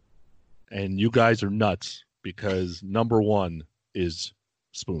 And you guys are nuts because number 1 is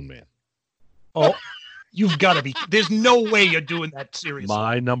Spoon Man. Oh, you've got to be. There's no way you're doing that seriously.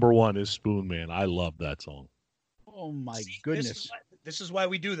 My number 1 is Spoon Man. I love that song. Oh, my goodness. This is why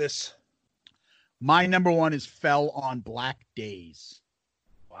we do this. My number 1 is Fell on Black Days.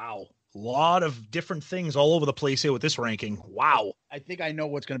 Wow. A lot of different things all over the place here with this ranking. Wow. I think I know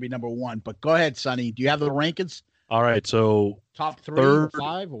what's going to be number 1, but go ahead, Sonny. Do you have the rankings? All right, so top 3, third,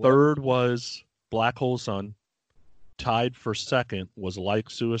 5? Third was Black Hole Sun. Tied for second was Like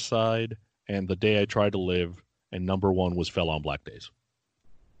Suicide and The Day I Tried to Live. And number 1 was Fell on Black Days.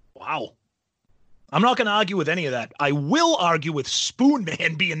 Wow. I'm not going to argue with any of that. I will argue with Spoon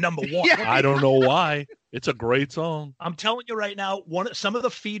Man being number 1. Yeah. I don't know why. It's a great song. I'm telling you right now, some of the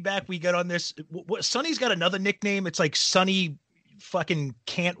feedback we get on this, Sonny's got another nickname. It's like Sonny fucking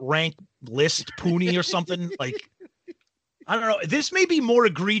can't rank list Pooney or something. Like, I don't know. This may be more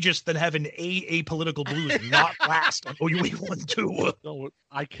egregious than having apolitical blues not last on OUA 1-2. No,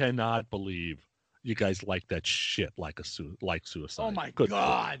 I cannot believe you guys like that shit like Suicide. Oh, my Good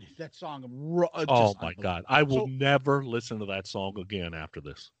God. That song. Oh, my God. I will never listen to that song again after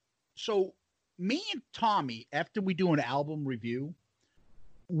this. So me and Tommy, after we do an album review,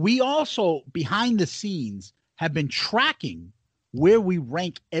 we also, behind the scenes, have been tracking where we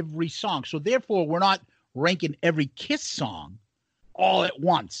rank every song. So therefore, we're not ranking every Kiss song all at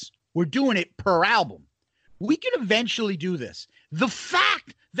once. We're doing it per album. We can eventually do this. The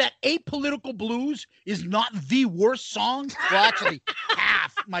fact that Apolitical Blues is not the worst song, well, actually,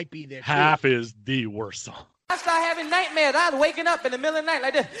 half might be there. Half is the worst song. I started having nightmares. I was waking up in the middle of the night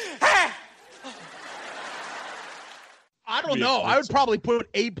like this. Ah! I don't know. I would probably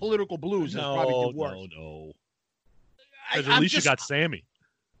put Apolitical Blues as probably the worst. No. At least you got Sammy.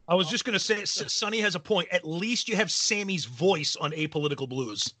 I was just going to say, Sonny has a point. At least you have Sammy's voice on Apolitical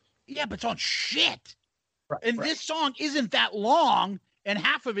Blues. Yeah, but it's on shit. Right, and this song isn't that long, and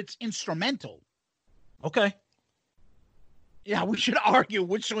half of it's instrumental. Okay. Yeah, we should argue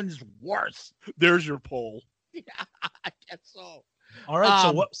which one's worse. There's your poll. Yeah, I guess so. All right,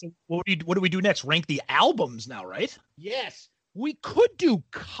 so what do we do next? Rank the albums now, right? Yes. We could do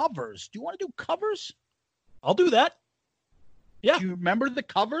covers. Do you want to do covers? I'll do that. Yeah. Do you remember the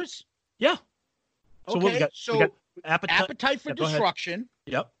covers? Yeah. So okay, we got Appetite for Destruction.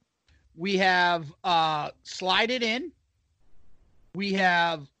 Yep. We have Slide It In. We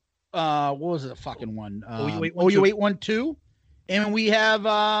have what was the fucking one? OU812. And we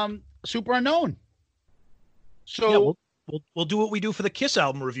have Super Unknown. So yeah, we'll do what we do for the Kiss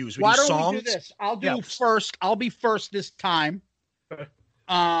album reviews. We why do don't songs. we do this? I'll do first. I'll be first this time.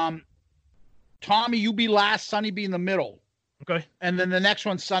 Tommy, you be last. Sonny be in the middle. Okay. And then the next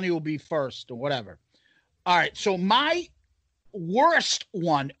one, Sonny will be first or whatever. All right. So my worst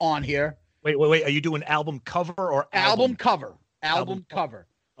one on here. Wait. Are you doing album cover or album cover? Album cover.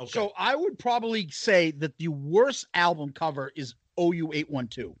 Okay. So I would probably say that the worst album cover is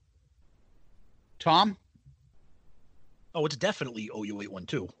OU812. Tom? Oh, it's definitely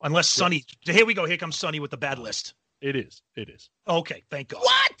OU812. Unless Sonny. Here we go. Here comes Sonny with the bad list. It is. Okay. Thank God.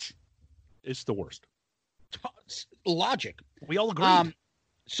 What? It's the worst. Logic. We all agree.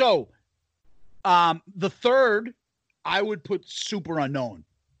 The third, I would put Super Unknown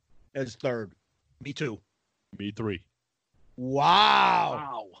as third. Me too. Me 3.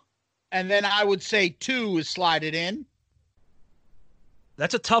 Wow. And then I would say 2 is Slide It In.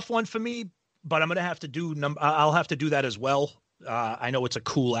 That's a tough one for me, but I'm gonna have to do. I'll have to do that as well. I know it's a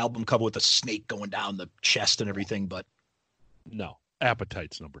cool album cover with a snake going down the chest and everything, but no,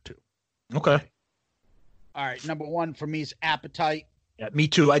 Appetite's number 2. Okay. All right, number 1 for me is Appetite. Yeah, me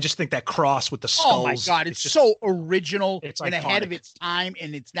too. I just think that cross with the skulls. Oh my God, it's just so original and iconic. ahead of its time,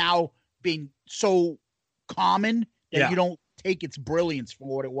 and it's now being so common that you don't take its brilliance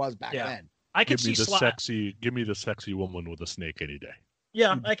for what it was back then. I could give me see give me the sexy woman with a snake any day.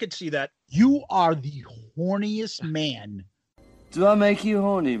 Yeah, I could see that. You are the horniest man. Do I make you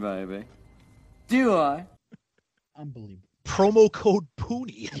horny, baby? Do I? Unbelievable. Promo code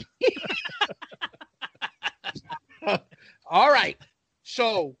Poonie. All right.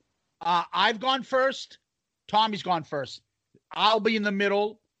 So I've gone first. Tommy's gone first. I'll be in the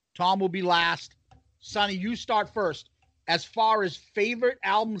middle. Tom will be last. Sonny, you start first. As far as favorite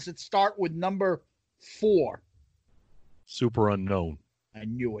albums that start with number 4. Super Unknown. I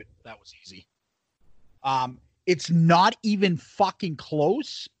knew it. That was easy. It's not even fucking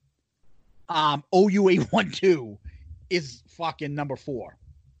close. OU812 is fucking number 4.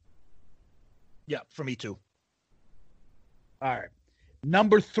 Yeah, for me too. All right.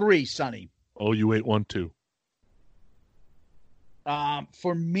 Number 3, Sonny. OU812.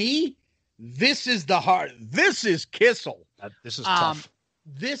 For me, this is the hard. This is Kissel. This is tough.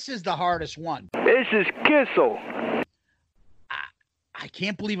 This is the hardest one. This is Kissel. I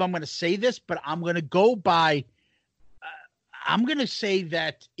can't believe I'm going to say this, but I'm going to go by. I'm going to say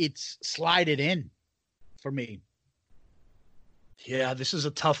that it's Slide It In for me. Yeah, this is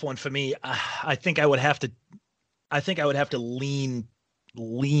a tough one for me. I think I would have to. I think I would have to lean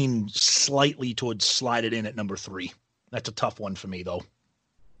slightly towards Slide It In at number 3. That's a tough one for me, though.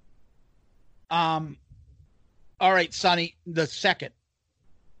 All right, Sonny, the second.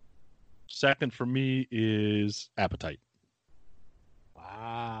 Second for me is Appetite.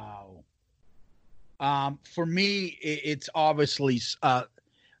 Wow. For me, it's obviously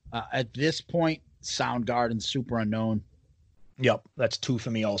at this point, Soundgarden, Super Unknown. Yep, that's 2 for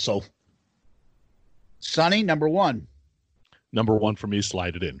me also. Sonny, number 1. Number 1 for me,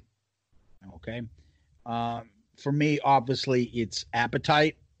 Slide It In. Okay. For me, obviously, it's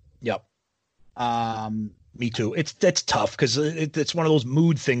Appetite. Yep. Me too. It's tough because it's one of those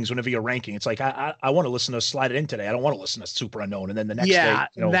mood things. Whenever you're ranking, it's like I want to listen to Slide It In today. I don't want to listen to Super Unknown, and then the next day,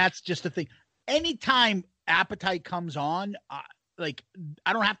 that's just the thing. Anytime Appetite comes on, like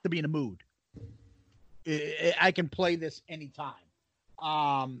I don't have to be in a mood. I can play this anytime.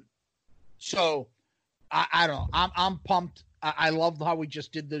 So I don't know. I'm pumped. I love how we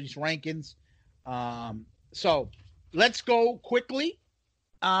just did these rankings. So let's go quickly.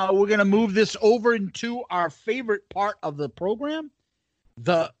 We're going to move this over into our favorite part of the program,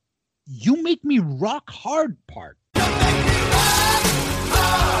 the You Make Me Rock Hard part.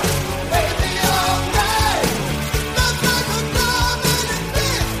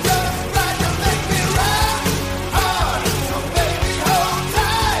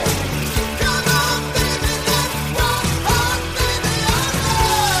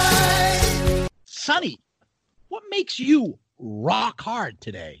 Sonny, what makes you rock hard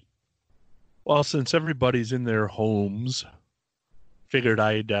today? Well, since everybody's in their homes, figured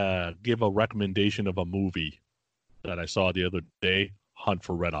I'd give a recommendation of a movie that I saw the other day, Hunt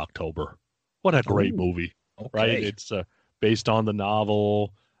for Red October. What a great movie, right? It's based on the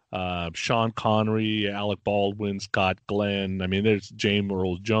novel. Sean Connery, Alec Baldwin, Scott Glenn. I mean, there's James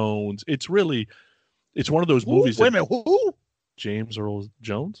Earl Jones. It's one of those movies. Wait a minute, who? James Earl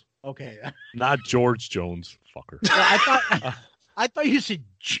Jones? Okay. Not George Jones, fucker. I thought you said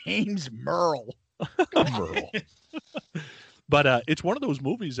James Merle. Merle. But it's one of those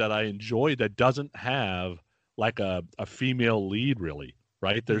movies that I enjoy that doesn't have like a female lead, really,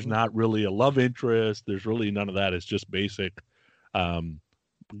 right? There's not really a love interest. There's really none of that. It's just basic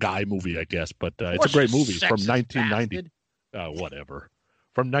guy movie, I guess. But it's a great movie from 1990. Whatever.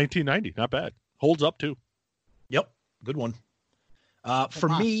 From 1990. Not bad. Holds up, too. Yep. Good one. For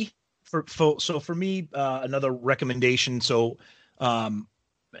me, another recommendation. So,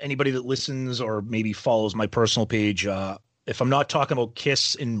 anybody that listens or maybe follows my personal page, if I'm not talking about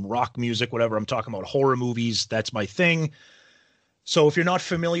Kiss and rock music, whatever, I'm talking about horror movies. That's my thing. So if you're not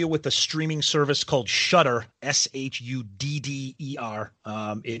familiar with the streaming service called Shudder, Shudder,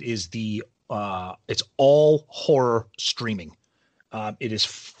 it is it's all horror streaming. It is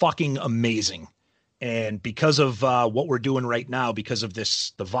fucking amazing. And because of what we're doing right now, because of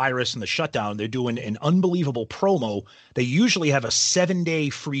the virus and the shutdown, they're doing an unbelievable promo. They usually have a 7-day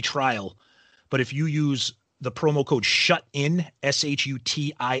free trial, but if you use the promo code SHUTIN,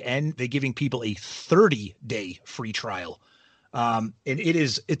 SHUTIN, they're giving people a 30-day free trial. And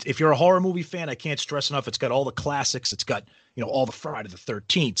if you're a horror movie fan, I can't stress enough. It's got all the classics. It's got, all the Friday the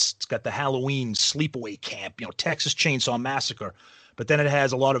 13th. It's got the Halloween sleepaway camp, Texas Chainsaw Massacre. But then it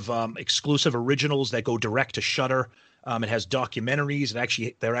has a lot of exclusive originals that go direct to Shudder. It has documentaries.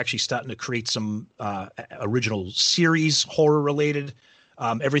 They're actually starting to create some original series, horror related.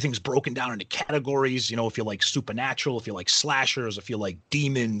 Everything's broken down into categories. You know, if you like supernatural, if you like slashers, if you like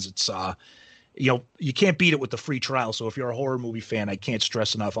demons, it's you can't beat it with the free trial. So if you're a horror movie fan, I can't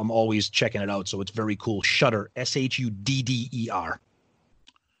stress enough, I'm always checking it out. So it's very cool. Shudder, Shudder.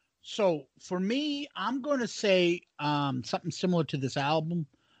 So for me, I'm going to say something similar to this album.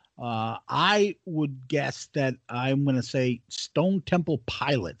 I would guess that I'm going to say Stone Temple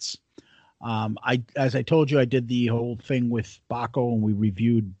Pilots. As I told you, I did the whole thing with Baco and we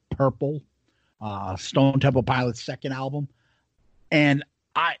reviewed Purple, Stone Temple Pilots' second album. And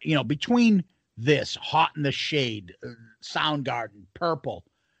between this, Hot in the Shade, Soundgarden, Purple,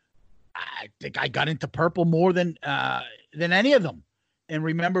 I think I got into Purple more than any of them, and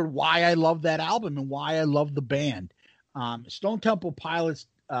remembered why I love that album and why I love the band. Stone Temple Pilots,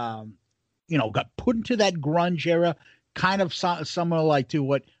 got put into that grunge era, kind of similar like to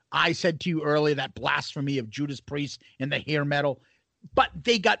what I said to you earlier, that blasphemy of Judas Priest and the hair metal, but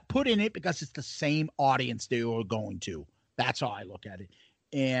they got put in it because it's the same audience they were going to. That's how I look at it.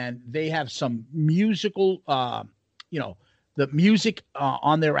 And they have some musical, the music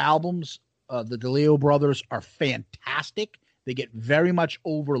on their albums, the DeLeo brothers, are fantastic. They get very much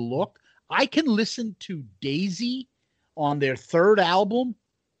overlooked. I can listen to Daisy on their third album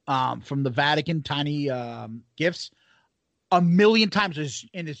from the Vatican, Tiny Gifts, a million times,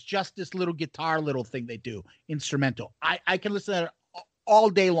 and it's just this little guitar thing they do, instrumental. I can listen to that all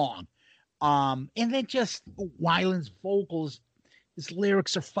day long. And then just Weiland's vocals, his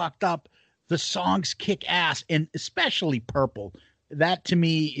lyrics are fucked up. The songs kick ass, and especially Purple. That to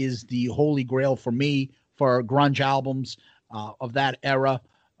me is the holy grail for me for grunge albums of that era.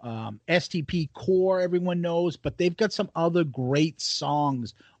 STP Core, everyone knows, but they've got some other great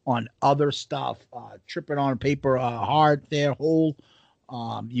songs on other stuff. Tripping on Paper Heart, their whole.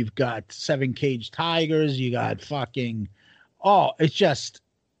 You've got Seven Cage Tigers. You got it's just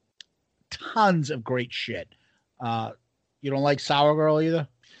tons of great shit. You don't like Sour Girl either?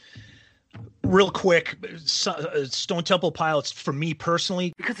 Real quick, Stone Temple Pilots, for me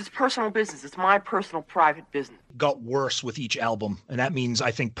personally, Because it's personal business. It's my personal private business. got worse with each album, and that means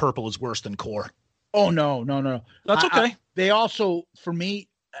I think Purple is worse than Core. Oh, no. That's okay. They also, for me,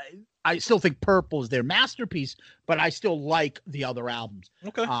 I still think Purple is their masterpiece, but I still like the other albums.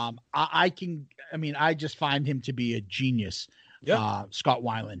 Okay. I just find him to be a genius. Yeah. Scott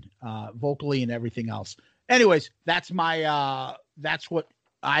Weiland, vocally and everything else. Anyways, that's what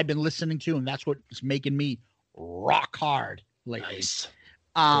I've been listening to, and that's what's making me rock hard lately. Nice.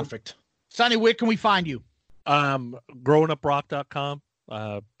 Perfect. Sonny, where can we find you? grownuprock.com.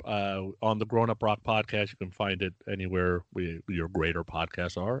 On the Grown Up Rock podcast, you can find it anywhere your greater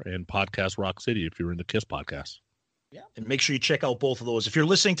podcasts are, and Podcast Rock City if you're in the KISS podcast. Yeah. And make sure you check out both of those. If you're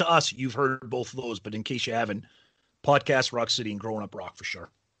listening to us, you've heard both of those, but in case you haven't, Podcast Rock City and Grown Up Rock for sure.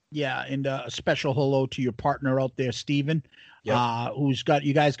 Yeah, and a special hello to your partner out there, Steven, Yep.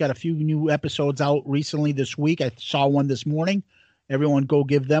 you guys got a few new episodes out recently this week. I saw one this morning. Everyone go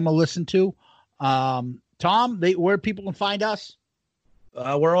give them a listen to. Tom, where people can find us?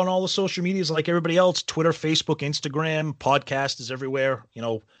 We're on all the social medias like everybody else, Twitter, Facebook, Instagram, podcast is everywhere,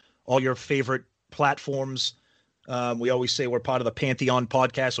 all your favorite platforms. We always say we're part of the Pantheon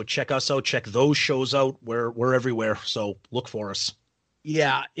podcast, so check us out, check those shows out. We're everywhere, so look for us.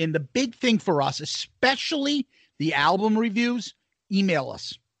 Yeah, and the big thing for us, especially the album reviews, email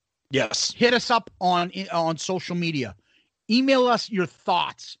us. Yes. Hit us up on social media. Email us your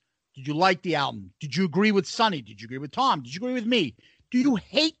thoughts. Did you like the album? Did you agree with Sonny? Did you agree with Tom? Did you agree with me? Do you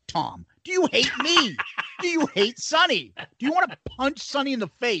hate Tom? Do you hate me? Do you hate Sonny? Do you want to punch Sonny in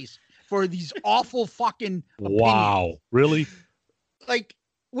the face for these awful fucking opinions? Wow. Really? Like,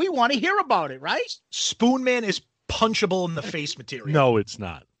 we want to hear about it, right? Spoon Man is punchable in the face material. No, it's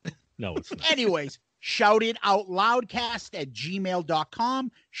not. Anyways, shout it out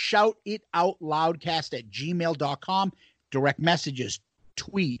loudcast@gmail.com. Shout it out loudcast@gmail.com. Direct messages,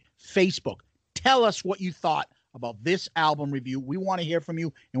 tweet, Facebook. Tell us what you thought about this album review. We want to hear from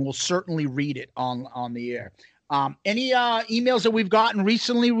you, and we'll certainly read it on the air. Any emails that we've gotten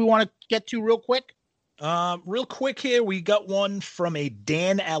recently we want to get to real quick? Real quick here, we got one from a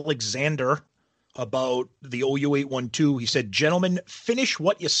Dan Alexander about the OU812. He said, "Gentlemen, finish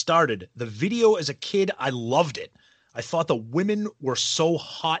what you started. The video as a kid, I loved it. I thought the women were so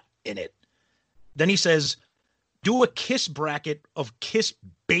hot in it." Then he says, "Do a KISS bracket of KISS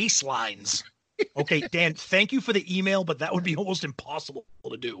bass lines." Okay, Dan, thank you for the email, but that would be almost impossible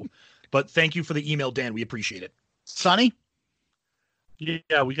to do. But thank you for the email, Dan. We appreciate it. Sonny?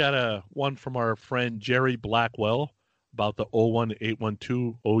 Yeah, we got one from our friend Jerry Blackwell about the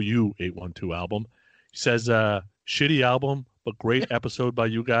OU812 album. He says, shitty album, but great episode by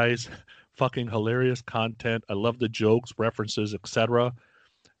you guys. Fucking hilarious content. I love the jokes, references, etc.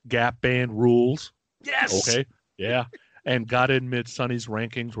 Gap Band rules. Yes. Okay. Yeah. And gotta admit, Sonny's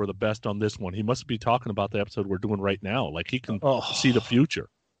rankings were the best on this one. He must be talking about the episode we're doing right now. Like he can see the future.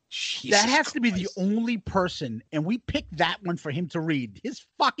 That has to be the only person, and we picked that one for him to read. His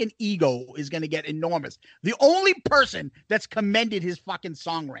fucking ego is going to get enormous. The only person that's commended his fucking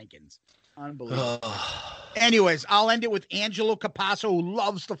song rankings. Unbelievable. Anyways, I'll end it with Angelo Capasso, who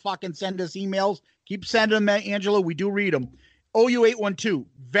loves to fucking send us emails. Keep sending them, Angelo. We do read them. OU812,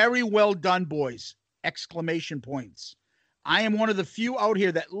 very well done, boys! Exclamation points. I am one of the few out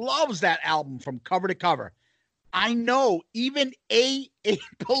here that loves that album from cover to cover. I know, even a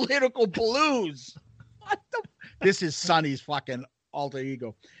political blues. This is Sonny's fucking alter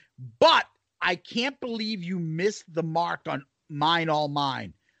ego. But I can't believe you missed the mark on Mine All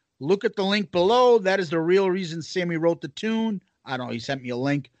Mine. Look at the link below. That is the real reason Sammy wrote the tune. I don't know. He sent me a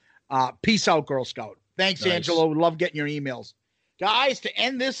link. Peace out, Girl Scout. Thanks, nice. Angelo. Love getting your emails. Guys, to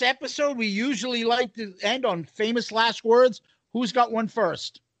end this episode, we usually like to end on famous last words. Who's got one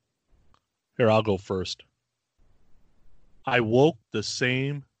first? Here, I'll go first. I woke the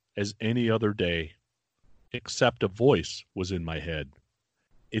same as any other day, except a voice was in my head.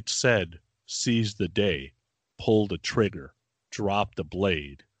 It said, seize the day, pull the trigger, drop the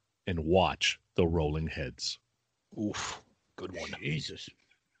blade, and watch the rolling heads. Oof, good one. Jesus.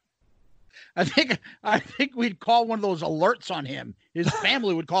 I think we'd call one of those alerts on him. His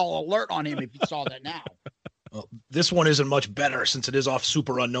family would call alert on him if he saw that now. Well, this one isn't much better since it is off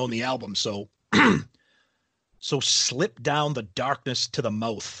Super Unknown, the album, so... So slip down the darkness to the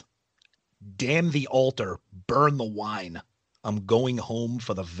mouth. Damn the altar, burn the wine. I'm going home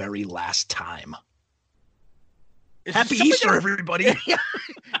for the very last time. Happy Easter, everybody.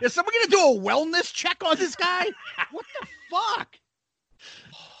 Is someone going to do a wellness check on this guy? What the fuck?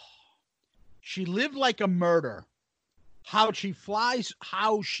 She lived like a murder. How she'd fly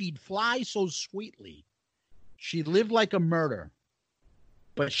so sweetly. She lived like a murder,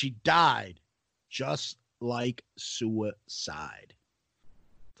 but she died just like suicide.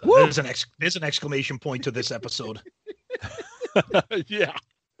 There's an exclamation point to this episode. Yeah.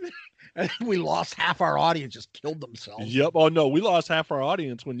 I think we lost half our audience, just killed themselves. Yep. Oh, no. We lost half our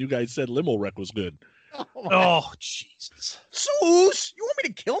audience when you guys said Limo Wreck was good. Oh, Jesus. Soos, you want me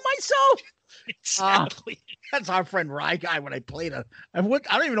to kill myself? Exactly. That's our friend Rye Guy when I played I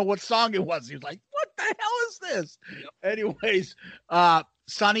don't even know what song it was. He was like, what the hell is this? Yep. Anyways,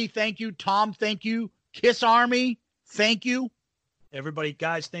 Sonny, thank you. Tom, thank you. Kiss Army, thank you. Everybody,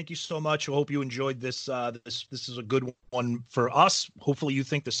 guys, thank you so much. I hope you enjoyed this. This is a good one for us. Hopefully you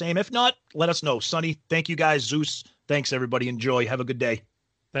think the same. If not, let us know. Sonny, thank you, guys. Zeus, thanks, everybody. Enjoy. Have a good day.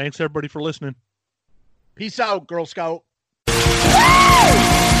 Thanks, everybody, for listening. Peace out, Girl Scout. We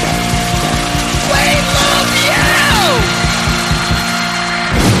love you!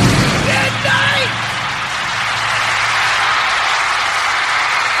 Good night!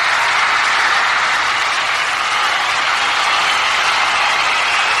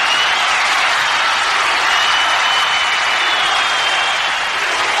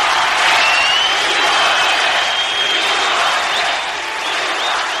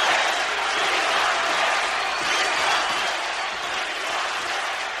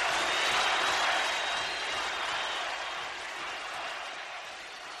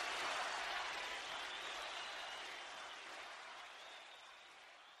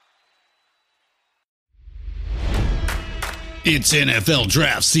 It's NFL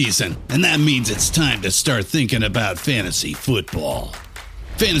draft season, and that means it's time to start thinking about fantasy football.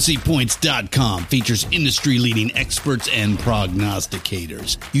 FantasyPoints.com features industry-leading experts and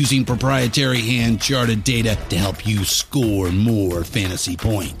prognosticators using proprietary hand-charted data to help you score more fantasy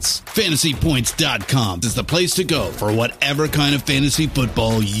points. FantasyPoints.com is the place to go for whatever kind of fantasy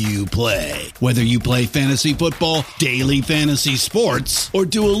football you play. Whether you play fantasy football, daily fantasy sports, or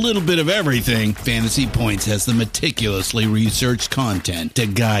do a little bit of everything, Fantasy Points has the meticulously researched content to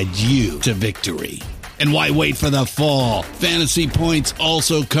guide you to victory. And why wait for the fall? Fantasy Points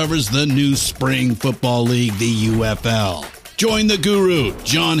also covers the new spring football league, the UFL. Join the guru,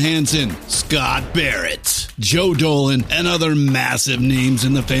 John Hansen, Scott Barrett, Joe Dolan, and other massive names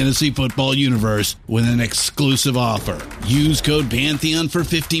in the fantasy football universe with an exclusive offer. Use code Pantheon for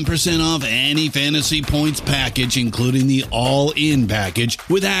 15% off any Fantasy Points package, including the all-in package,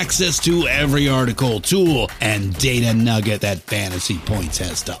 with access to every article, tool, and data nugget that Fantasy Points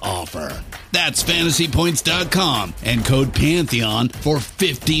has to offer. That's FantasyPoints.com and code Pantheon for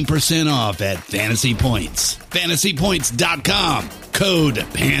 15% off at Fantasy Points. FantasyPoints.com. Code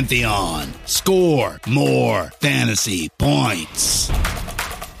Pantheon. Score more fantasy points.